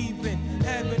you believe in,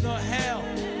 heaven or hell?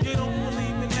 You don't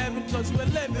believe in heaven because we're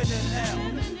living in hell.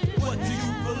 What do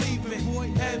you believe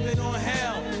in, heaven or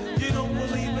hell? You don't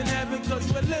believe in heaven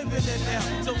because we're living in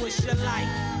hell. So it's your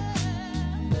life.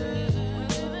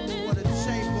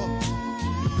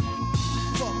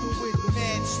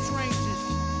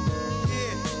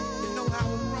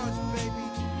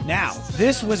 Now,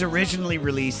 this was originally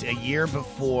released a year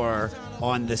before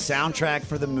on the soundtrack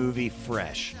for the movie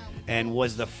Fresh, and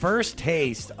was the first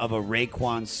taste of a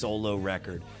Raekwon solo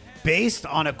record. Based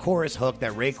on a chorus hook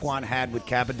that Raekwon had with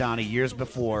Capadonna years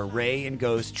before, Ray and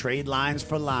Ghost trade lines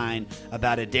for line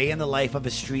about a day in the life of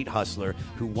a street hustler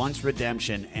who wants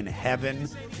redemption and heaven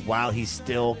while he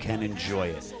still can enjoy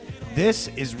it. This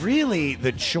is really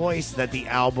the choice that the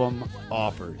album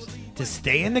offers: to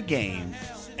stay in the game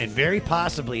and very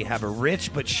possibly have a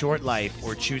rich but short life,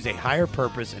 or choose a higher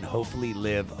purpose and hopefully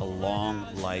live a long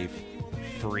life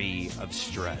free of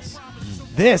stress.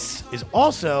 This is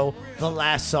also the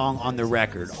last song on the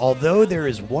record, although there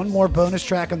is one more bonus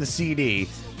track on the CD.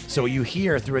 So you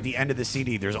hear through at the end of the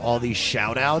CD, there's all these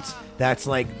shout outs. That's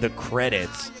like the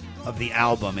credits of the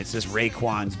album. It's just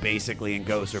Raekwon's basically and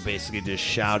Ghost are basically just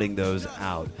shouting those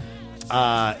out.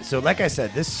 So like I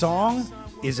said, this song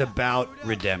is about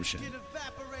redemption.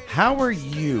 How are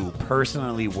you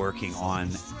personally working on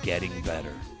getting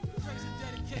better?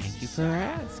 Thank you for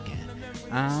asking.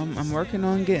 I'm working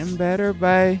on getting better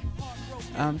by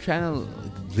trying to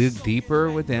dig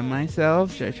deeper within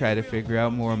myself. I try to figure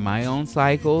out more of my own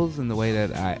cycles and the way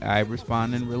that I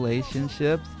respond in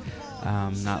relationships.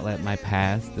 Not let my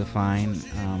past define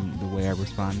the way I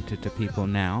respond to people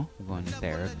now. going to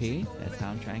therapy. That's how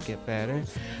I'm trying to get better.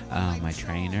 My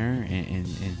trainer, and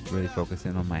really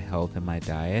focusing on my health and my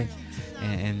diet,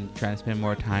 and trying to spend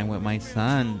more time with my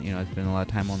son. You know, I spend a lot of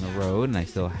time on the road, and I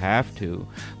still have to.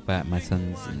 But my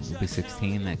son's will be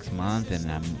 16 next month,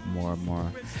 and I'm more and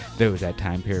more. There was that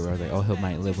time period where I was like, oh, he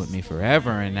might live with me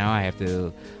forever, and now I have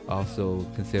to also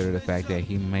consider the fact that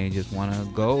he may just want to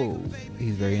go.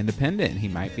 He's very independent. He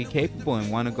might be capable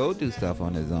and want to go do stuff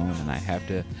on his own, and I have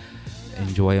to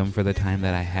enjoy him for the time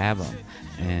that I have him,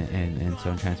 and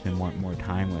so I'm trying to spend more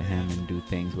time with him and do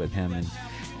things with him,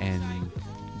 and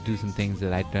do some things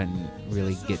that I didn't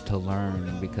really get to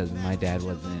learn because my dad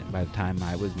wasn't. By the time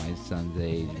I was my son's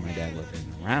age, my dad wasn't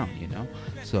around, you know.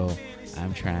 So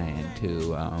I'm trying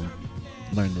to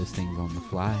learn those things on the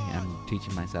fly. I'm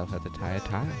teaching myself how to tie a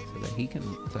tie so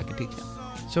I can teach him.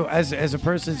 So as a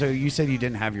person, so you said you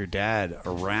didn't have your dad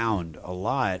around a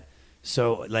lot.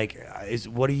 So like,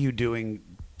 what are you doing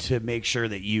to make sure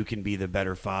that you can be the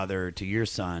better father to your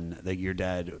son that your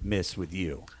dad missed with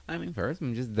you? I mean, first,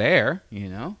 I'm just there, you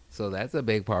know, so that's a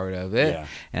big part of it. Yeah.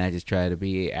 And I just try to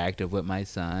be active with my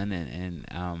son, and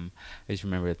I just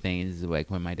remember things like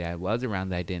when my dad was around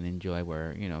that I didn't enjoy,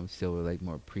 where, you know, still were like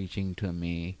more preaching to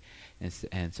me,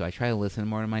 and so I try to listen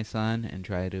more to my son and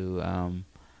try to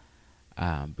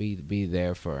be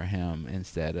there for him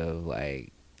instead of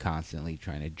like constantly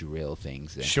trying to drill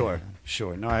things in. Sure.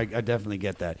 No, I definitely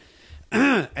get that.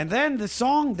 And then the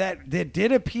song that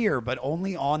did appear, but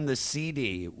only on the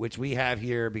CD, which we have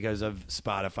here because of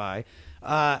Spotify.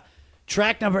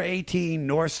 Track number 18,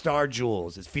 North Star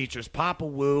Jewels. It features Papa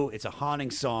Wu. It's a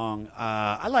haunting song.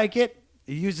 I like it.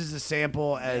 It uses a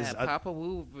sample as Papa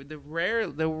Wu, the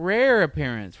rare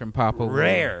appearance from Papa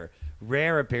Wu.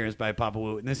 Rare appearance by Papa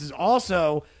Wu. And this is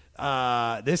also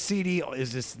this CD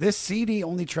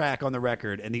only track on the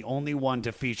record, and the only one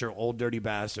to feature Old Dirty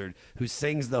Bastard, who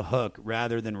sings the hook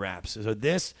rather than raps. So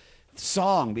this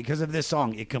song, because of this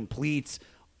song, it completes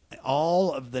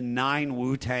all of the 9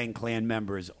 Wu-Tang Clan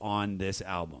members on this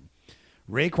album.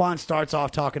 Raekwon starts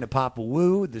off talking to Papa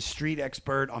Wu, the street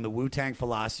expert on the Wu-Tang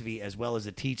philosophy, as well as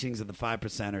the teachings of the 5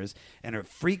 Percenters, and a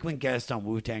frequent guest on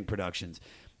Wu-Tang Productions.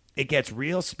 It gets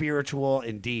real spiritual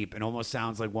and deep, and almost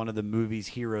sounds like one of the movie's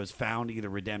heroes found either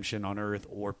redemption on Earth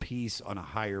or peace on a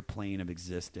higher plane of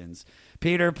existence.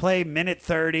 Peter, play minute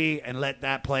 30 and let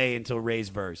that play until Ray's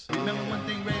verse. Remember one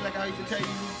thing, Ray, like I used to tell you,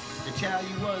 the child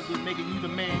you was making you the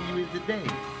man you is today.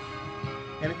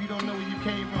 And if you don't know where you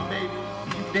came from, baby,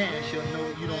 you damn sure know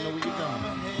you don't know where you're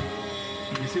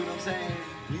going. You see what I'm saying?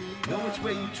 Know which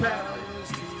way you travel.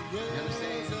 You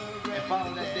understand? And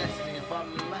follow that destiny and follow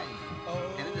the light.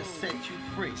 And it'll set you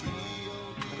free.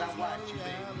 Because I watch you,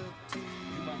 baby.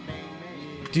 You my main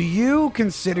man. Do you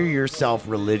consider yourself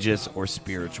religious or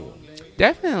spiritual?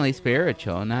 Definitely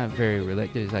spiritual, not very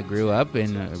religious. I grew up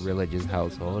in a religious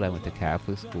household. I went to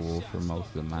Catholic school for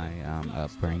most of my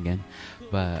upbringing,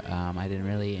 but I didn't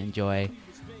really enjoy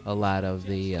a lot of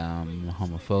the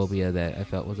homophobia that I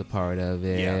felt was a part of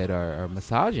it, or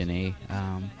misogyny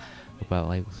about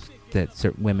like that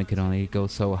certain women could only go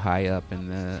so high up in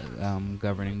the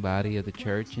governing body of the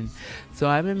church. And so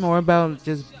I've been more about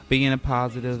just being a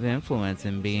positive influence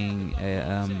and being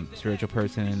a spiritual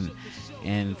person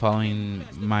and following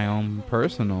my own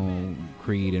personal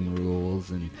creed and rules.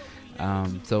 And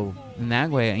so in that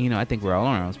way, you know, I think we're all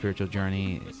on our own spiritual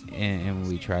journey, and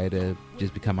we try to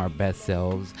just become our best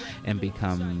selves and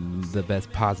become the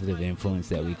best positive influence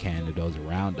that we can to those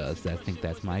around us. I think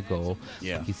that's my goal.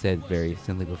 Yeah. Like you said very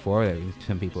simply before, that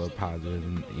some people are positive,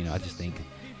 and, you know, I just think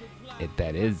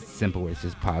that is simple, where it's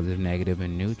just positive, negative,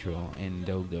 and neutral. And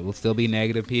there will still be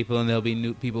negative people, and there'll be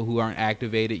new people who aren't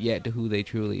activated yet to who they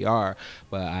truly are.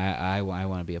 But I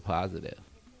want to be a positive.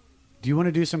 Do you want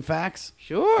to do some facts?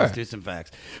 Sure. Let's do some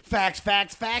facts.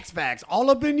 Facts.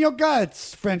 All up in your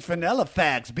guts. French vanilla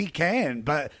facts. Be canned,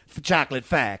 but chocolate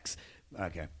facts.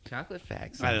 Okay. Chocolate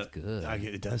facts sounds good.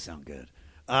 It does sound good.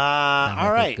 Sound all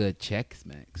like right. a good Chex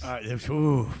Mix.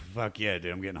 Ooh, fuck yeah,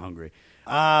 dude. I'm getting hungry.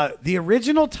 The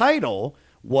original title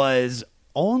was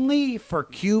Only for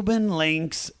Cuban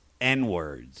Linx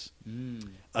N-Words.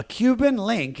 A Cuban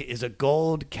link is a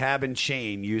gold cabin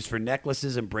chain used for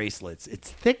necklaces and bracelets.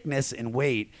 Its thickness and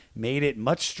weight made it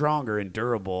much stronger and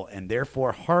durable, and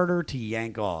therefore harder to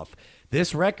yank off.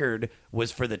 This record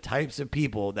was for the types of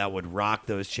people that would rock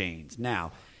those chains.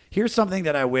 Now, here's something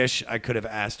that I wish I could have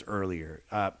asked earlier.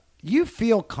 You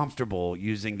feel comfortable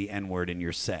using the N-word in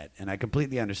your set, and I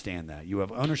completely understand that. You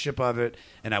have ownership of it,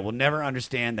 and I will never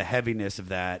understand the heaviness of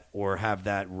that or have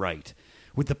that right.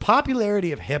 With the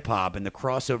popularity of hip-hop and the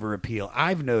crossover appeal,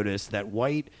 I've noticed that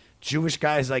white Jewish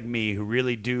guys like me who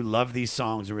really do love these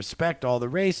songs and respect all the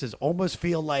races almost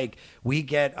feel like we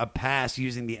get a pass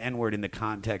using the N-word in the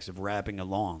context of rapping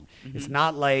along. Mm-hmm. It's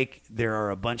not like there are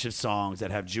a bunch of songs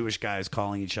that have Jewish guys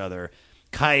calling each other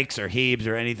kikes or hebes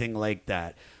or anything like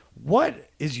that. What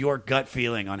is your gut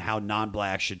feeling on how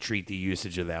non-blacks should treat the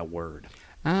usage of that word?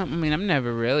 I mean, I'm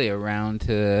never really around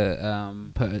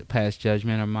to pass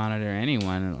judgment or monitor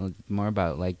anyone. It's more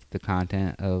about like the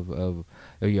content of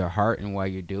your heart and why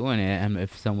you're doing it. And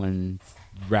if someone's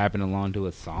rapping along to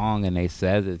a song and they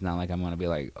says it's not like I'm gonna be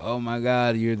like, oh my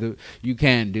God, you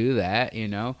can't do that. You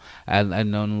know, I've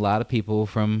known a lot of people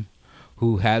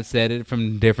who have said it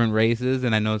from different races,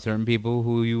 and I know certain people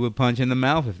who you would punch in the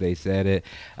mouth if they said it.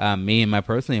 Me and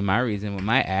my reason with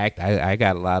my act, I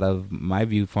got a lot of my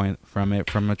viewpoint from it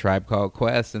from A Tribe Called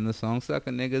Quest and the song Sucker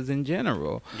Niggas in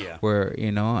general. Yeah. Where,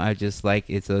 you know, I just like,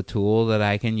 it's a tool that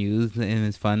I can use and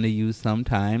it's fun to use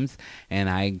sometimes, and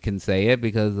I can say it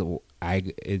because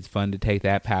it's fun to take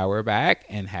that power back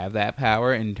and have that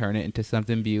power and turn it into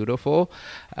something beautiful.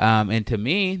 And to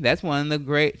me, that's one of the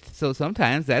great, so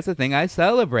sometimes that's the thing I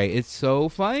celebrate. It's so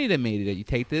funny to me that you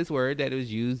take this word that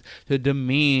was used to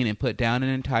demean and put down an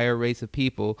entire race of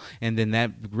people, and then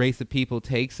that race of people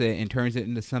takes it and turns it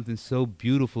into something so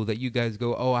beautiful that you guys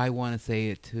go, oh, I want to say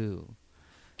it too.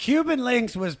 Cuban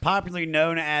Linx was popularly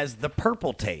known as the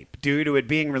Purple Tape due to it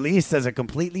being released as a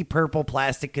completely purple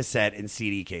plastic cassette and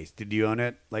CD case. Did you own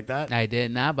it like that? I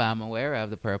did not, but I'm aware of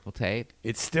the Purple Tape.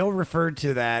 It's still referred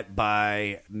to that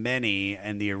by many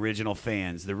and the original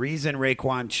fans. The reason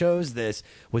Raekwon chose this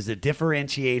was to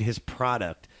differentiate his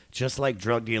product, just like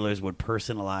drug dealers would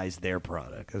personalize their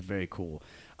product. That's very cool.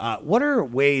 What are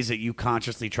ways that you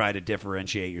consciously try to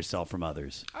differentiate yourself from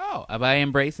others? Oh, by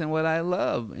embracing what I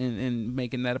love and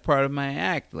making that a part of my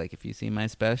act. Like if you see my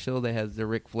special that has the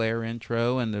Ric Flair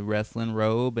intro and the wrestling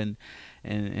robe and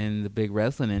the big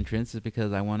wrestling entrance, is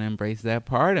because I want to embrace that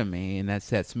part of me, and that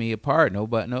sets me apart. No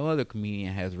other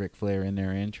comedian has Ric Flair in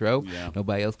their intro. Yeah.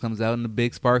 Nobody else comes out in the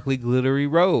big sparkly glittery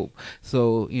robe.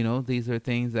 So, you know, these are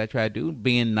things that I try to do.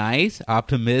 Being nice,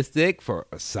 optimistic, for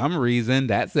some reason,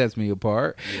 that sets me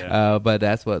apart. Yeah. But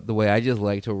that's the way I just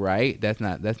like to write. That's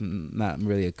not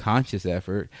really a conscious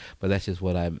effort, but that's just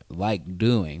what I like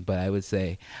doing. But I would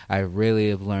say I really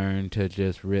have learned to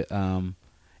just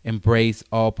embrace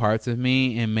all parts of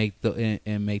me and make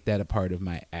that a part of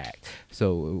my act.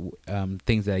 So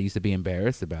things that I used to be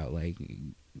embarrassed about, like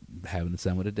having a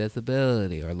son with a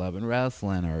disability or loving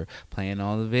wrestling or playing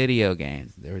all the video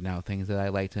games, there are now things that I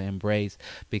like to embrace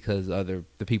because the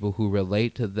people who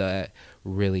relate to that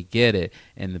really get it,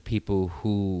 and the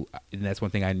people and that's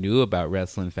one thing I knew about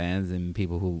wrestling fans and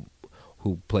people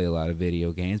who play a lot of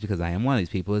video games, because I am one of these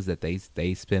people, is that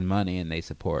they spend money and they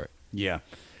support. Yeah.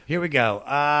 Here we go.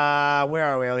 Where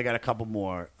are we? I only got a couple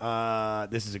more.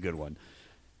 This is a good one.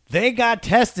 They got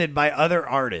tested by other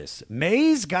artists.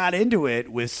 Maze got into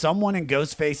it with someone in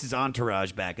Ghostface's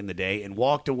entourage back in the day and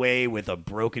walked away with a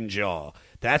broken jaw.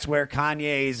 That's where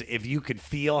Kanye's "If You Could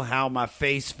Feel How My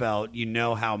Face Felt, You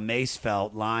Know How Mace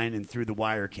Felt" line and "Through the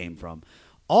Wire" came from.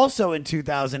 Also in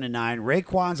 2009,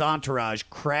 Raekwon's entourage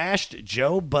crashed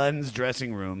Joe Budden's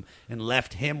dressing room and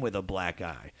left him with a black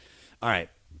eye. All right.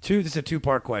 This is a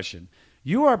two-part question.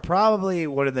 You are probably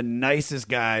one of the nicest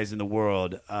guys in the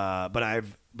world, but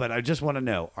I just want to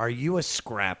know, are you a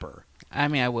scrapper? I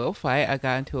mean, I will fight. I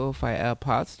got into a fight at a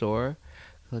pot store.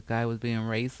 The guy was being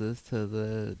racist to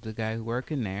the guy who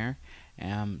working there.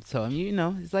 So, you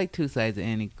know, it's like two sides of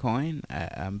any coin.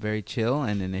 I'm very chill,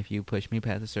 and then if you push me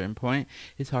past a certain point,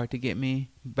 it's hard to get me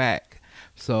back.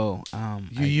 So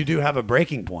you do have a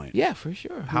breaking point. Yeah, for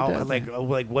sure. How like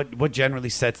what generally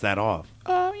sets that off?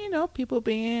 You know, people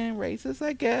being racist,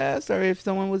 I guess, or if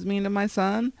someone was mean to my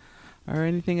son or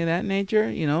anything of that nature.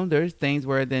 You know, there's things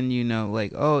where then, you know,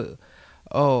 like, I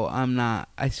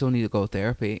still need to go to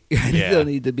therapy. I still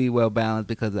need to be well balanced,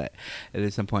 because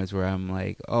there's some points where I'm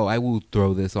like, I will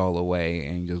throw this all away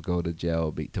and just go to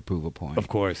jail to prove a point. Of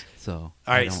course. So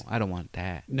I don't want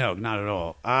that. No, not at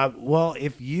all. Well,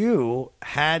 if you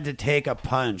had to take a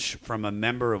punch from a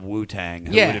member of Wu-Tang,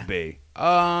 who would it be?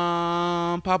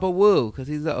 Papa Wu, because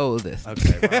he's the oldest.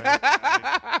 Okay,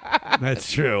 well,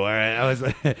 that's true. All right, I was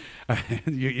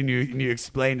you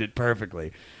explained it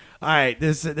perfectly. All right,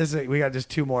 this we got just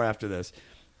two more after this.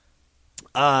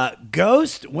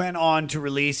 Ghost went on to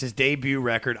release his debut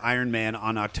record, Iron Man,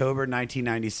 on October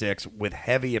 1996 with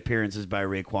heavy appearances by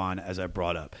Raekwon, as I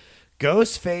brought up.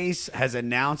 Ghostface has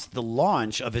announced the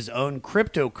launch of his own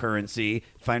cryptocurrency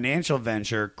financial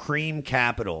venture, Cream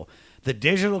Capital. The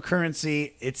digital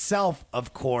currency itself,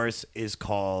 of course, is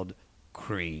called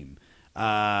Cream.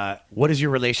 What is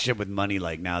your relationship with money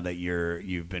like now that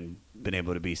you've been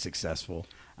able to be successful?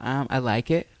 I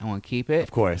like it. I want to keep it.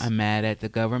 Of course. I'm mad at the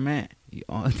government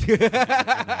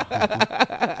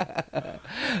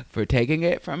for taking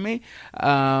it from me.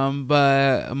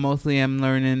 But mostly I'm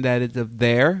learning that it's up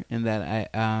there, and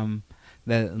that that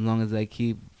as long as I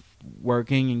keep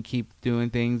working and keep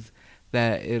doing things,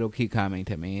 that it'll keep coming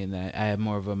to me, and that I have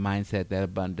more of a mindset that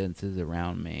abundance is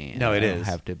around me. No, it is. I don't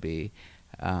have to be.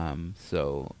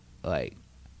 So like,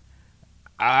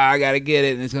 I gotta get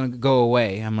it and it's gonna go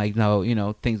away. I'm like,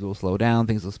 no, things will slow down,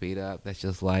 things will speed up. That's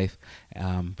just life.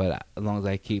 But as long as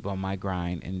I keep on my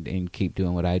grind and keep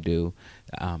doing what I do,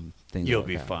 things You'll will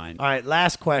be work out. fine. All right,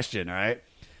 last question, all right?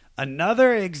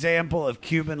 Another example of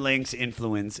Cuban Linx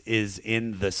influence is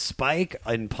in the spike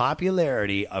in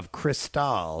popularity of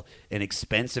Cristal, an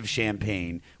expensive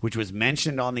champagne, which was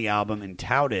mentioned on the album and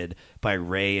touted by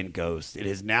Ray and Ghost. It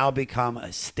has now become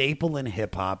a staple in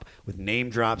hip-hop with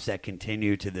name drops that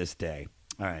continue to this day.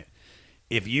 All right.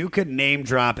 If you could name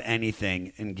drop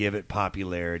anything and give it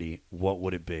popularity, what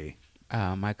would it be?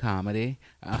 My comedy.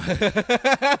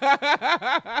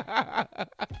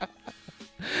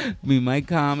 My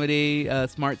comedy,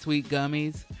 Smart Sweet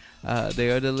gummies.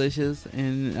 They are delicious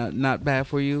and not bad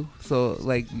for you. So,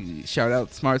 like, shout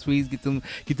out Smart Sweets. Get them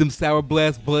Sour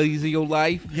Blast buddies in your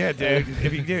life. Yeah, dude.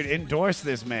 Endorse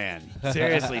this man.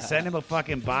 Seriously, send him a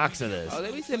fucking box of this. Oh,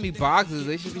 they be sending me boxes.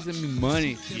 They should be sending me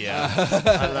money. Yeah,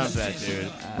 I love that,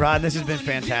 dude. Ron, this has been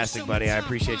fantastic, buddy. I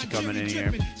appreciate you coming in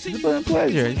here. It's been a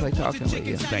pleasure. It's like talking with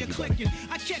you. Thank you, buddy.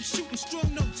 I kept shooting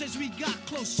strong notes as we got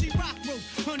close. She rock rope,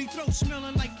 honey throat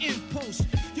smelling like impulse.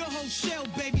 Your whole shell,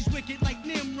 baby's wicked like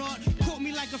Nimrod. Caught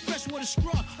me like a freshwater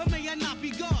straw, or may I not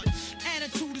be God?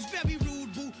 Attitude is very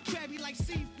rude, boo. Crabby like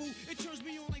seafood. It turns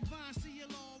me on like Vine, see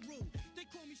it all rude. They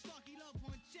call me Starkey Love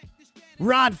Hunt. Check this.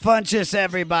 Ron Funches,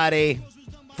 everybody.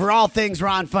 For all things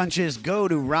Ron Funches, go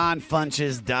to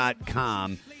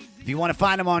ronfunches.com. If you want to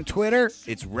find him on Twitter,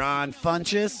 it's Ron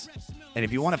Funches. And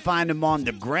if you want to find him on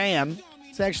the gram,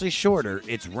 it's actually shorter.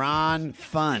 It's Ron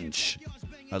Funch.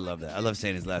 I love that. I love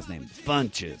saying his last name.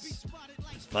 Funches.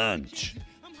 Funch.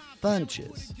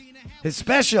 Funches. His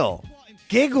special,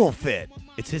 Giggle Fit.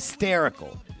 It's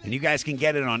hysterical. And you guys can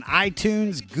get it on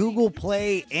iTunes, Google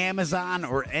Play, Amazon,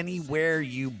 or anywhere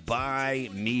you buy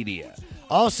media.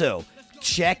 Also,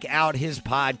 check out his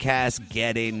podcast,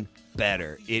 Getting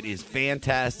Better. It is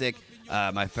fantastic.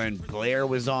 My friend Blair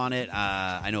was on it.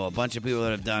 I know a bunch of people that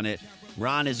have done it.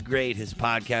 Ron is great. His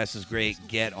podcast is great.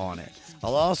 Get on it.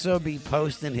 I'll also be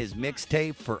posting his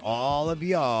mixtape for all of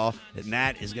y'all, and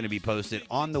that is going to be posted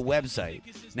on the website.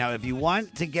 Now, if you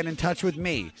want to get in touch with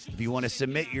me, if you want to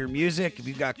submit your music, if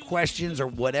you got questions or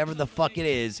whatever the fuck it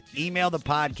is, email the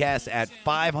podcast at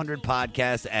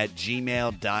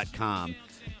 500podcast@gmail.com.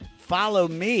 Follow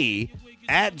me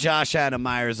at Josh Adam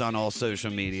Myers on all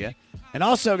social media. And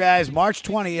also, guys, March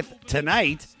 20th,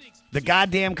 tonight, the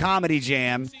goddamn Comedy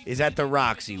Jam is at the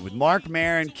Roxy with Mark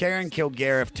Maron, Karen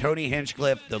Kilgariff, Tony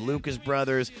Hinchcliffe, the Lucas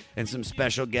Brothers, and some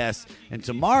special guests. And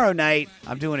tomorrow night,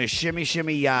 I'm doing a Shimmy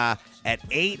Shimmy Ya at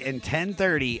 8 and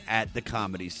 10:30 at the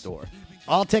Comedy Store.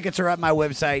 All tickets are at my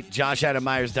website,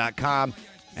 joshadammyers.com.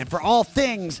 And for all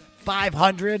things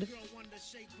 500,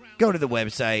 go to the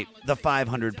website,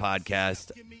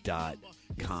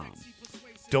 the500podcast.com.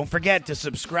 Don't forget to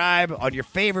subscribe on your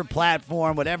favorite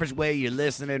platform, whatever way you're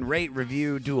listening. Rate,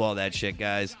 review, do all that shit,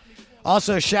 guys.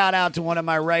 Also, shout out to one of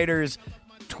my writers,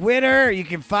 Twitter. You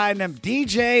can find him,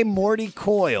 DJ Morty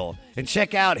Coyle. And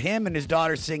check out him and his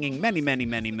daughter singing many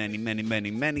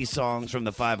songs from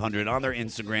the 500 on their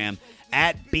Instagram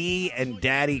at B and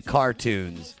Daddy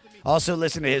Cartoons. Also,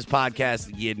 listen to his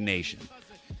podcast, Yid Nation.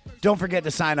 Don't forget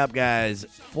to sign up, guys,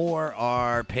 for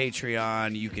our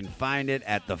Patreon. You can find it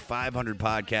at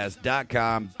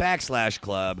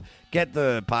the500podcast.com/club. Get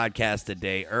the podcast a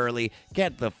day early.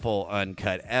 Get the full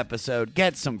uncut episode.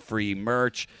 Get some free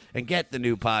merch. And get the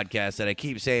new podcast that I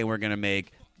keep saying we're going to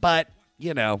make. But,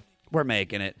 we're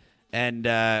making it. And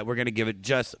we're going to give it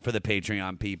just for the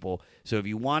Patreon people. So if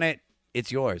you want it,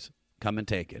 it's yours. Come and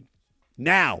take it.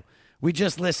 Now, we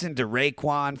just listened to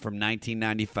Raekwon from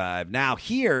 1995. Now,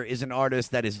 here is an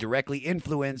artist that is directly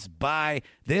influenced by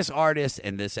this artist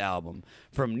and this album.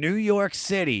 From New York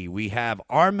City, we have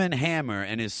Armand Hammer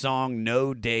and his song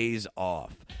No Days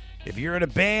Off. If you're in a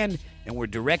band and we're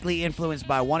directly influenced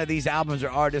by one of these albums or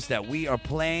artists that we are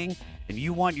playing, and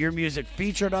you want your music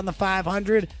featured on the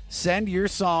 500, send your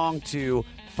song to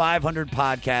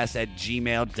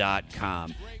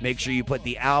 500podcast@gmail.com. Make sure you put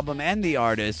the album and the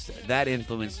artist that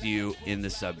influenced you in the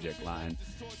subject line.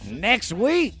 Next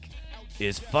week,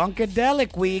 is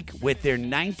Funkadelic Week with their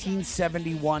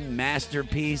 1971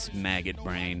 masterpiece, Maggot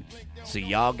Brain. So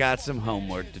y'all got some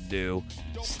homework to do.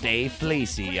 Stay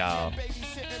fleecy, y'all.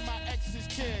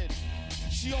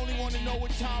 She only want to know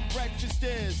what time breakfast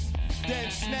is.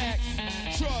 Then snacks.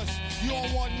 Trust, you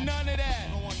don't want none of that.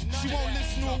 She won't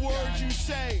listen to a word you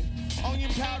say.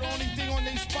 Onion powder, only thing on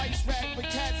they spice rack. But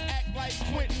cats act like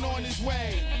Quentin on his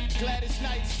way. Gladys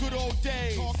Knights, good old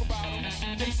days. Talk about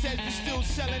them. They said you're still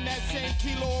selling that same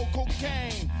kilo of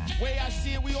cocaine. Way I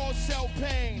see it, we all sell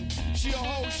pain. She a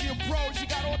hoe, she a pro, she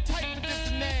got all type of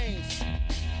different names.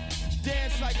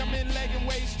 Dance like I'm in leg and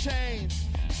waist chains.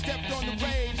 Stepped on the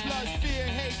rage, lust, fear,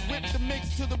 hate. Whipped the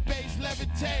mix to the base,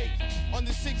 levitate. On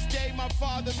the 6th day, my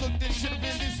father looked and should have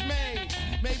been dismayed.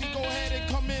 Maybe go ahead and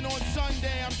come in on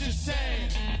Sunday, I'm just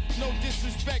saying. No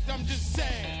disrespect, I'm just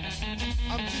saying.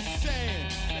 I'm just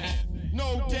saying.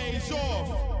 No days off.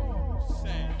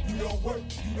 You don't work,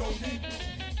 you don't eat.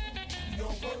 You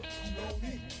don't work, you don't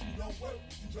eat. You don't work,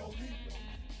 you don't eat.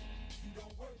 You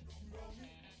don't work, you don't eat.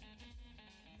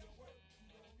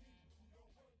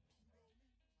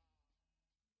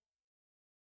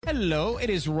 Hello,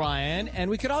 it is Ryan, and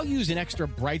we could all use an extra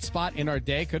bright spot in our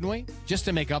day, couldn't we? Just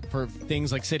to make up for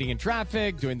things like sitting in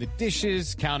traffic, doing the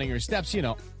dishes, counting your steps, you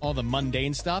know, all the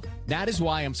mundane stuff. That is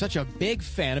why I'm such a big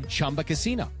fan of Chumba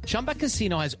Casino. Chumba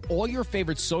Casino has all your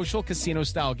favorite social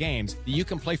casino-style games that you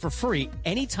can play for free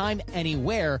anytime,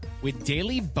 anywhere with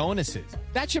daily bonuses.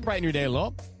 That should brighten your day a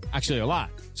little. Actually, a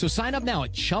lot. So sign up now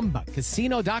at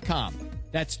ChumbaCasino.com.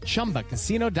 That's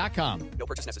ChumbaCasino.com. No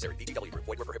purchase necessary. VGW Group.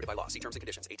 Void where prohibited by law. See terms and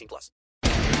conditions. 18+.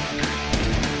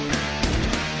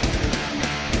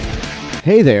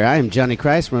 Hey there, I am Johnny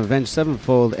Christ from Avenged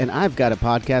Sevenfold, and I've got a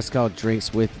podcast called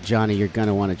Drinks with Johnny you're going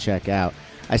to want to check out.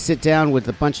 I sit down with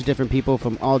a bunch of different people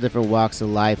from all different walks of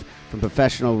life, from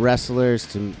professional wrestlers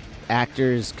to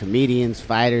actors, comedians,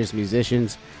 fighters,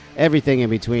 musicians, everything in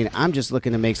between. I'm just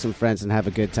looking to make some friends and have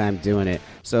a good time doing it.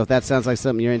 So if that sounds like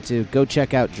something you're into, go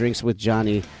check out Drinks with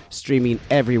Johnny, streaming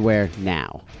everywhere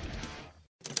now.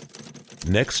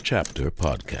 Next Chapter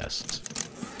Podcasts.